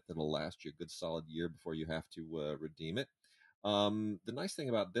on it that'll last you a good solid year before you have to redeem it. The nice thing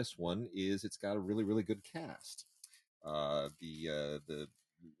about this one is it's got a really, really good cast.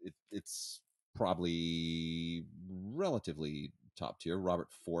 It's probably relatively top tier. Robert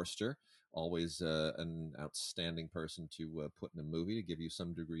Forster, always an outstanding person to put in a movie to give you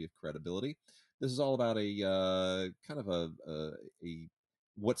some degree of credibility. This is all about a kind of a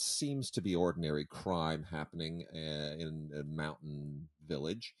what seems to be ordinary crime happening in a mountain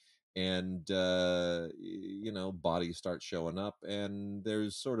village, and bodies start showing up, and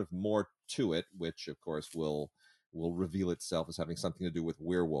there's sort of more to it, which of course will reveal itself as having something to do with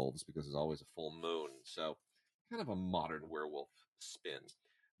werewolves because there's always a full moon. So kind of a modern werewolf spin.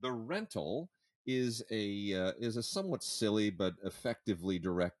 The Rental is a somewhat silly but effectively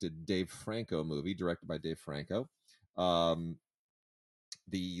directed Dave Franco movie, directed by Dave Franco.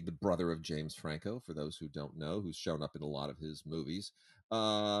 The brother of James Franco, for those who don't know, who's shown up in a lot of his movies.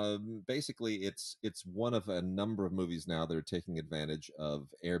 Basically, it's one of a number of movies now that are taking advantage of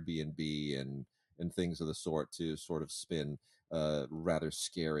Airbnb and things of the sort to sort of spin rather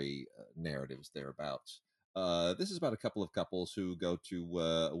scary narratives thereabouts. This is about a couple of couples who go to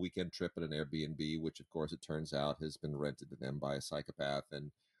a weekend trip at an Airbnb, which, of course, it turns out has been rented to them by a psychopath,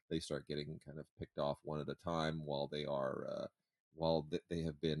 and they start getting kind of picked off one at a time while they are while they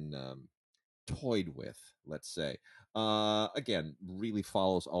have been toyed with, let's say. Again, really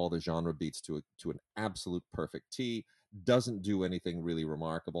follows all the genre beats to an absolute perfect T. Doesn't do anything really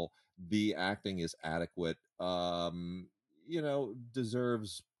remarkable. The acting is adequate.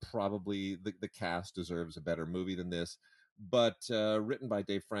 Deserves probably the cast deserves a better movie than this. But written by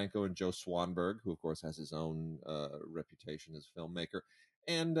Dave Franco and Joe Swanberg, who of course has his own reputation as a filmmaker,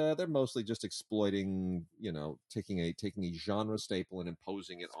 and they're mostly just exploiting, taking a genre staple and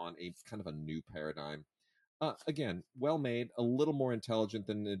imposing it on a kind of a new paradigm. Again, well made, a little more intelligent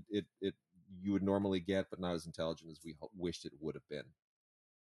than it you would normally get, but not as intelligent as we wished it would have been.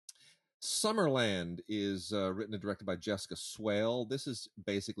 Summerland is written and directed by Jessica Swale. This is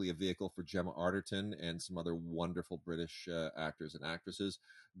basically a vehicle for Gemma Arterton and some other wonderful British actors and actresses.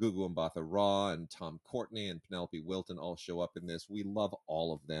 Gugu Mbatha Raw and Tom Courtney and Penelope Wilton all show up in this. We love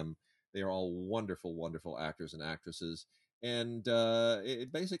all of them. They are all wonderful, wonderful actors and actresses. And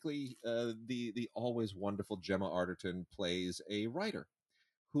basically, the always wonderful Gemma Arterton plays a writer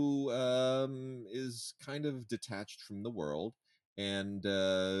who is kind of detached from the world. And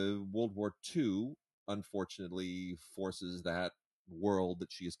World War II, unfortunately, forces that world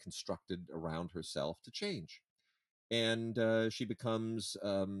that she has constructed around herself to change. And she becomes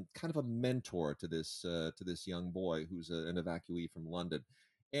kind of a mentor to this young boy who's an evacuee from London.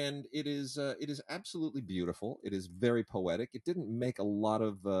 And it is absolutely beautiful. It is very poetic. It didn't make a lot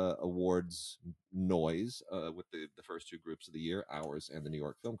of awards noise with the first two groups of the year, ours and the New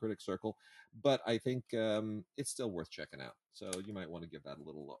York Film Critics Circle, but I think it's still worth checking out. So you might want to give that a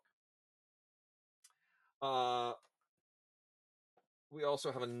little look. We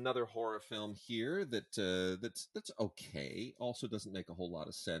also have another horror film here that's okay. Also doesn't make a whole lot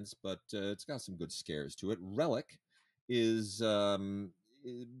of sense, but it's got some good scares to it. Relic is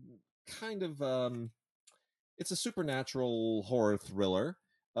kind of it's a supernatural horror thriller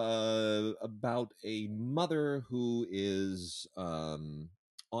about a mother who is on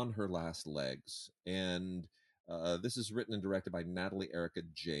her last legs. And this is written and directed by Natalie Erica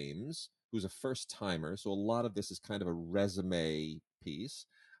James, who's a first timer. So a lot of this is kind of a resume piece.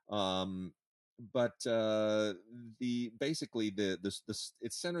 But the basically the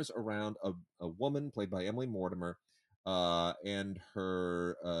it centers around a woman played by Emily Mortimer and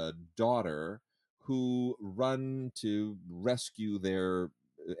her daughter, who run to rescue their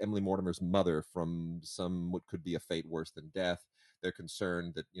Emily Mortimer's mother from some what could be a fate worse than death. They're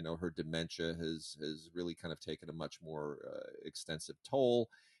concerned that her dementia has really kind of taken a much more extensive toll.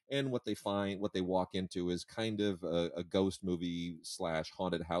 And what they walk into is kind of a ghost movie slash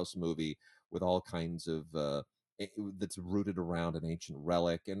haunted house movie with all kinds of that's rooted around an ancient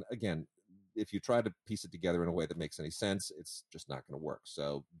relic. And again, if you try to piece it together in a way that makes any sense, it's just not going to work.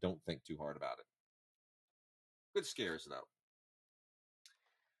 So don't think too hard about it. Good scares, though.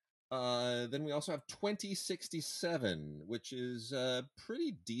 Then we also have 2067, which is a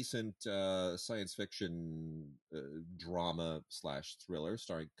pretty decent science fiction drama slash thriller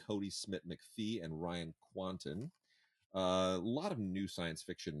starring Cody Smith McPhee and Ryan Quanten. A lot of new science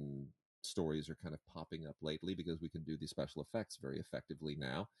fiction stories are kind of popping up lately because we can do these special effects very effectively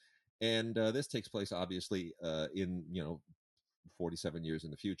now. And this takes place obviously in 47 years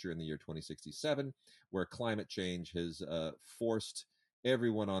in the future, in the year 2067, where climate change has forced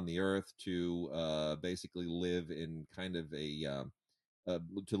everyone on the earth to basically live in kind of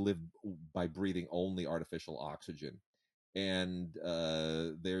to live by breathing only artificial oxygen. And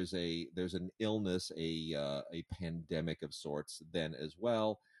there's an illness, a pandemic of sorts, then as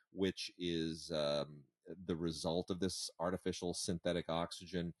well, which is the result of this artificial synthetic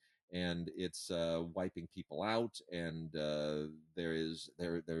oxygen, and it's wiping people out. And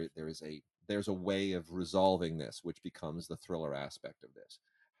there's a way of resolving this, which becomes the thriller aspect of this.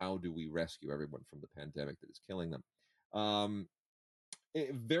 How do we rescue everyone from the pandemic that is killing them?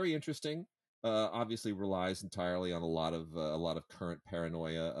 Very interesting. Obviously relies entirely on a lot of current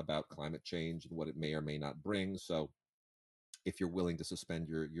paranoia about climate change and what it may or may not bring. So if you're willing to suspend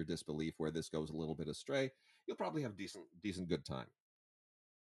your disbelief where this goes a little bit astray, you'll probably have decent good time.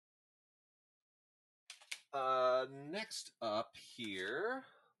 Next up here,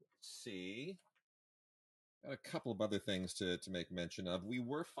 let's see. Got a couple of other things to make mention of. We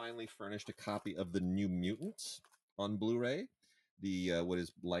were finally furnished a copy of The New Mutants on Blu-ray, the what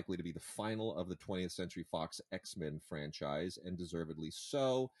is likely to be the final of the 20th Century Fox X-Men franchise, and deservedly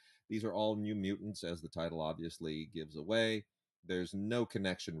so. These are all New Mutants, as the title obviously gives away. There's no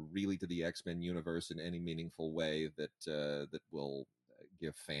connection really to the X-Men universe in any meaningful way that will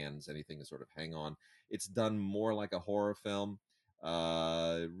give fans anything to sort of hang on. It's done more like a horror film,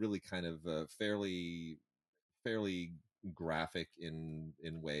 really kind of fairly graphic in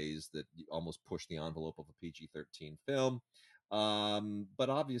ways that almost push the envelope of a PG-13 film. But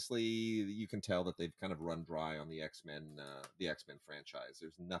obviously, you can tell that they've kind of run dry on the X-Men franchise.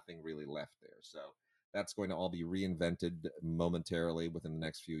 There's nothing really left there. So that's going to all be reinvented momentarily within the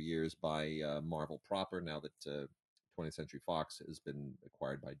next few years by Marvel proper. Now that 20th Century Fox has been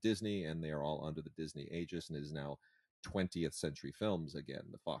acquired by Disney, and they are all under the Disney aegis, and it is now 20th Century Films again.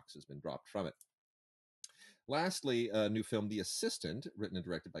 The Fox has been dropped from it. Lastly, a new film, The Assistant, written and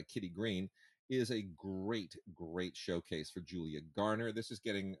directed by Kitty Green, is a great, great showcase for Julia Garner. This is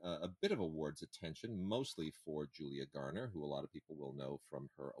getting a bit of awards attention, mostly for Julia Garner, who a lot of people will know from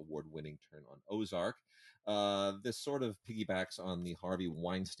her award-winning turn on Ozark. This sort of piggybacks on the Harvey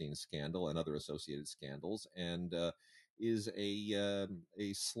Weinstein scandal and other associated scandals, and is a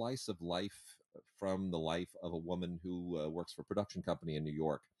slice of life from the life of a woman who works for a production company in New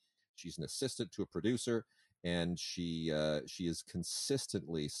York. She's an assistant to a producer, and she is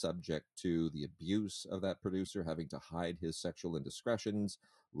consistently subject to the abuse of that producer, having to hide his sexual indiscretions,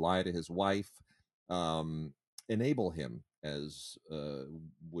 lie to his wife, enable him, as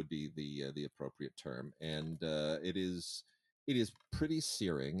would be the appropriate term, and it is pretty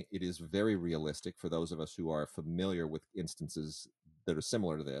searing. It is very realistic for those of us who are familiar with instances that are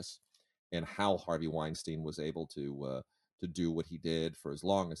similar to this, and how Harvey Weinstein was able to do what he did for as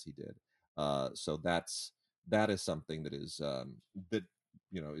long as he did. So that is something that is that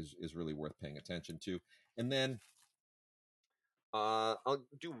is really worth paying attention to. And then I'll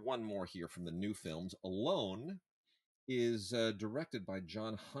do one more here from the new films. Alone is directed by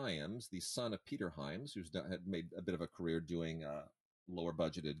John Hyams, the son of Peter Hyams, who's had made a bit of a career doing lower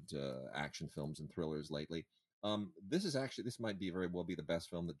budgeted action films and thrillers lately. This might be very well be the best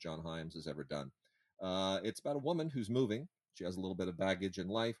film that John Hyams has ever done. It's about a woman who's moving. She has a little bit of baggage in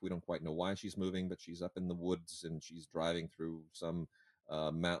life. We don't quite know why she's moving, but she's up in the woods and she's driving through some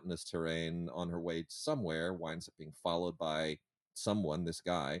mountainous terrain on her way somewhere, winds up being followed by someone, this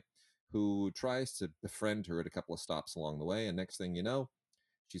guy, who tries to befriend her at a couple of stops along the way. And next thing you know,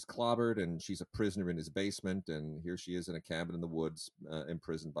 she's clobbered and she's a prisoner in his basement. And here she is in a cabin in the woods,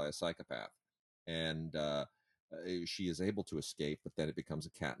 imprisoned by a psychopath. And she is able to escape, but then it becomes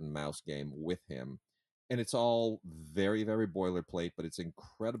a cat and mouse game with him. And it's all very, very boilerplate, but it's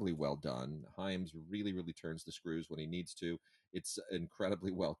incredibly well done. Hyams really, really turns the screws when he needs to. It's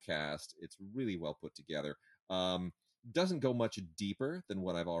incredibly well cast. It's really well put together. Doesn't go much deeper than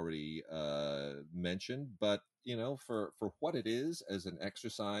what I've already mentioned, but for what it is as an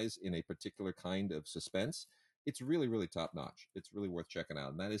exercise in a particular kind of suspense, it's really, really top notch. It's really worth checking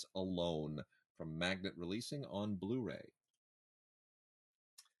out, and that is Alone from Magnet Releasing on Blu-ray.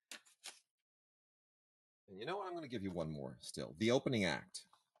 And you know what? I'm going to give you one more still. The Opening Act.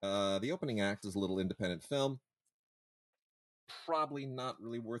 The Opening Act is a little independent film. Probably not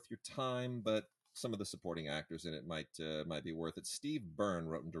really worth your time, but some of the supporting actors in it might be worth it. Steve Byrne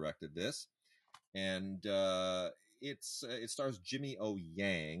wrote and directed this, and it stars Jimmy O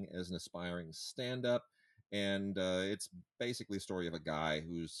Yang as an aspiring stand-up, and it's basically a story of a guy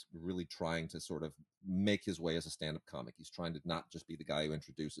who's really trying to sort of make his way as a stand-up comic. He's trying to not just be the guy who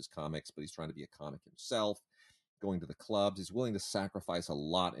introduces comics, but he's trying to be a comic himself, going to the clubs. He's willing to sacrifice a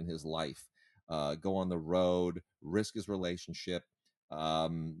lot in his life, go on the road, risk his relationship.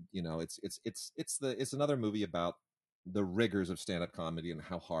 It's another movie about the rigors of stand-up comedy and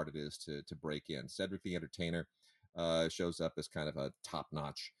how hard it is to break in. Cedric the Entertainer shows up as kind of a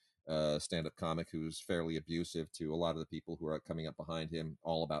top-notch stand-up comic who's fairly abusive to a lot of the people who are coming up behind him,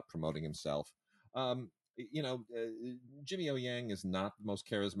 all about promoting himself. Jimmy O Yang is not the most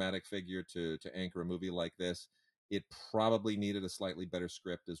charismatic figure to anchor a movie like this. It probably needed a slightly better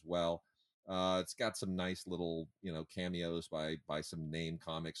script as well. It's got some nice little, cameos by some name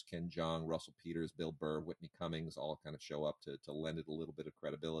comics. Ken Jeong, Russell Peters, Bill Burr, Whitney Cummings all kind of show up to lend it a little bit of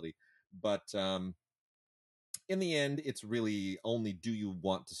credibility. But in the end, it's really only, do you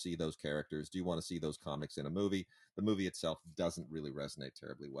want to see those characters? Do you want to see those comics in a movie? The movie itself doesn't really resonate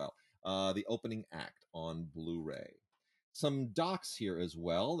terribly well. The Opening Act on Blu-ray. Some docs here as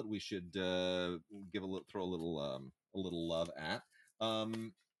well that we should throw a little love at.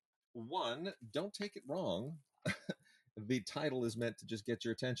 One, don't take it wrong. The title is meant to just get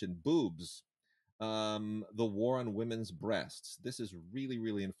your attention. Boobs. The War on Women's Breasts. This is really,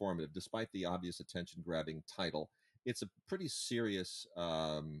 really informative, despite the obvious attention-grabbing title. It's a pretty serious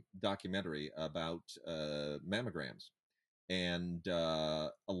documentary about mammograms and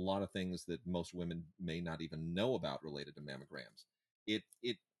a lot of things that most women may not even know about related to mammograms. It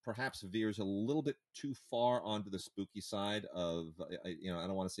perhaps veers a little bit too far onto the spooky side of, I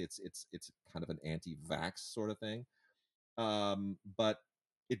don't want to say it's kind of an anti-vax sort of thing, But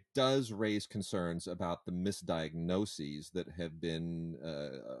it does raise concerns about the misdiagnoses that have been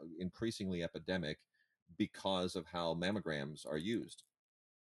increasingly epidemic because of how mammograms are used.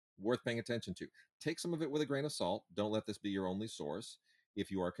 Worth paying attention to. Take some of it with a grain of salt. Don't let this be your only source. If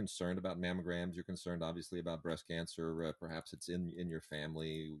you are concerned about mammograms, you're concerned obviously about breast cancer. Perhaps it's in your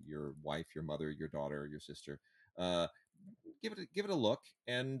family, your wife, your mother, your daughter, your sister. Uh, give it a look,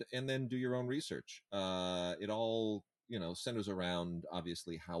 and then do your own research. It all centers around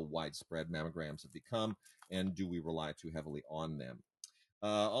obviously how widespread mammograms have become, and do we rely too heavily on them.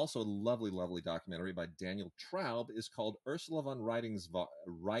 Also, a lovely, lovely documentary by Daniel Traub is called Ursula von Ridingsvard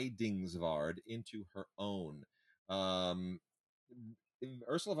Into Her Own. Um,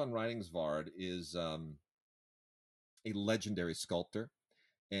 Ursula von Ridingsvard is a legendary sculptor,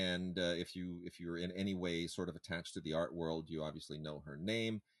 and if you're in any way sort of attached to the art world, you obviously know her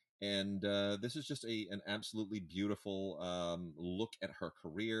name. And this is just an absolutely beautiful look at her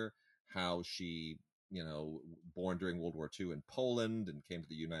career, how she, born during World War II in Poland and came to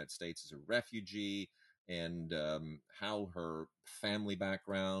the United States as a refugee, and how her family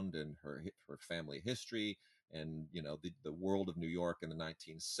background and her family history, and the world of New York in the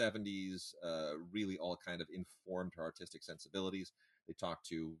 1970s really all kind of informed her artistic sensibilities. They talked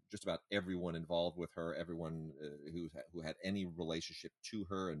to just about everyone involved with her, everyone who had any relationship to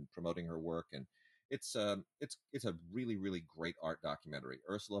her and promoting her work, and it's a really, really great art documentary.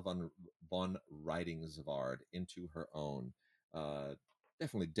 Ursula von Ridingsvard Into Her Own. Uh,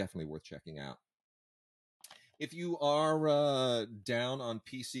 definitely worth checking out. If you are down on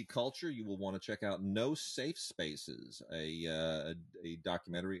PC culture, you will want to check out No Safe Spaces, a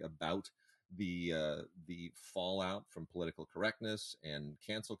documentary about the fallout from political correctness and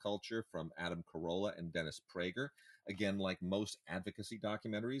cancel culture from Adam Carolla and Dennis Prager. Again, like most advocacy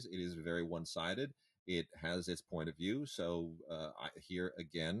documentaries, it is very one-sided. It has its point of view. So here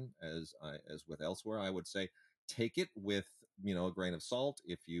again, as with elsewhere, I would say take it with a grain of salt.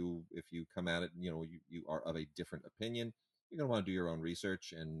 If you come at it, you are of a different opinion, you're going to want to do your own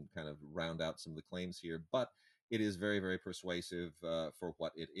research and kind of round out some of the claims here. But it is very, very persuasive for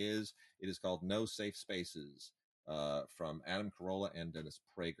what it is. It is called No Safe Spaces, from Adam Carolla and Dennis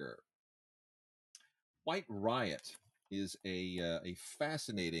Prager. White Riot is a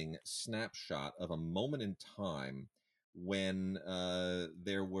fascinating snapshot of a moment in time when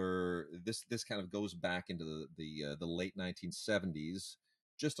there were this kind of goes back into the late 1970s,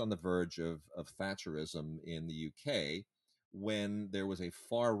 just on the verge of Thatcherism in the UK, when there was a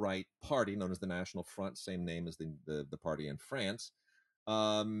far right party known as the National Front, same name as the party in France,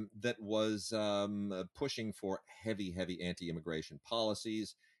 that was pushing for heavy anti-immigration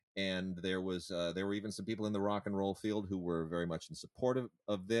policies. And there were even some people in the rock and roll field who were very much in support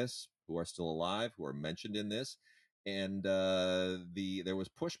of this, who are still alive, who are mentioned in this. And there was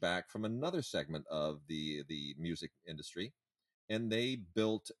pushback from another segment of the music industry, and they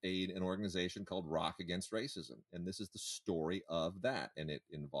built an organization called Rock Against Racism. And this is the story of that. And it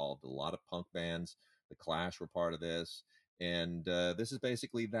involved a lot of punk bands. The Clash were part of this. And this is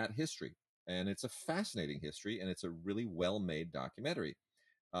basically that history. And it's a fascinating history, and it's a really well-made documentary.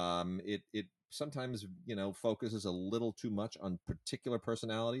 It sometimes focuses a little too much on particular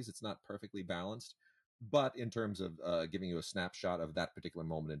personalities. It's not perfectly balanced, but in terms of giving you a snapshot of that particular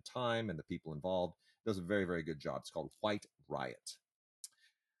moment in time and the people involved, it does a very, very good job. It's called White Riot.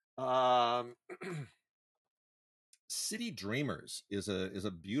 City Dreamers is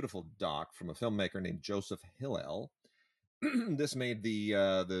a beautiful doc from a filmmaker named Joseph Hillel. This made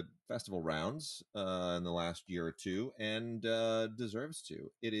the festival rounds in the last year or two, and deserves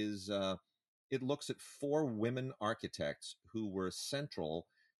to. It looks at 4 women architects who were central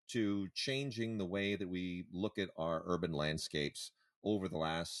to changing the way that we look at our urban landscapes over the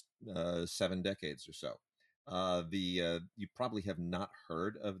last 7 decades or so. You probably have not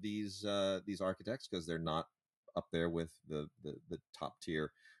heard of these architects because they're not up there with the top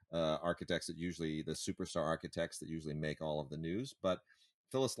tier architects that usually the superstar architects that usually make all of the news. But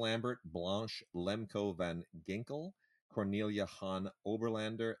Phyllis Lambert, Blanche Lemko van Ginkel, Cornelia Hahn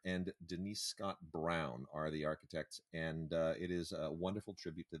Oberlander, and Denise Scott Brown are the architects, and it is a wonderful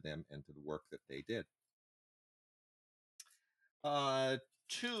tribute to them and to the work that they did.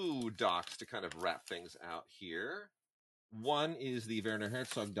 2 docs to kind of wrap things out here. One is the Werner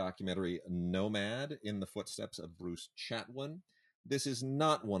Herzog documentary Nomad, in the footsteps of Bruce Chatwin. This is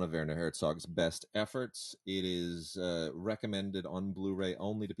not one of Werner Herzog's best efforts. It is recommended on Blu-ray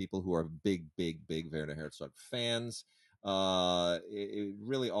only to people who are big Werner Herzog fans.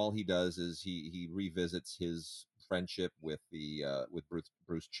 Really all he does is he revisits his friendship with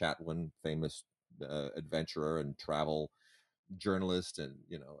Bruce Chatwin, famous adventurer and travel journalist and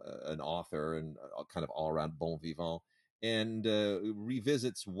an author and kind of all around bon vivant, and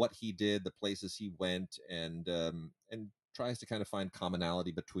revisits what he did, the places he went, and tries to kind of find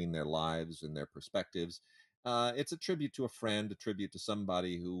commonality between their lives and their perspectives. It's a tribute to a friend, a tribute to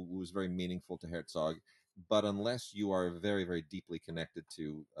somebody who was very meaningful to Herzog. But unless you are very, very deeply connected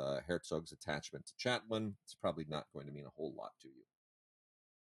to Herzog's attachment to Chatwin, it's probably not going to mean a whole lot to you.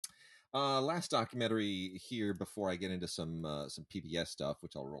 Last documentary here before I get into some PBS stuff,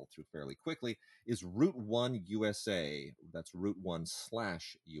 which I'll roll through fairly quickly, is Route One USA. That's Route One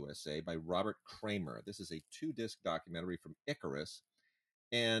 / USA by Robert Kramer. This is a 2-disc documentary from Icarus.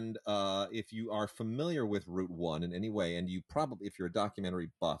 And if you are familiar with Route One in any way, and you probably, if you're a documentary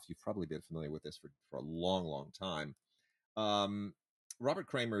buff, you've probably been familiar with this for a long, long time. Robert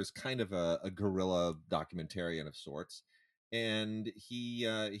Kramer is kind of a guerrilla documentarian of sorts, and he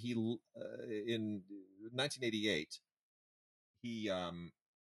in 1988 he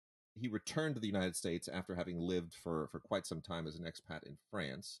returned to the United States after having lived for quite some time as an expat in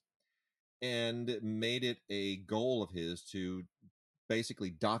France, and made it a goal of his to basically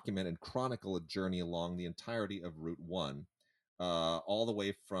document and chronicle a journey along the entirety of Route One, all the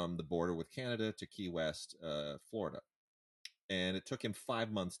way from the border with Canada to Key West, Florida. And it took him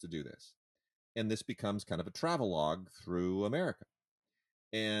 5 months to do this. And this becomes kind of a travelogue through America.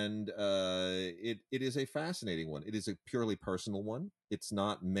 And it is a fascinating one. It is a purely personal one. It's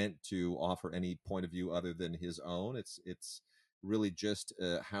not meant to offer any point of view other than his own. It's really just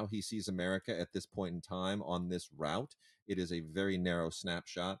how he sees America at this point in time on this route. It is a very narrow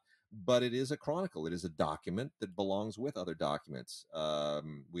snapshot, but it is a chronicle. It is a document that belongs with other documents.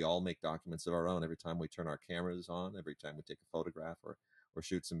 We all make documents of our own every time we turn our cameras on, every time we take a photograph or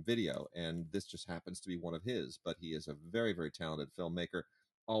shoot some video. And this just happens to be one of his, but he is a very, very talented filmmaker,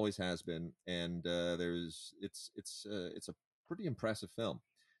 always has been. And it's a pretty impressive film.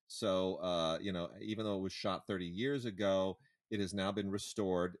 So, even though it was shot 30 years ago, it has now been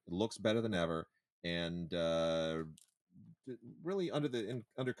restored. It looks better than ever. And, really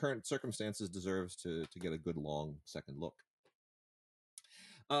under current circumstances deserves to get a good long second look.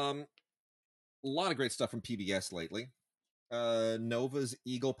 A lot of great stuff from PBS lately. Nova's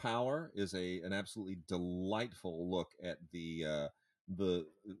Eagle Power is an absolutely delightful look at the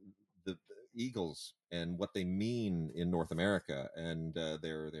eagles and what they mean in North America, and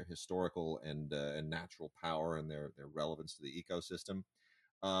their historical and natural power and their relevance to the ecosystem.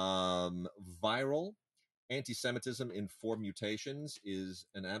 Viral Anti-Semitism in 4 Mutations is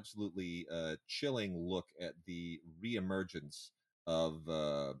an absolutely chilling look at the reemergence of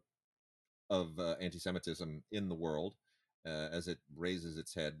anti-Semitism in the world as it raises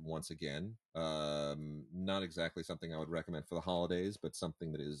its head once again. Not exactly something I would recommend for the holidays, but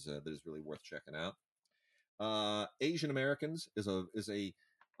something that is really worth checking out. Asian Americans is a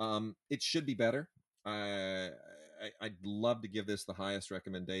it should be better. I'd love to give this the highest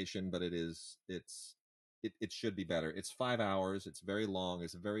recommendation, but it should be better. It's 5 hours. It's very long.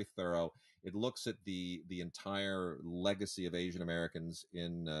 It's very thorough. It looks at the entire legacy of Asian Americans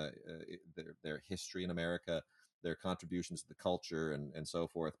in their history in America, their contributions to the culture, and so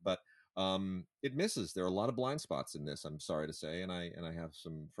forth. But it misses. There are a lot of blind spots in this, I'm sorry to say, and I have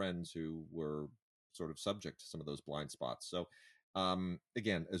some friends who were sort of subject to some of those blind spots. So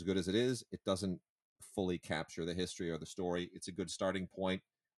again, as good as it is, it doesn't fully capture the history or the story. It's a good starting point,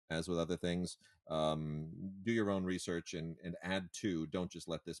 as with other things. Do your own research and add to. Don't just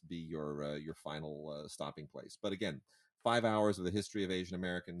let this be your final stopping place. But again, 5 hours of the history of Asian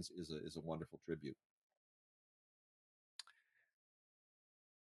Americans is a wonderful tribute.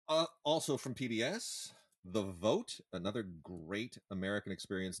 Also from PBS, The Vote, another great American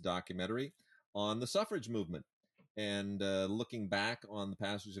experience documentary on the suffrage movement, and looking back on the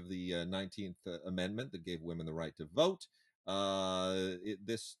passage of the 19th Amendment that gave women the right to vote.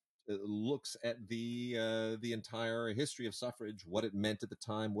 This looks at the entire history of suffrage, what it meant at the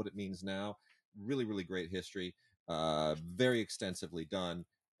time, what it means now. Really, really great history. Very extensively done.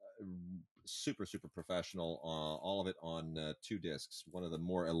 Super, super professional. All of it on 2 discs. One of the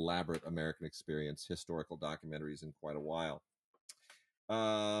more elaborate American experience historical documentaries in quite a while.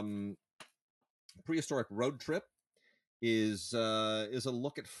 Prehistoric Road Trip is a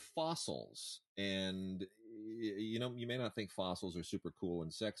look at fossils, and you may not think fossils are super cool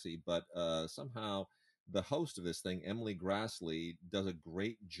and sexy, but somehow the host of this thing, Emily Grassley, does a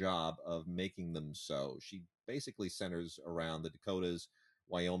great job of making them so. She basically centers around the Dakotas,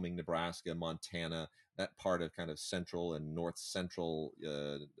 Wyoming, Nebraska, Montana, that part of kind of central and north central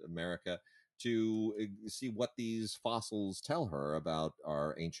America, to see what these fossils tell her about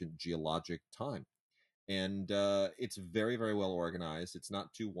our ancient geologic time. and it's very, very well organized. It's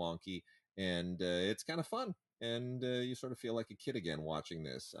not too wonky, and it's kind of fun. And you sort of feel like a kid again watching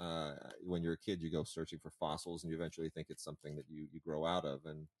this. When you're a kid, you go searching for fossils, and you eventually think it's something that you grow out of.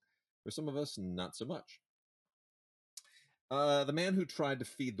 And for some of us, not so much. The Man Who Tried to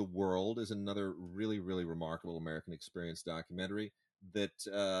Feed the World is another really, really remarkable American experience documentary that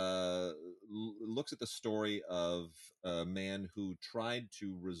looks at the story of a man who tried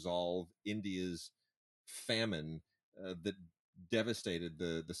to resolve India's famine that devastated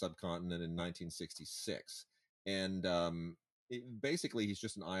the subcontinent in 1966. And basically, he's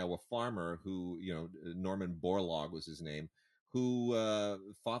just an Iowa farmer who, Norman Borlaug was his name, who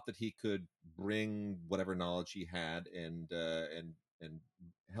thought that he could bring whatever knowledge he had and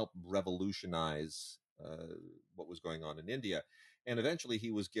help revolutionize what was going on in India. And eventually,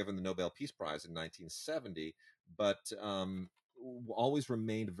 he was given the Nobel Peace Prize in 1970, but always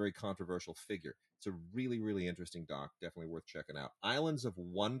remained a very controversial figure. It's a really, really interesting doc, definitely worth checking out. Islands of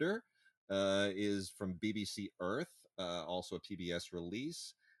Wonder is from BBC Earth, also a PBS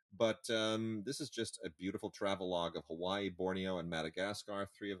release. But this is just a beautiful travelogue of Hawaii, Borneo, and Madagascar,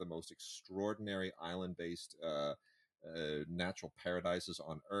 three of the most extraordinary island-based natural paradises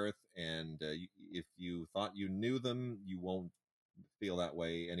on Earth. And if you thought you knew them, you won't feel that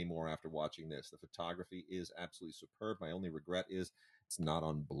way anymore after watching this. The photography is absolutely superb. My only regret is it's not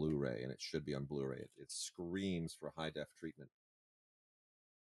on Blu-ray, and it should be on Blu-ray. It screams for high-def treatment.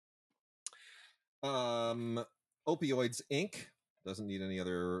 Opioids Inc. doesn't need any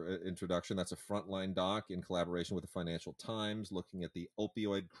other introduction. That's a Frontline doc in collaboration with the Financial Times, looking at the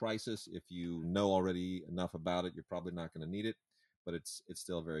opioid crisis. If you know already enough about it, you're probably not going to need it, but it's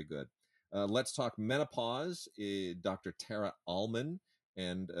still very good. Let's Talk Menopause. Dr. Tara Allman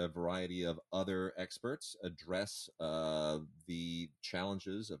and a variety of other experts address the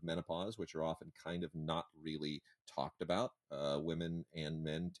challenges of menopause, which are often kind of not really talked about. Women and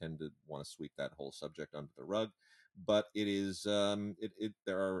men tend to want to sweep that whole subject under the rug, but it is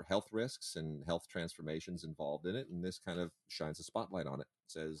there are health risks and health transformations involved in it, and this kind of shines a spotlight on it.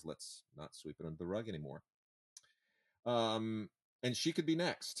 It says, let's not sweep it under the rug anymore. And She Could Be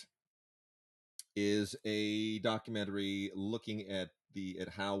Next is a documentary looking at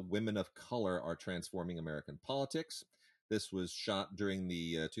how women of color are transforming American politics. This was shot during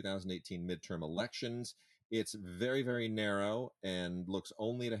the 2018 midterm elections. It's very, very narrow and looks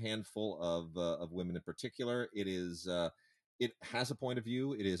only at a handful of women in particular. It has a point of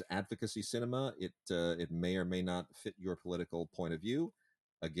view. It is advocacy cinema. It may or may not fit your political point of view.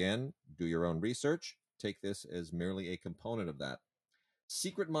 Again, do your own research. Take this as merely a component of that.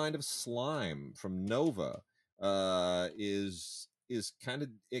 Secret Mind of Slime from Nova is kind of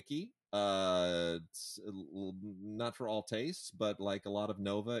icky. It's not for all tastes, but like a lot of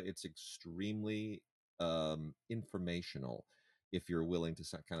Nova, it's extremely informational. If you're willing to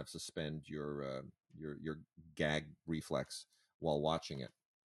kind of suspend your gag reflex while watching it,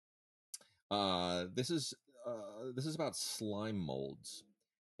 this is about slime molds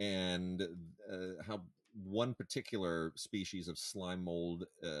and how one particular species of slime mold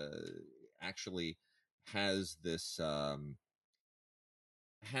actually has this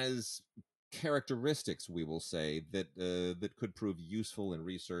has characteristics, we will say, that could prove useful in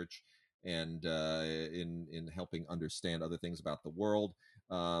research and in helping understand other things about the world.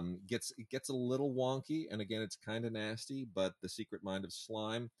 It gets a little wonky, and again, it's kind of nasty. But The Secret Mind of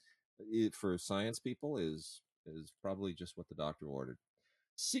Slime, for science people, is probably just what the doctor ordered.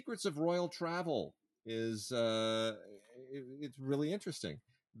 Secrets of Royal Travel is it's really interesting.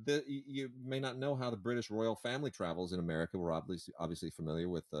 You may not know how the British royal family travels in America. We're obviously familiar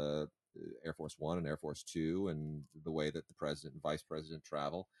with Air Force One and Air Force Two and the way that the president and vice president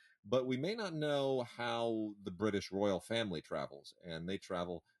travel, but we may not know how the British royal family travels, and they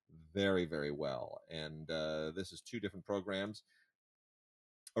travel very, very well. And this is two different programs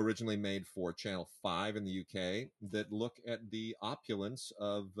originally made for Channel 5 in the UK that look at the opulence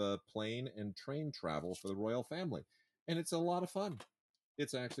of plane and train travel for the royal family. And it's a lot of fun.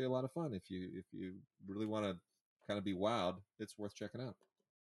 It's actually a lot of fun. If you really want to kind of be wowed, it's worth checking out.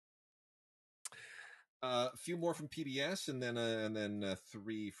 A few more from PBS, and then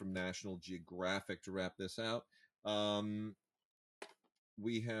three from National Geographic to wrap this out.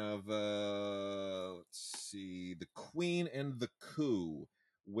 We have let's see, The Queen and the Coup,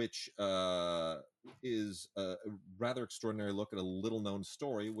 which is a rather extraordinary look at a little known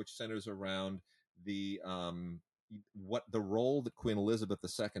story, which centers around the role that Queen Elizabeth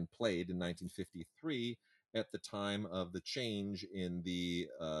II played in 1953 at the time of the change in the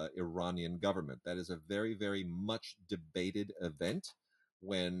Iranian government. That is a very, very much debated event.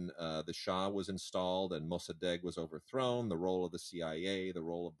 when the Shah was installed and Mossadegh was overthrown, the role of the CIA, the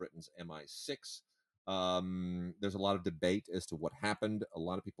role of Britain's MI6. There's a lot of debate as to what happened. A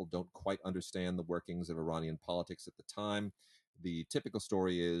lot of people don't quite understand the workings of Iranian politics at the time. The typical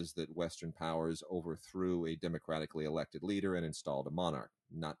story is that Western powers overthrew a democratically elected leader and installed a monarch.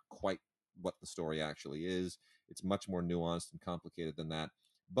 Not quite what the story actually is. It's much more nuanced and complicated than that.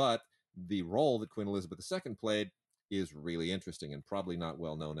 But the role that Queen Elizabeth II played is really interesting and probably not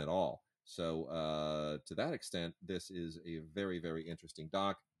well known at all. So, to that extent, this is a very, very interesting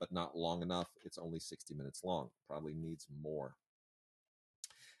doc, but not long enough. It's only 60 minutes long. Probably needs more.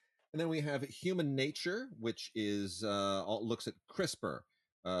 And then we have Human Nature, which is looks at CRISPR,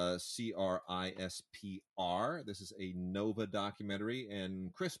 CRISPR. This is a Nova documentary,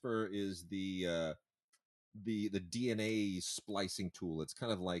 and CRISPR is the DNA splicing tool. It's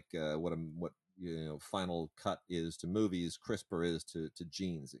kind of like what Final Cut is to movies. CRISPR is to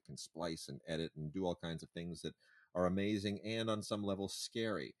genes. It can splice and edit and do all kinds of things that are amazing and on some level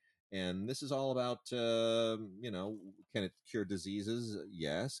scary. And this is all about can it cure diseases?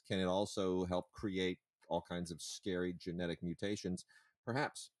 Yes. Can it also help create all kinds of scary genetic mutations?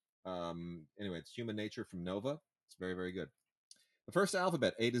 Perhaps. Anyway, it's Human Nature from Nova. It's very, very good. The First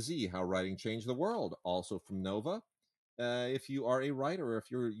Alphabet, A to Z, How Writing Changed the World, also from Nova. If you are a writer, or if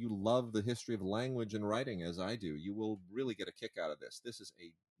you love the history of language and writing, as I do, you will really get a kick out of this. This is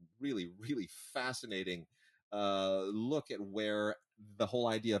a really, really fascinating look at where the whole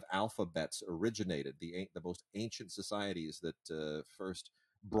idea of alphabets originated, the most ancient societies that first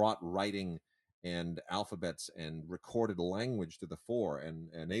brought writing and alphabets and recorded language to the fore and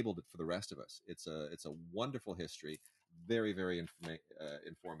enabled it for the rest of us. It's a wonderful history, very, very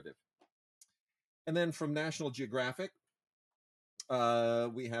informative. And then from National Geographic,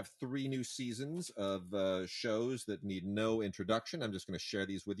 we have 3 new seasons of shows that need no introduction. I'm just going to share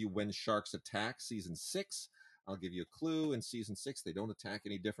these with you. When Sharks Attack, season 6. I'll give you a clue. In season 6, they don't attack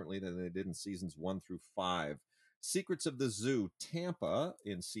any differently than they did in seasons 1 through 5. Secrets of the Zoo, Tampa,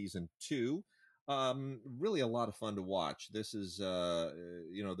 in season 2. Really a lot of fun to watch. This is, the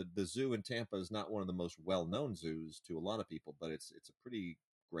zoo in Tampa is not one of the most well-known zoos to a lot of people, but it's a pretty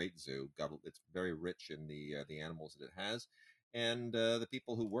great zoo. It's very rich in the animals that it has. And the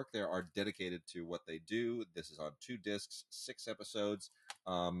people who work there are dedicated to what they do. This is on 2 discs, 6 episodes.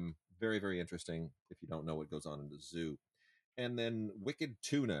 Very, very interesting if you don't know what goes on in the zoo. And then Wicked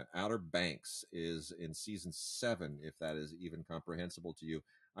Tuna, Outer Banks, is in season 7, if that is even comprehensible to you.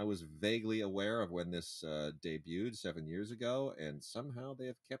 I was vaguely aware of when this debuted 7 years ago, and somehow they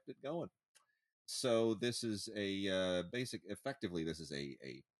have kept it going. So this is effectively, this is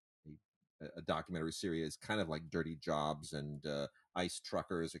a documentary series, kind of like Dirty Jobs and Ice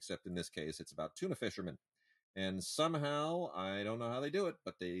Truckers, except in this case, it's about tuna fishermen. And somehow, I don't know how they do it,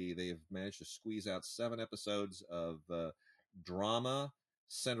 but they've managed to squeeze out 7 episodes of drama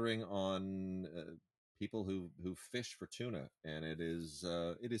centering on people who fish for tuna, and it is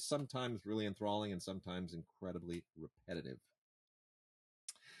sometimes really enthralling and sometimes incredibly repetitive.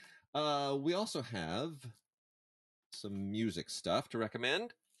 We also have some music stuff to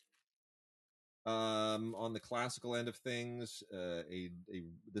recommend. On the classical end of things,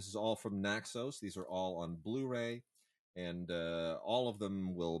 this is all from Naxos. These are all on Blu-ray, and all of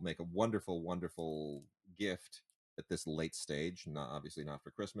them will make a wonderful, wonderful gift at this late stage. Obviously not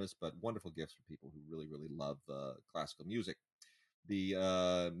for Christmas, but wonderful gifts for people who really, really love classical music. The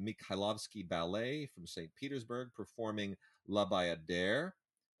Mikhailovsky Ballet from St. Petersburg performing La Bayadere.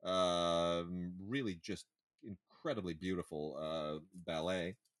 Really just incredibly beautiful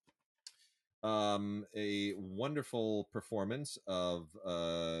ballet. A wonderful performance of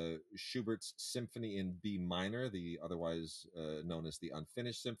Schubert's Symphony in B minor, the otherwise known as the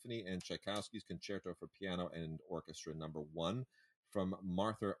Unfinished Symphony, and Tchaikovsky's Concerto for Piano and Orchestra No. 1 from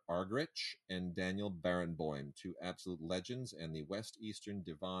Martha Argerich and Daniel Barenboim, 2 absolute legends, and the West Eastern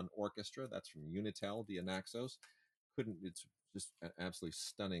Divan Orchestra. That's from Unitel via Naxos. It's just an absolutely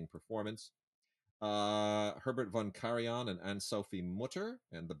stunning performance. Herbert von Karajan and Anne-Sophie Mutter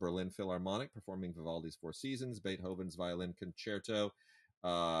and the Berlin Philharmonic performing Vivaldi's Four Seasons, Beethoven's Violin Concerto,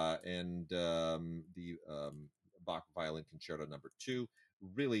 and the Bach Violin Concerto No. 2.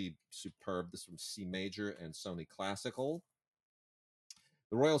 Really superb. This from C Major and Sony Classical.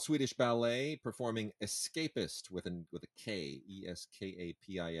 The Royal Swedish Ballet performing Escapist with a K,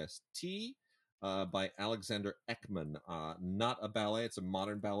 Eskapist, by Alexander Ekman. Not a ballet. It's a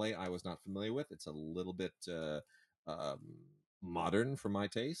modern ballet I was not familiar with. It's a little bit modern for my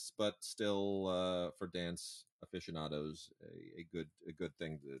tastes, but still for dance aficionados, a good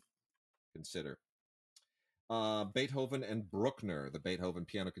thing to consider. Beethoven and Bruckner, the Beethoven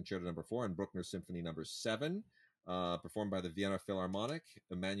Piano Concerto Number 4 and Bruckner Symphony Number 7, performed by the Vienna Philharmonic,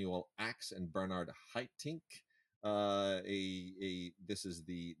 Emanuel Ax and Bernard Haitink. This is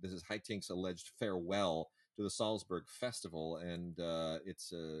Haitink's alleged farewell to the Salzburg Festival, and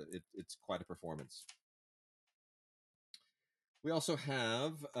it's quite a performance. We also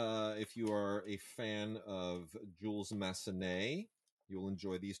have, if you are a fan of Jules Massenet, you will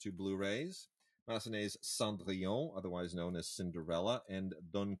enjoy these two Blu-rays. Massenet's Cendrillon, otherwise known as Cinderella, and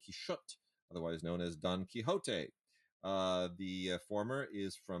Don Quixote, otherwise known as Don Quixote. The former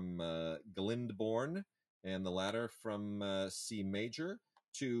is from Glyndebourne, and the latter from C major.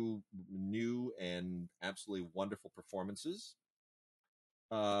 Two new and absolutely wonderful performances.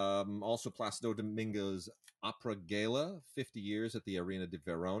 Also, Placido Domingo's Opera Gala, 50 years at the Arena di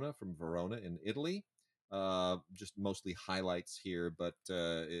Verona from Verona in Italy. Just mostly highlights here, but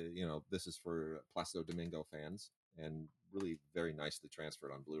this is for Placido Domingo fans, and really very nicely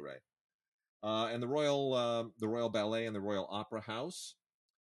transferred on Blu-ray. And the Royal Ballet and the Royal Opera House,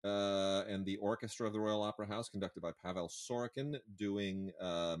 and the Orchestra of the Royal Opera House, conducted by Pavel Sorokin, doing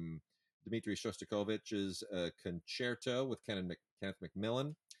Dmitri Shostakovich's Concerto with Kenneth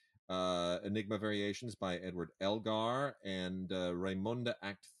Macmillan, Enigma Variations by Edward Elgar, and Raimonda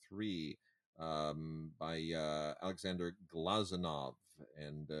Act 3 by Alexander Glazunov,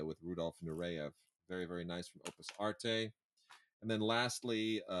 and with Rudolf Nureyev. Very, very nice from Opus Arte. And then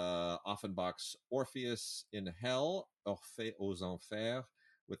lastly, Offenbach's Orpheus in Hell, Orphée aux Enfers,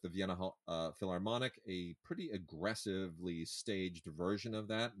 with the Vienna Philharmonic, a pretty aggressively staged version of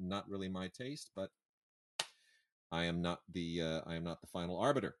that. Not really my taste, but I am not the final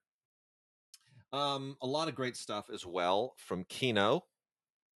arbiter. A lot of great stuff as well from Kino.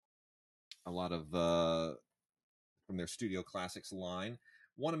 A lot of from their Studio Classics line.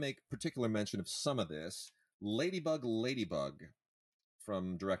 Want to make particular mention of some of this. Ladybug, Ladybug,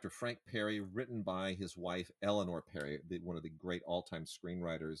 from director Frank Perry, written by his wife Eleanor Perry, one of the great all-time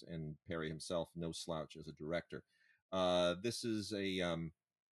screenwriters, and Perry himself, no slouch as a director. This is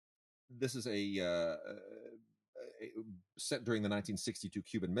set during the 1962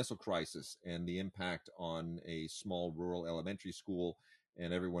 Cuban Missile Crisis and the impact on a small rural elementary school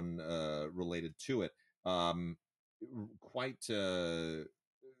and everyone related to it.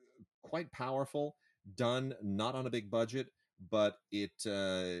 Quite powerful, done not on a big budget, but it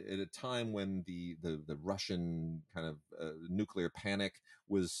at a time when the Russian kind of nuclear panic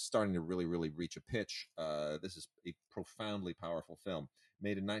was starting to really reach a pitch. This is a profoundly powerful film,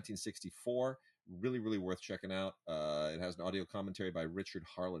 made in 1964. Really worth checking out. It has an audio commentary by Richard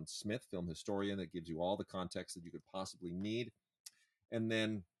Harlan Smith, film historian, that gives you all the context that you could possibly need. And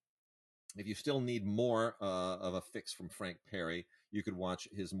then, if you still need more of a fix from Frank Perry, you could watch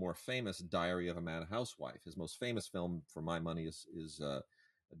his more famous Diary of a Mad Housewife. His most famous film, for my money, is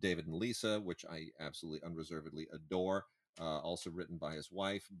David and Lisa, which I absolutely unreservedly adore. Also written by his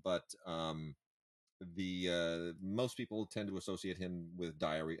wife, but most people tend to associate him with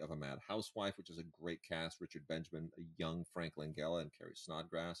Diary of a Mad Housewife, which is a great cast. Richard Benjamin, a young Frank Langella, and Carrie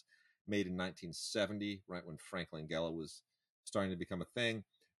Snodgrass. Made in 1970, right when Frank Langella was starting to become a thing.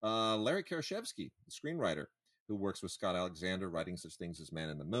 Larry Karashevsky, the screenwriter, who works with Scott Alexander, writing such things as Man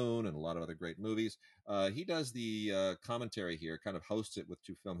in the Moon and a lot of other great movies. He does the commentary here, kind of hosts it with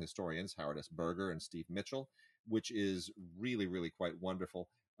two film historians, Howard S. Berger and Steve Mitchell, which is really quite wonderful.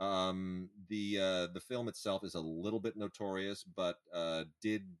 The film itself is a little bit notorious, but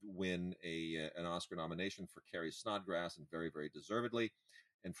did win an Oscar nomination for Carrie Snodgrass, and very deservedly.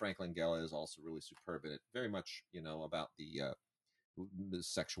 And Frank Langella is also really superb in it. Very much, about the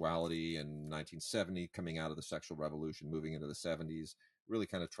sexuality in 1970, coming out of the sexual revolution, moving into the 70s, really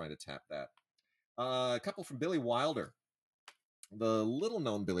kind of trying to tap that. A couple from Billy Wilder. The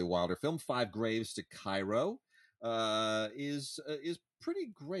little-known Billy Wilder film, Five Graves to Cairo, is pretty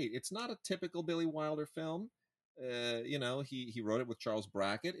great. It's not a typical Billy Wilder film. He wrote it with Charles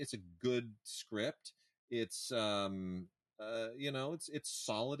Brackett. It's a good script. It's it's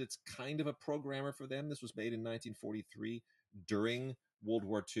solid. It's kind of a programmer for them. This was made in 1943 during World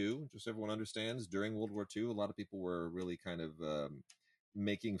War II. Just so everyone understands, during World War II, a lot of people were really kind of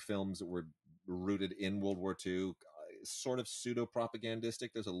making films that were rooted in World War II, sort of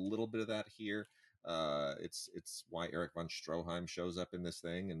pseudo-propagandistic. There's a little bit of that here. It's why Erich von Stroheim shows up in this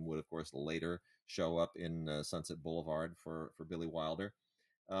thing, and would, of course, later show up in Sunset Boulevard for Billy Wilder.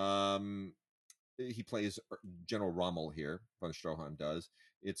 He plays General Rommel here. Von Stroheim does.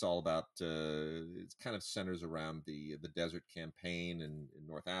 It's all about. It kind of centers around the desert campaign in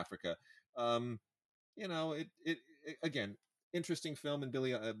North Africa. It again. interesting film in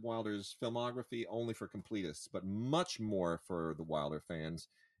Billy Wilder's filmography, only for completists, but much more for the Wilder fans,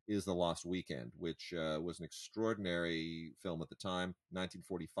 is The Lost Weekend, which was an extraordinary film at the time.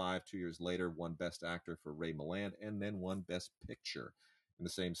 1945, 2 years later, won Best Actor for Ray Milland, and then won Best Picture in the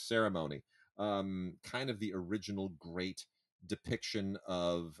same ceremony. Kind of the original great depiction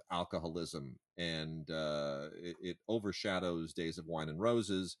of alcoholism, and it overshadows Days of Wine and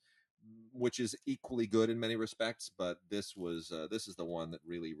Roses, which is equally good in many respects. But this is the one that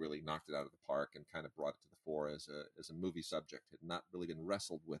really knocked it out of the park and kind of brought it to the fore as a movie subject. Had not really been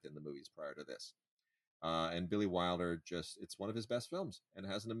wrestled with in the movies prior to this. And Billy Wilder, it's one of his best films, and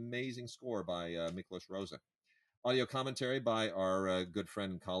has an amazing score by Miklos Rosa. Audio commentary by our good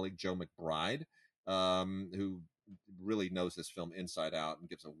friend and colleague Joe McBride, who really knows this film inside out and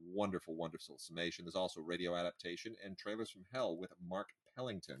gives a wonderful summation. There's also radio adaptation and Trailers from Hell with Mark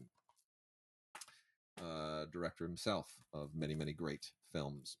Pellington, director himself of many great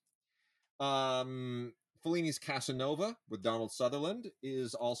films. Fellini's Casanova with Donald Sutherland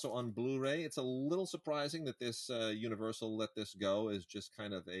is also on Blu-ray. It's a little surprising that this Universal let this go as just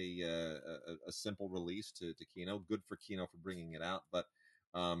kind of a simple release to Kino. Good for Kino for bringing it out, but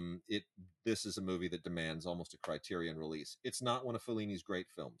this is a movie that demands almost a Criterion release. It's not one of Fellini's great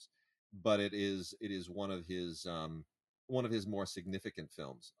films, but it is one of his more significant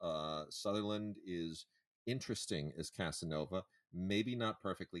films. Sutherland is interesting as Casanova, maybe not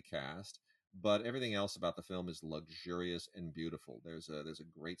perfectly cast, but everything else about the film is luxurious and beautiful. There's a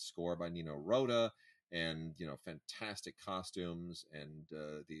great score by Nino Rota, and fantastic costumes, and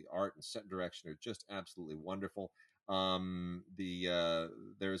the art and set direction are just absolutely wonderful.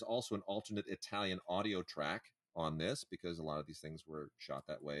 There's also an alternate Italian audio track on this, because a lot of these things were shot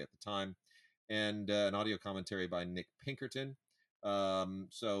that way at the time, and an audio commentary by Nick Pinkerton.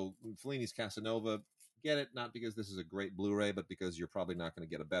 So Fellini's Casanova, get it not because this is a great Blu-ray, but because you're probably not going to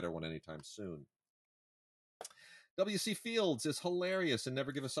get a better one anytime soon. W.C. Fields is hilarious and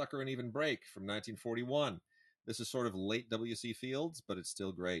Never Give a Sucker an Even Break from 1941. This is sort of late W.C. Fields, but it's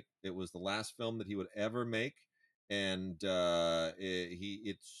still great. It was the last film that he would ever make, and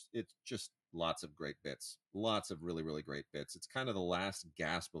it's just lots of great bits, lots of really great bits. It's kind of the last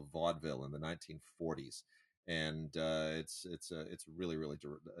gasp of vaudeville in the 1940s, and it's really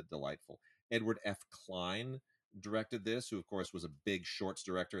delightful. Edward F. Klein directed this, who of course was a big shorts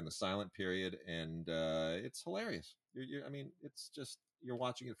director in the silent period, and it's hilarious. It's just, you're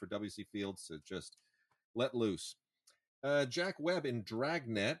watching it for W.C. Fields to just let loose. Jack Webb in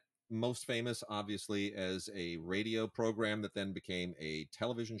Dragnet, most famous obviously as a radio program that then became a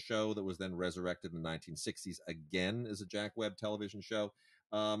television show that was then resurrected in the 1960s again as a Jack Webb television show.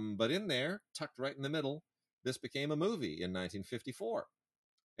 But in there, tucked right in the middle, this became a movie in 1954.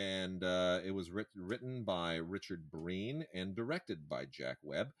 And it was written by Richard Breen and directed by Jack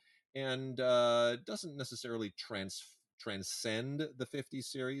Webb, and doesn't necessarily transcend the 50s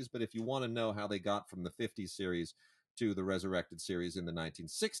series, but if you want to know how they got from the 50s series to the resurrected series in the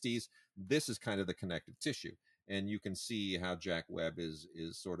 1960s, this is kind of the connective tissue, and you can see how Jack Webb is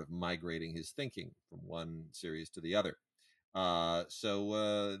sort of migrating his thinking from one series to the other.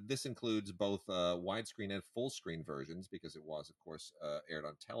 So this includes both widescreen and full screen versions, because it was, of course, aired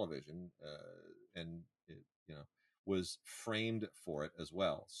on television, and it, was framed for it as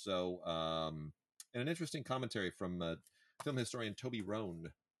well. So, and an interesting commentary from film historian Toby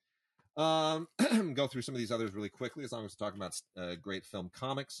Rohn. Go through some of these others really quickly, as long as we're talking about great film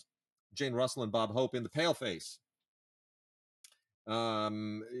comics. Jane Russell and Bob Hope in The Paleface.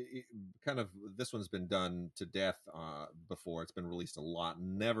 Kind of, this one's been done to death before. It's been released a lot,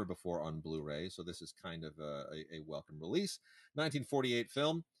 never before on Blu-ray, so this is kind of a welcome release. 1948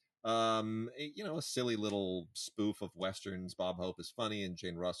 film. A silly little spoof of westerns. Bob Hope is funny, and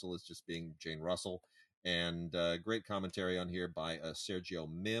Jane Russell is just being Jane Russell. And great commentary on here by Sergio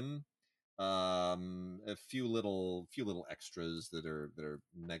Mim. A few little extras that are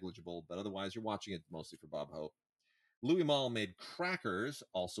negligible, but otherwise you're watching it mostly for Bob Hope. Louis Malle made Crackers,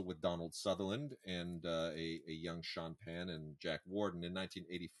 also with Donald Sutherland and a young Sean Penn and Jack Warden in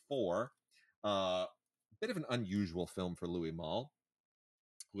 1984. Bit of an unusual film for Louis Malle,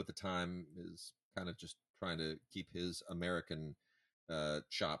 who at the time is kind of just trying to keep his American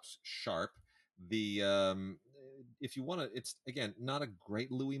chops sharp. If you want to, it's again not a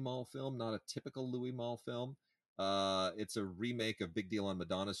great Louis Malle film, not a typical Louis Malle film. It's a remake of Big Deal on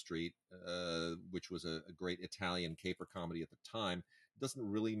Madonna Street, which was a great Italian caper comedy at the time. It doesn't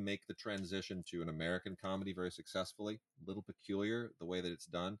really make the transition to an American comedy very successfully. A little peculiar the way that it's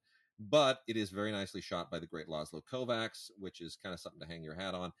done, but it is very nicely shot by the great Laszlo Kovacs, which is kind of something to hang your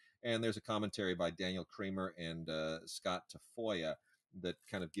hat on. And there's a commentary by Daniel Kramer and Scott Tafoya that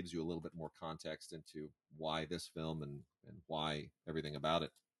kind of gives you a little bit more context into why this film and why everything about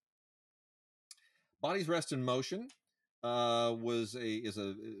it. Bodies Rest in Motion is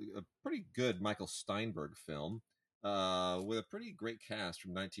a pretty good Michael Steinberg film with a pretty great cast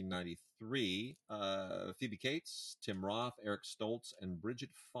from 1993. Phoebe Cates, Tim Roth, Eric Stoltz, and Bridget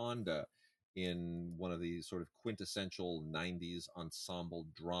Fonda in one of the sort of quintessential 90s ensemble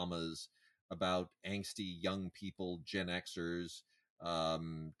dramas about angsty young people, Gen Xers,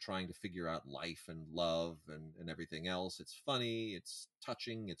 trying to figure out life and love and everything else. It's funny, it's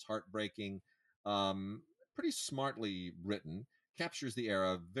touching, it's heartbreaking. Um, Pretty smartly written, captures the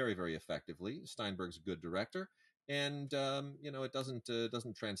era very, very effectively. Steinberg's a good director, and it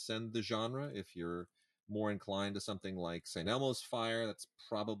doesn't transcend the genre. If you're more inclined to something like St. Elmo's Fire, that's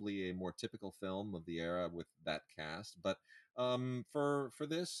probably a more typical film of the era with that cast. But for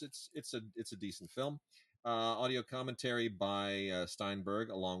this, it's a decent film. Audio commentary by Steinberg,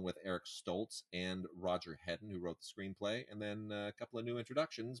 along with Eric Stoltz and Roger Hedden, who wrote the screenplay, and then a couple of new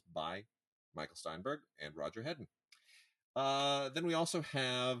introductions by Michael Steinberg and Roger Hedden. Then we also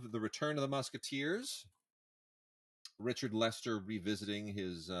have The Return of the Musketeers. Richard Lester revisiting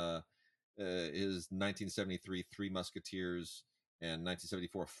his 1973 Three Musketeers and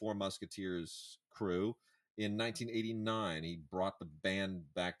 1974 Four Musketeers crew. In 1989, he brought the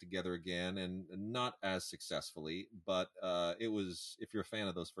band back together again, and not as successfully, but it was, if you're a fan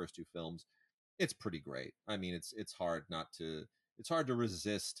of those first two films, it's pretty great. I mean, it's hard to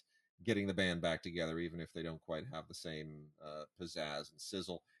resist getting the band back together, even if they don't quite have the same pizzazz and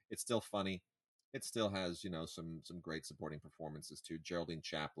sizzle. It's still funny. It still has some great supporting performances too. Geraldine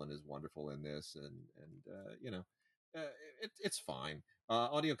Chaplin is wonderful in this, and it's fine.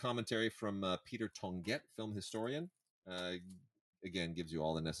 Audio commentary from Peter Tonguet, film historian. Uh, Again, gives you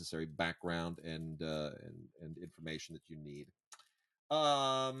all the necessary background and information that you need.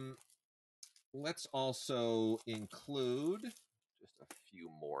 Let's also include just a few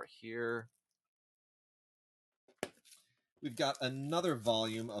more here. We've got another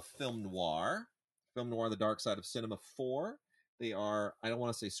volume of Film Noir, The Dark Side of Cinema 4. They are, I don't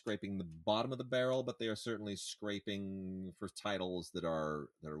want to say scraping the bottom of the barrel, but they are certainly scraping for titles that are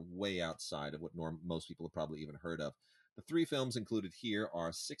way outside of what most people have probably even heard of. The three films included here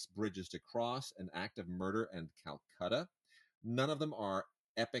are Six Bridges to Cross, An Act of Murder, and Calcutta. None of them are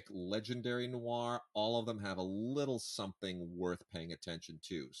epic, legendary noir. All of them have a little something worth paying attention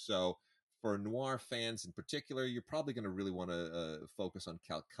to. So for noir fans in particular, you're probably going to really want to focus on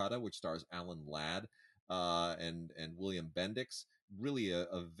Calcutta, which stars Alan Ladd and William Bendix. Really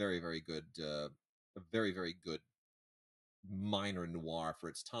a very, very good, minor noir for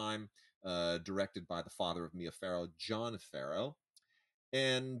its time, directed by the father of Mia Farrow, John Farrow.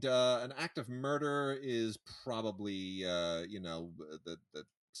 And An Act of Murder is probably the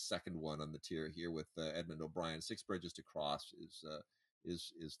second one on the tier here with Edmund O'Brien. Six Bridges to Cross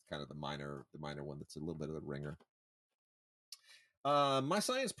is kind of the minor one that's a little bit of the ringer. My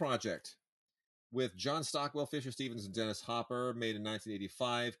Science Project with John Stockwell, Fisher Stevens, and Dennis Hopper, made in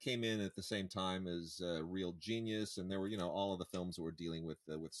 1985, came in at the same time as Real Genius, and there were all of the films that were dealing with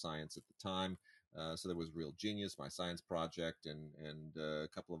science at the time. So there was Real Genius, My Science Project, and a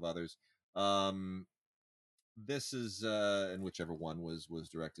couple of others. This is and whichever one was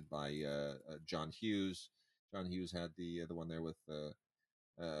directed by John Hughes. John Hughes had the one there with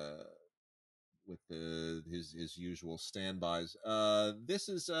his usual standbys. This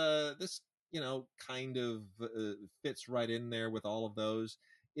kind of fits right in there with all of those.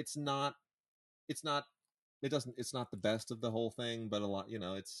 It's not it's not the best of the whole thing, but a lot,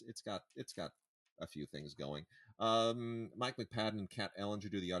 it's got a few things going. Mike McPadden and Kat Ellinger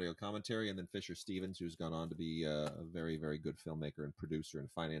do the audio commentary, and then Fisher Stevens, who's gone on to be a very, very good filmmaker and producer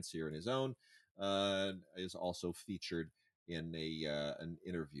and financier in his own, is also featured in an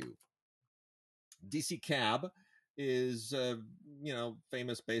interview. DC Cab is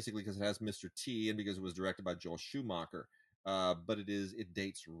famous basically because it has Mr. T and because it was directed by Joel Schumacher. But it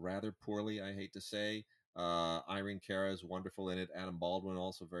dates rather poorly, I hate to say. Irene Cara is wonderful in it. Adam Baldwin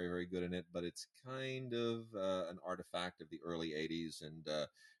also very, very good in it, but it's kind of an artifact of the early 80s and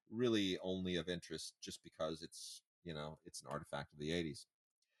really only of interest just because it's an artifact of the 80s.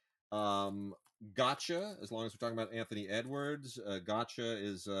 Gotcha. As long as we're talking about Anthony Edwards, Gotcha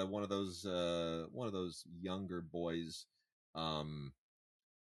is one of those younger boys, one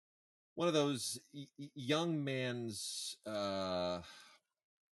of those young man's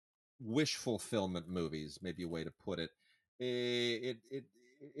wish fulfillment movies, maybe a way to put it.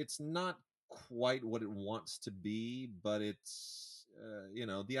 It's not quite what it wants to be, but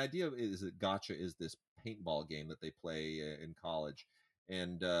the idea is that gotcha is this paintball game that they play in college,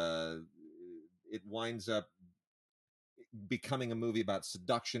 and it winds up becoming a movie about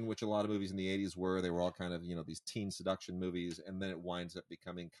seduction, which a lot of movies in the 80s were. They were all kind of, these teen seduction movies, and then it winds up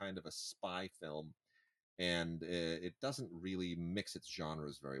becoming kind of a spy film, and it doesn't really mix its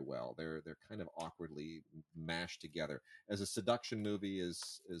genres very well. They're kind of awkwardly mashed together. As a seduction movie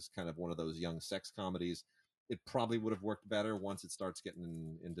is kind of one of those young sex comedies. It probably would have worked better once it starts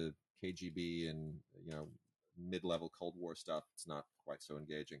getting into KGB and mid-level Cold War stuff. It's not quite so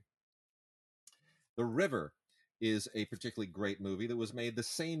engaging. The River is a particularly great movie that was made the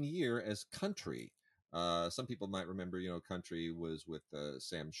same year as Country. Some people might remember, Country was with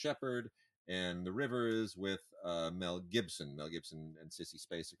Sam Shepard, and The River is with Mel Gibson. Mel Gibson and Sissy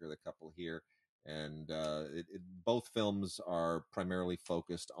Spacek are the couple here. And both films are primarily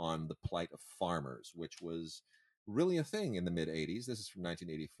focused on the plight of farmers, which was really a thing in the mid 80s. This is from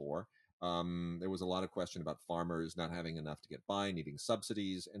 1984. There was a lot of question about farmers not having enough to get by, needing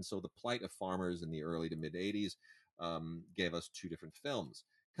subsidies. And so the plight of farmers in the early to mid 80s gave us two different films.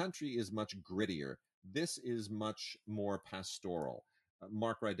 Country is much grittier. This is much more pastoral.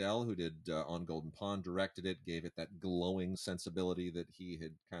 Mark Rydell, who did On Golden Pond, directed it, gave it that glowing sensibility that he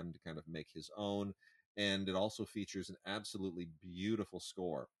had come to kind of make his own. And it also features an absolutely beautiful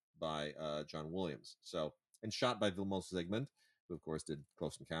score by John Williams. And shot by Vilmos Zsigmond, who of course did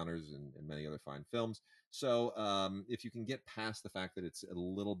Close Encounters and many other fine films. So if you can get past the fact that it's a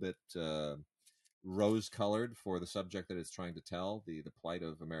little bit rose-colored for the subject that it's trying to tell, the plight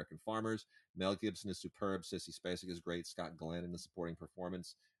of American farmers, Mel Gibson is superb, Sissy Spacek is great, Scott Glenn in the supporting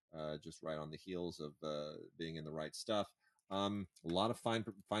performance, just right on the heels of being in The Right Stuff. A lot of fine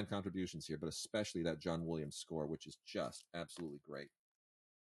contributions here, but especially that John Williams score, which is just absolutely great.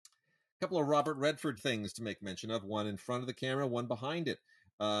 Couple of Robert Redford things to make mention of, one in front of the camera, one behind it.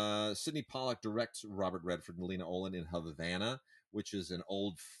 Sidney Pollack directs Robert Redford and Lena Olin in Havana, which is an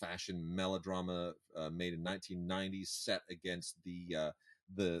old-fashioned melodrama made in 1990, set against the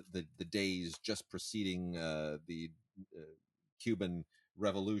days just preceding the Cuban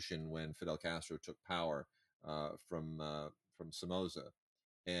Revolution, when Fidel Castro took power from Somoza,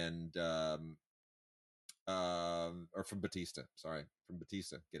 and or from Batista. Sorry, from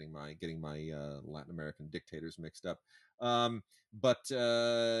Batista. Getting my Latin American dictators mixed up.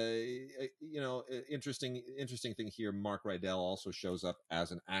 Interesting thing here. Mark Rydell also shows up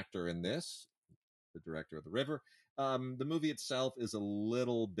as an actor in this, the director of The River. The movie itself is a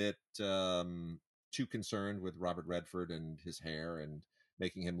little bit too concerned with Robert Redford and his hair and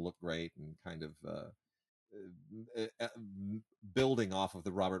making him look great and kind of building off of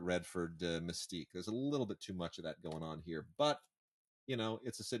the Robert Redford mystique. There's a little bit too much of that going on here, but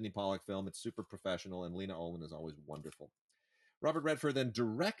it's a Sidney Pollack film. It's super professional, and Lena Olin is always wonderful. Robert Redford then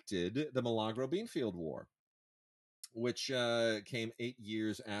directed the Milagro Beanfield War, which came 8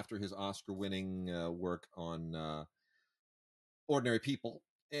 years after his Oscar-winning work on Ordinary People,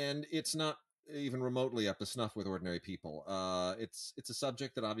 and it's not even remotely up to snuff with Ordinary People. It's a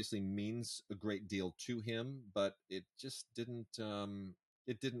subject that obviously means a great deal to him, but it just didn't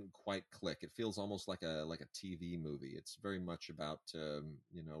quite click. It feels almost like a TV movie. It's very much about a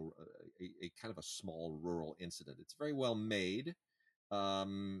kind of a small rural incident. It's very well made.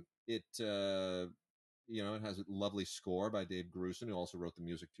 It has a lovely score by Dave Grusin, who also wrote the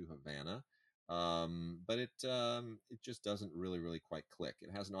music to Havana. But it just doesn't really quite click.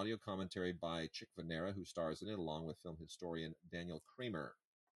 It has an audio commentary by Chick Venera, who stars in it, along with film historian Daniel Kramer.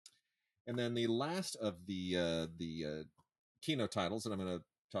 And then the last of the keynote titles that I'm going to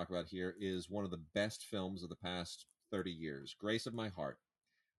talk about here is one of the best films of the past 30 years, Grace of My Heart,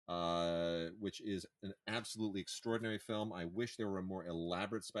 which is an absolutely extraordinary film. I wish there were a more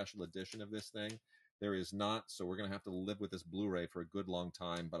elaborate special edition of this thing. There is not, so we're going to have to live with this Blu-ray for a good long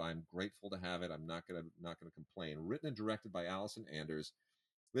time, but I'm grateful to have it. I'm not going to complain. Written and directed by Allison Anders.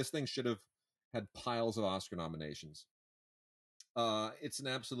 This thing should have had piles of Oscar nominations. It's an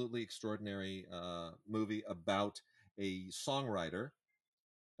absolutely extraordinary movie about a songwriter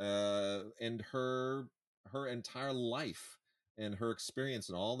and her entire life and her experience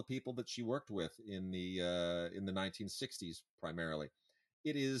and all the people that she worked with in the 1960s primarily.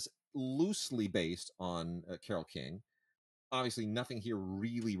 It is loosely based on Carole King. Obviously, nothing here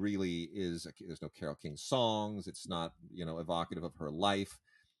really is. There's no Carole King songs. It's not evocative of her life,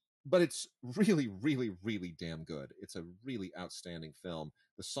 but it's really damn good. It's a really outstanding film.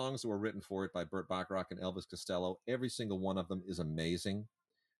 The songs that were written for it by Burt Bacharach and Elvis Costello, every single one of them is amazing.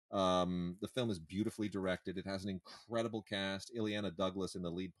 The film is beautifully directed. It has an incredible cast. Ileana Douglas in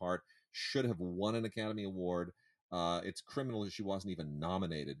the lead part should have won an Academy Award. It's criminal that she wasn't even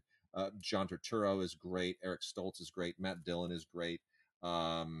nominated. John Turturro is great. Eric Stoltz is great. Matt Dillon is great.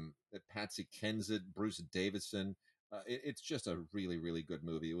 Patsy Kensit, Bruce Davison. It's just a really, really good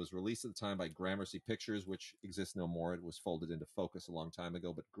movie. It was released at the time by Gramercy Pictures, which exists no more. It was folded into Focus a long time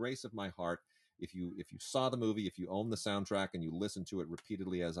ago. But Grace of My Heart, if you saw the movie, if you own the soundtrack and you listen to it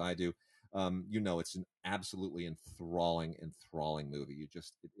repeatedly as I do, you know it's an absolutely enthralling movie.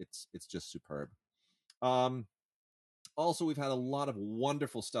 It's just superb. Um, Also, we've had a lot of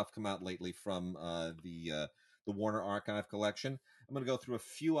wonderful stuff come out lately from the Warner Archive collection. I'm going to go through a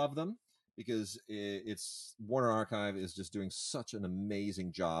few of them because it's Warner Archive is just doing such an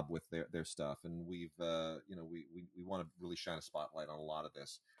amazing job with their stuff, and we've we want to really shine a spotlight on a lot of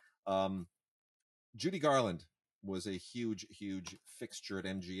this. Judy Garland was a huge fixture at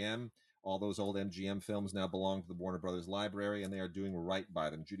MGM. All those old MGM films now belong to the Warner Brothers library, and they are doing right by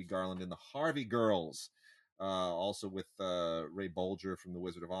them. Judy Garland in the Harvey Girls, also with Ray Bolger from The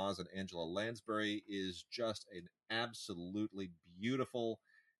Wizard of Oz, and Angela Lansbury, is just an absolutely beautiful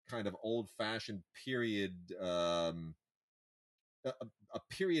kind of old-fashioned period a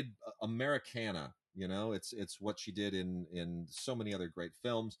period Americana. You know, it's what she did in so many other great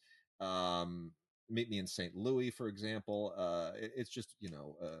films. Um, Meet Me in St. Louis, for example. It's just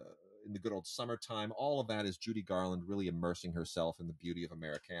in the good old summertime. All of that is Judy Garland really immersing herself in the beauty of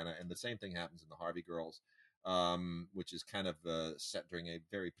Americana, and the same thing happens in the Harvey Girls, which is kind of set during a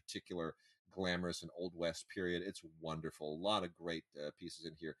very particular glamorous and old west period. It's wonderful. A lot of great pieces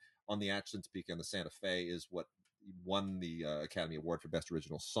in here. On the Action Speak and the Santa Fe is what won the Academy Award for Best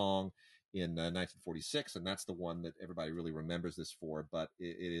Original Song in 1946, and that's the one that everybody really remembers this for, but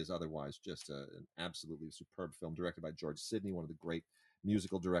it is otherwise just an absolutely superb film directed by George Sidney, one of the great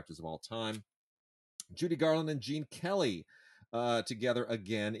musical directors of all time. Judy Garland and Gene Kelly together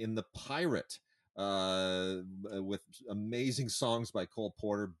again in The Pirate, with amazing songs by Cole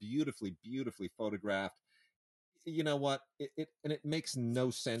Porter, beautifully photographed. You know what, it makes no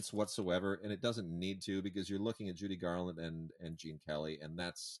sense whatsoever, and it doesn't need to, because you're looking at Judy Garland and Gene Kelly, and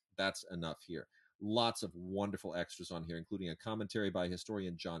that's enough here. Lots of wonderful extras on here, including a commentary by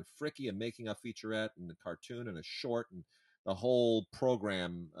historian John Fricke, a making of featurette, and a cartoon and a short, and the whole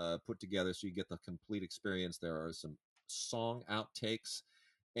program put together so you get the complete experience. There are some song outtakes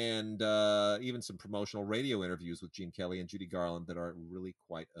and even some promotional radio interviews with Gene Kelly and Judy Garland that are really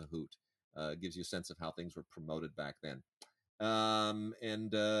quite a hoot. Gives you a sense of how things were promoted back then.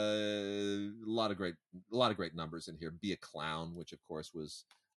 And a lot of great numbers in here. Be a Clown, which of course was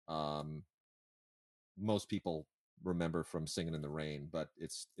most people remember from Singing in the Rain, but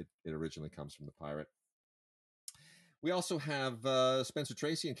it originally comes from The Pirate. We also have Spencer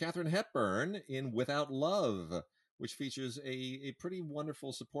Tracy and Katharine Hepburn in Without Love, which features a pretty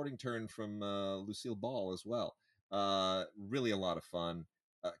wonderful supporting turn from Lucille Ball as well. Really a lot of fun.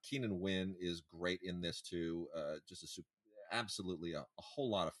 Keenan Wynn is great in this too. Absolutely a whole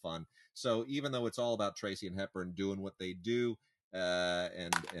lot of fun. So even though it's all about Tracy and Hepburn doing what they do,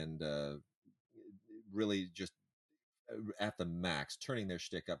 and really just at the max, turning their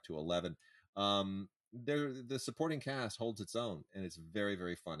shtick up to 11. The supporting cast holds its own, and it's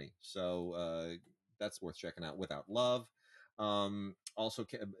very funny. So that's worth checking out. Without Love. Also,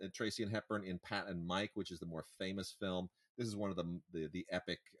 Tracy and Hepburn in Pat and Mike, which is the more famous film. This is one of the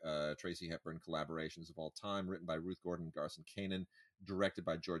epic Tracy Hepburn collaborations of all time, written by Ruth Gordon and Garson Kanin, directed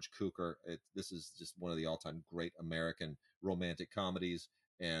by George Cukor. This is just one of the all-time great American romantic comedies,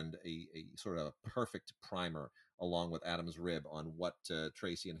 and a sort of a perfect primer, along with Adam's Rib, on what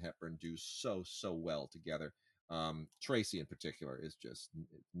Tracy and Hepburn do so well together. Tracy in particular is just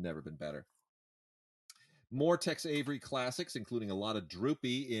never been better. More Tex Avery classics, including a lot of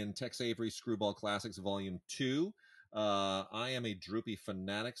Droopy in Tex Avery Screwball Classics Volume 2. I am a Droopy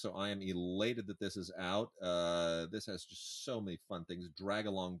fanatic, so I am elated that this is out. This has just so many fun things. Drag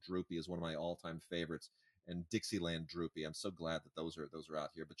Along Droopy is one of my all-time favorites, and Dixieland Droopy. I'm so glad that those are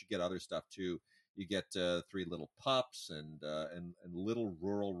out here. But you get other stuff too. You get Three Little Pups and Little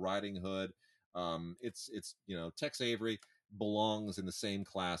Rural Riding Hood. It's Tex Avery belongs in the same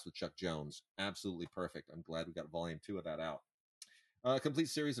class with Chuck Jones. Absolutely perfect. I'm glad we got volume 2 of that out. A complete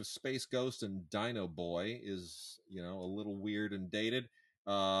series of Space Ghost and Dino Boy is, a little weird and dated.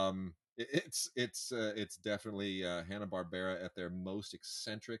 It's definitely Hanna-Barbera at their most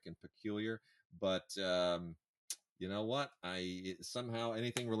eccentric and peculiar, but you know what? Somehow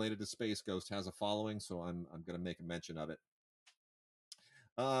anything related to Space Ghost has a following, so I'm going to make a mention of it.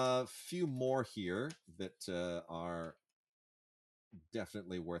 A few more here that are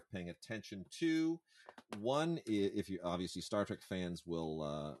definitely worth paying attention to. One, if you obviously Star Trek fans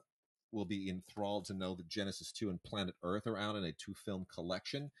will will be enthralled to know that Genesis 2 and Planet Earth are out in a 2-film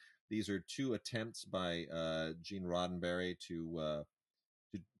collection. These are 2 attempts by Gene Roddenberry to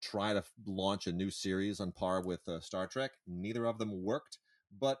try to launch a new series on par with Star Trek. Neither of them worked,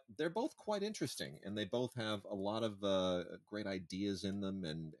 but they're both quite interesting, and they both have a lot of great ideas in them,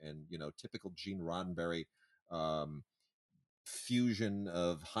 and typical Gene Roddenberry um, fusion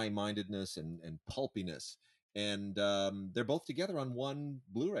of high-mindedness and pulpiness. And they're both together on one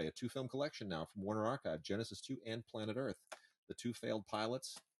Blu-ray, a 2-film collection now from Warner Archive: Genesis 2 and Planet Earth, the 2 failed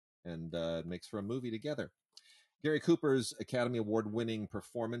pilots, and it makes for a movie together. Gary Cooper's Academy Award-winning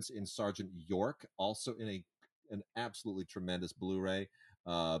performance in Sergeant York, also in an absolutely tremendous Blu-ray,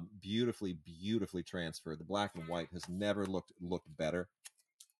 beautifully transferred. The black and white has never looked better.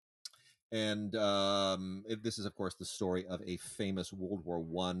 And this is, of course, the story of a famous World War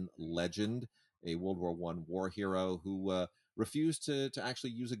I legend, a World War I war hero who refused to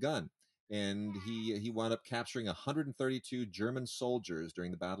actually use a gun. And he wound up capturing 132 German soldiers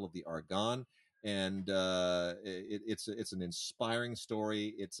during the Battle of the Argonne. And it's an inspiring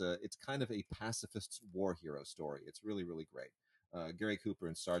story. It's kind of a pacifist war hero story. It's really great. Gary Cooper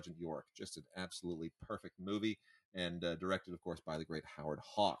and Sergeant York, just an absolutely perfect movie, and directed, of course, by the great Howard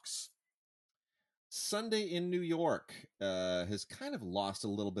Hawks. Sunday in New York has kind of lost a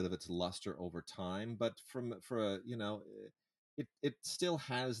little bit of its luster over time, but it still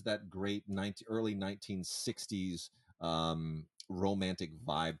has that great early 1960s romantic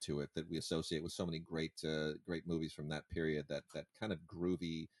vibe to it that we associate with so many great movies from that period. That kind of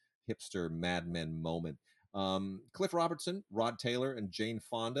groovy hipster Mad Men moment. Cliff Robertson, Rod Taylor, and Jane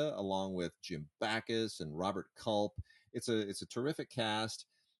Fonda, along with Jim Backus and Robert Culp. It's a terrific cast.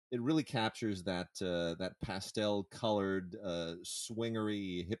 It really captures that pastel colored,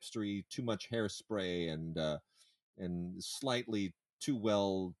 swingery, hipstery, too much hairspray, and slightly too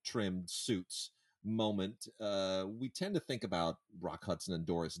well trimmed suits moment. We tend to think about Rock Hudson and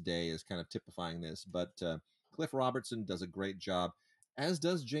Doris Day as kind of typifying this, but Cliff Robertson does a great job, as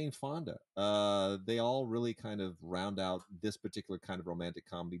does Jane Fonda. They all really kind of round out this particular kind of romantic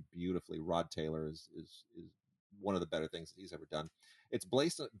comedy beautifully. Rod Taylor is one of the better things that he's ever done. It's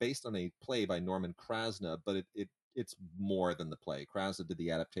based on a play by Norman Krasna, but it's more than the play. Krasna did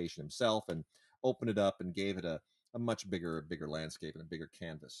the adaptation himself and opened it up and gave it a much bigger landscape and a bigger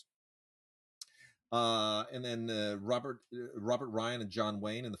canvas. And then Robert Ryan and John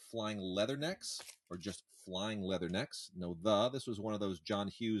Wayne in The Flying Leathernecks, or just Flying Leathernecks. No, this was one of those John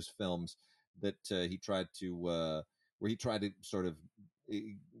Hughes films that he tried to where he tried to sort of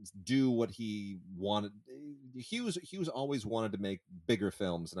do what he wanted. Hughes always wanted to make bigger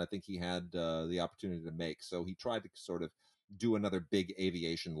films, and I think he had the opportunity to make. So he tried to sort of do another big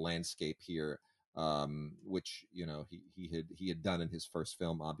aviation landscape here, which he had done in his first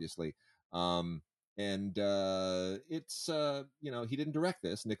film, obviously. And it's he didn't direct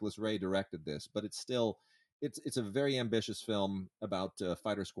this. Nicholas Ray directed this, but it's still it's a very ambitious film about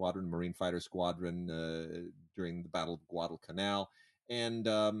fighter squadron, Marine fighter squadron during the Battle of Guadalcanal. And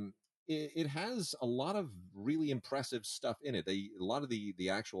it has a lot of really impressive stuff in it. A lot of the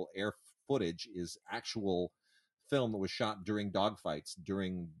actual air footage is actual film that was shot during dogfights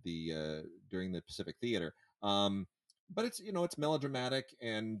during the Pacific Theater. But it's melodramatic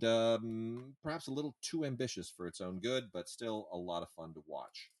and perhaps a little too ambitious for its own good, but still a lot of fun to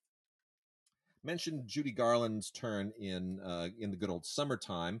watch. Mentioned Judy Garland's turn in The Good Old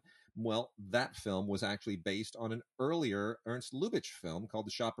Summertime. Well, that film was actually based on an earlier Ernst Lubitsch film called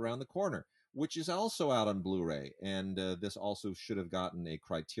The Shop Around the Corner, which is also out on Blu-ray. And this also should have gotten a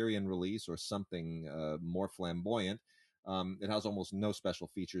Criterion release or something more flamboyant. It has almost no special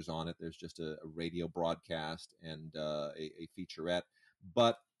features on it. There's just a radio broadcast and a featurette.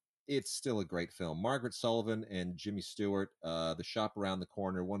 But it's still a great film. Margaret Sullivan and Jimmy Stewart, The Shop Around the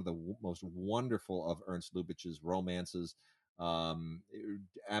Corner, one of the most wonderful of Ernst Lubitsch's romances.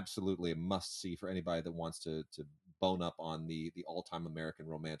 Absolutely a must-see for anybody that wants to bone up on the all-time American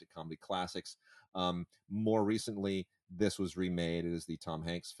romantic comedy classics. More recently, this was remade. It is the Tom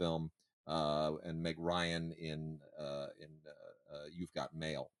Hanks film, and Meg Ryan in You've Got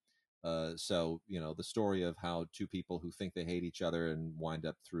Mail. So the story of how two people who think they hate each other and wind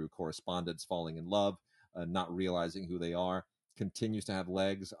up through correspondence falling in love, not realizing who they are, continues to have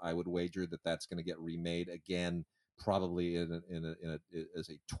legs. I would wager that that's going to get remade again, probably as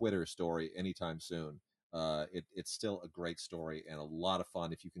a Twitter story anytime soon. It's still a great story and a lot of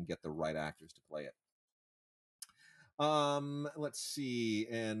fun if you can get the right actors to play it. Let's see,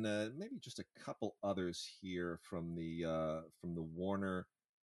 and maybe just a couple others here from the Warner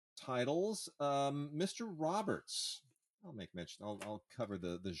titles. Mr. Roberts, I'll make mention. I'll cover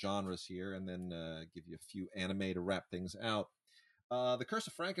the genres here, and then give you a few anime to wrap things out. The Curse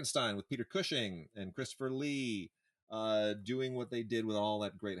of Frankenstein with Peter Cushing and Christopher Lee, doing what they did with all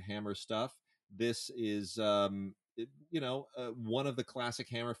that great Hammer stuff. This is, one of the classic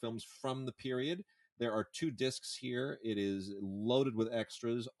Hammer films from the period. There are 2 discs here. It is loaded with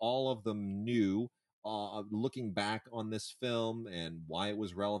extras, all of them new. Looking back on this film and why it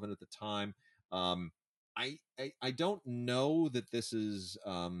was relevant at the time. Um, I don't know that this is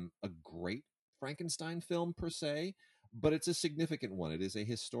a great Frankenstein film per se, but it's a significant one. It is a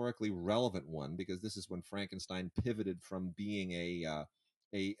historically relevant one because this is when Frankenstein pivoted from being a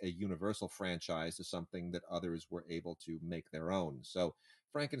universal franchise to something that others were able to make their own. So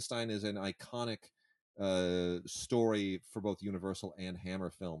Frankenstein is an iconic story for both Universal and Hammer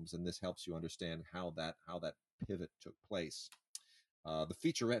films, and this helps you understand how that pivot took place. The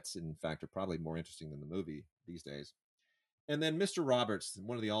featurettes, in fact, are probably more interesting than the movie these days. And then Mr. Roberts,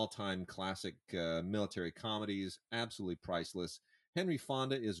 one of the all-time classic military comedies, absolutely priceless. Henry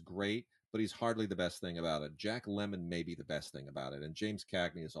Fonda is great, but he's hardly the best thing about it. Jack Lemmon may be the best thing about it, and James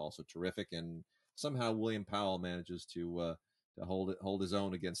Cagney is also terrific. And somehow William Powell manages to hold his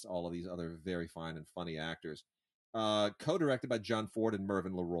own against all of these other very fine and funny actors. Co-directed by John Ford and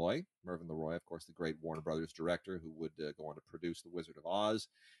Mervyn LeRoy. Mervyn LeRoy, of course, the great Warner Brothers director who would go on to produce The Wizard of Oz.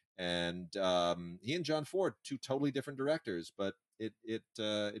 And he and John Ford, 2 totally different directors, but it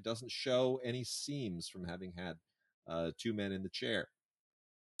doesn't show any seams from having had 2 men in the chair.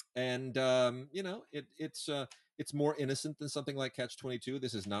 And it's more innocent than something like Catch-22.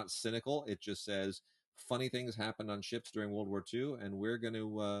 This is not cynical. It just says funny things happened on ships during World War II, and we're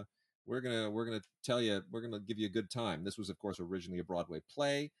gonna tell you, we're gonna give you a good time. This was, of course, originally a Broadway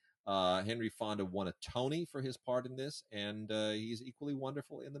play. Henry Fonda won a Tony for his part in this, and he's equally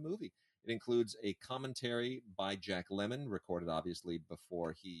wonderful in the movie. It includes a commentary by Jack Lemmon, recorded obviously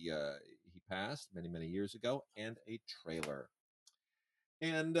before he passed many years ago, and a trailer.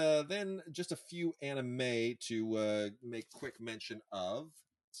 And then just a few anime to make quick mention of.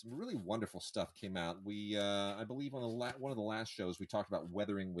 Some really wonderful stuff came out. We, I believe, on one of the last shows, we talked about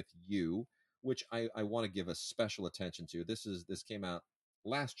Weathering with You, which I want to give a special attention to. This came out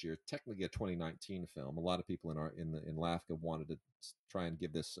last year, technically a 2019 film. A lot of people in LAFCA wanted to try and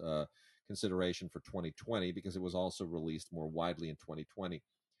give this consideration for 2020 because it was also released more widely in 2020.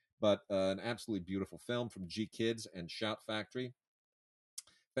 But an absolutely beautiful film from G-Kids and Shout Factory.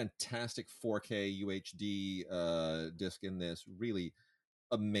 Fantastic 4K UHD disc in this. Really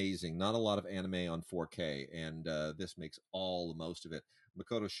amazing. Not a lot of anime on 4K, and this makes all the most of it.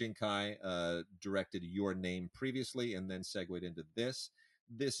 Makoto Shinkai directed Your Name previously, and then segued into this.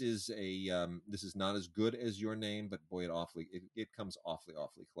 This is not as good as Your Name, but boy, it comes awfully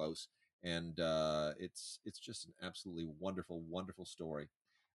close, and it's just an absolutely wonderful story.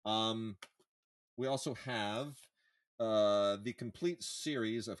 We also have the complete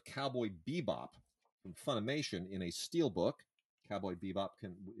series of Cowboy Bebop from Funimation in a steelbook. Cowboy Bebop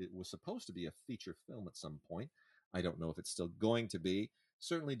it was supposed to be a feature film at some point. I don't know if it's still going to be.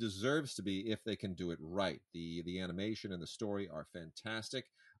 Certainly deserves to be if they can do it right. The animation and the story are fantastic.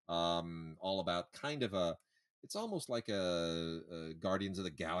 All about kind of it's almost like a Guardians of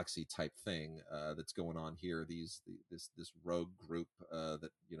the Galaxy type thing that's going on here. This rogue group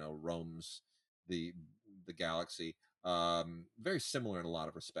that roams the galaxy. Very similar in a lot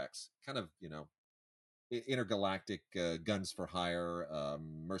of respects. Kind of intergalactic guns for hire,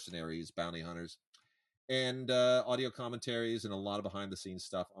 mercenaries, bounty hunters, and audio commentaries and a lot of behind the scenes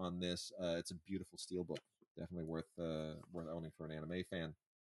stuff on this. It's a beautiful steelbook. Definitely worth owning for an anime fan.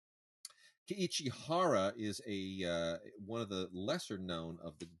 Keiichi Hara is one of the lesser known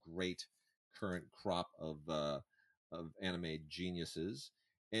of the great current crop of anime geniuses,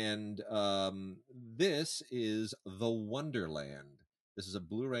 and this is The Wonderland. This is a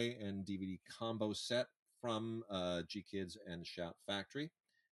Blu-ray and DVD combo set from G-Kids and Shout Factory.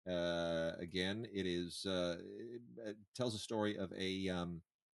 Again, it tells a story of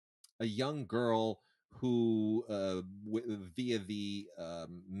a young girl who, via the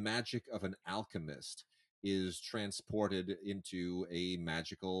magic of an alchemist, is transported into a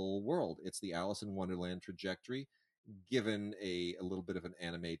magical world. It's the Alice in Wonderland trajectory, given a little bit of an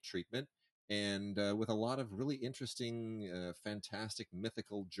anime treatment, and with a lot of really interesting, fantastic,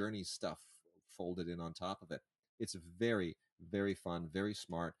 mythical journey stuff folded in on top of it. It's very fun, very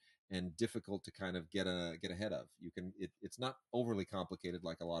smart, and difficult to kind of get ahead of. It's not overly complicated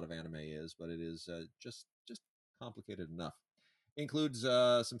like a lot of anime is, but it is just complicated enough. Includes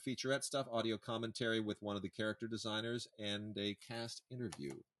some featurette stuff, audio commentary with one of the character designers, and a cast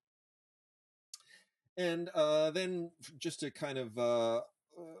interview. And then just to kind of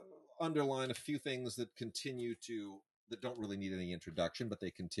underline a few things that don't really need any introduction, but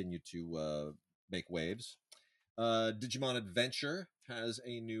they continue to make waves. Digimon Adventure has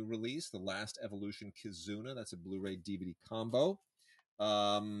a new release, The Last Evolution Kizuna. That's a Blu-ray DVD combo.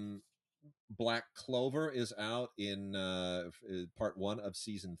 Black Clover is out in part 1 of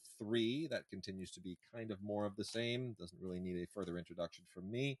season 3. That continues to be kind of more of the same. Doesn't really need a further introduction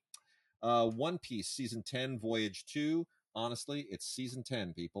from me. One Piece season 10, Voyage 2. Honestly, it's season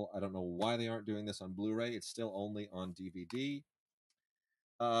 10, people. I don't know why they aren't doing this on Blu-ray. It's still only on DVD.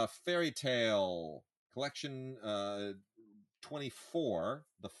 Fairy Tale Collection 24,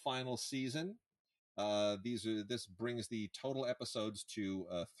 the final season. This brings the total episodes to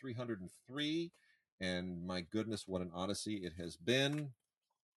 303, and my goodness, what an odyssey it has been.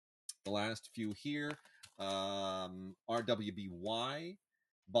 The last few here, RWBY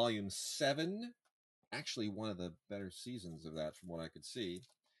Volume 7, actually one of the better seasons of that from what I could see.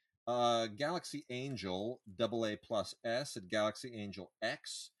 Galaxy Angel AA plus S and Galaxy Angel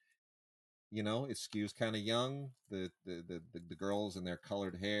X. You know, it skews kind of young. The girls and their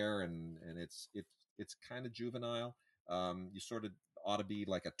colored hair, and it's kind of juvenile. You sort of ought to be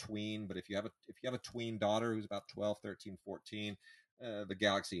like a tween, but if you have a tween daughter who's about 12, 13, 14, the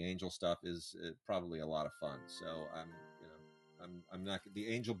Galaxy Angel stuff is probably a lot of fun. So I'm not, the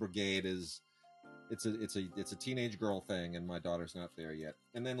Angel Brigade is, it's a teenage girl thing, and my daughter's not there yet.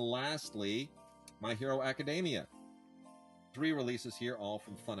 And then lastly, My Hero Academia. 3 releases here, all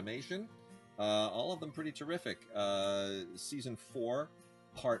from Funimation. All of them pretty terrific. Season 4,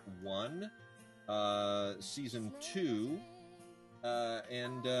 Part 1, Season 2,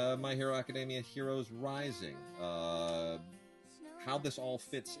 and My Hero Academia Heroes Rising. How this all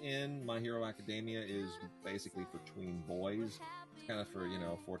fits in, My Hero Academia is basically for tween boys. It's kind of for,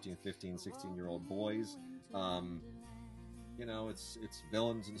 14, 15, 16-year-old boys. It's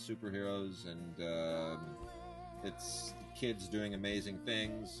villains and superheroes, and it's kids doing amazing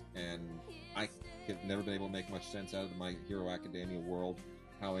things, and I have never been able to make much sense out of the My Hero Academia world,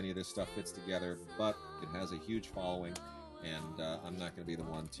 how any of this stuff fits together, but it has a huge following, and I'm not going to be the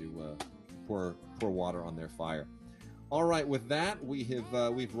one to pour water on their fire. All right, with that,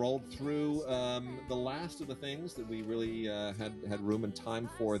 we've rolled through the last of the things that we really had room and time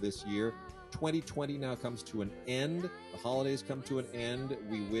for this year. 2020 now comes to an end. The holidays come to an end.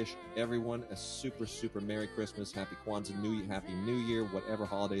 We wish everyone a super, super Merry Christmas, Happy Kwanzaa, Happy New Year, whatever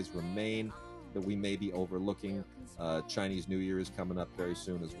holidays remain that we may be overlooking. Chinese New Year is coming up very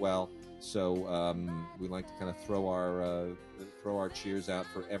soon as well. So we like to kind of throw our cheers out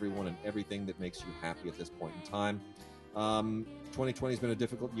for everyone and everything that makes you happy at this point in time. 2020 has been a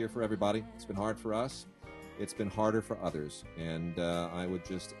difficult year for everybody. It's been hard for us. It's been harder for others. And I would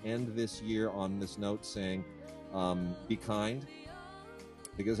just end this year on this note saying, be kind,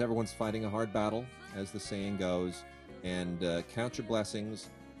 because everyone's fighting a hard battle, as the saying goes, and count your blessings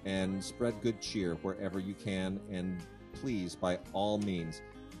and spread good cheer wherever you can. And please, by all means,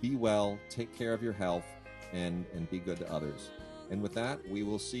 be well, take care of your health, and be good to others. And with that, we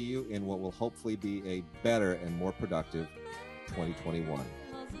will see you in what will hopefully be a better and more productive 2021.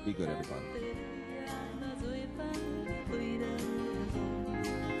 Be good, everybody.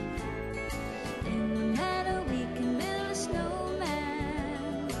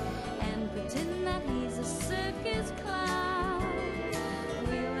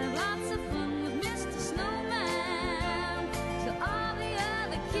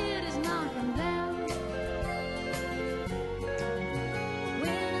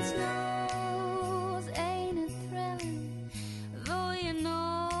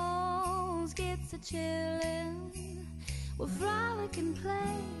 Chillin', we'll frolic and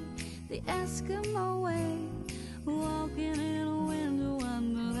play the Eskimo way, walking in a winter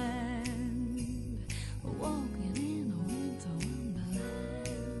wonderland, walking in a winter wonderland.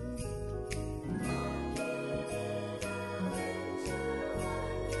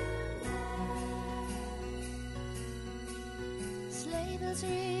 Sleigh bells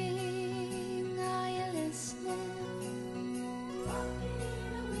ring, are you listening? Walking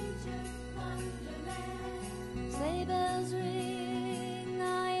in a winter wonderland. Sleigh bells ring.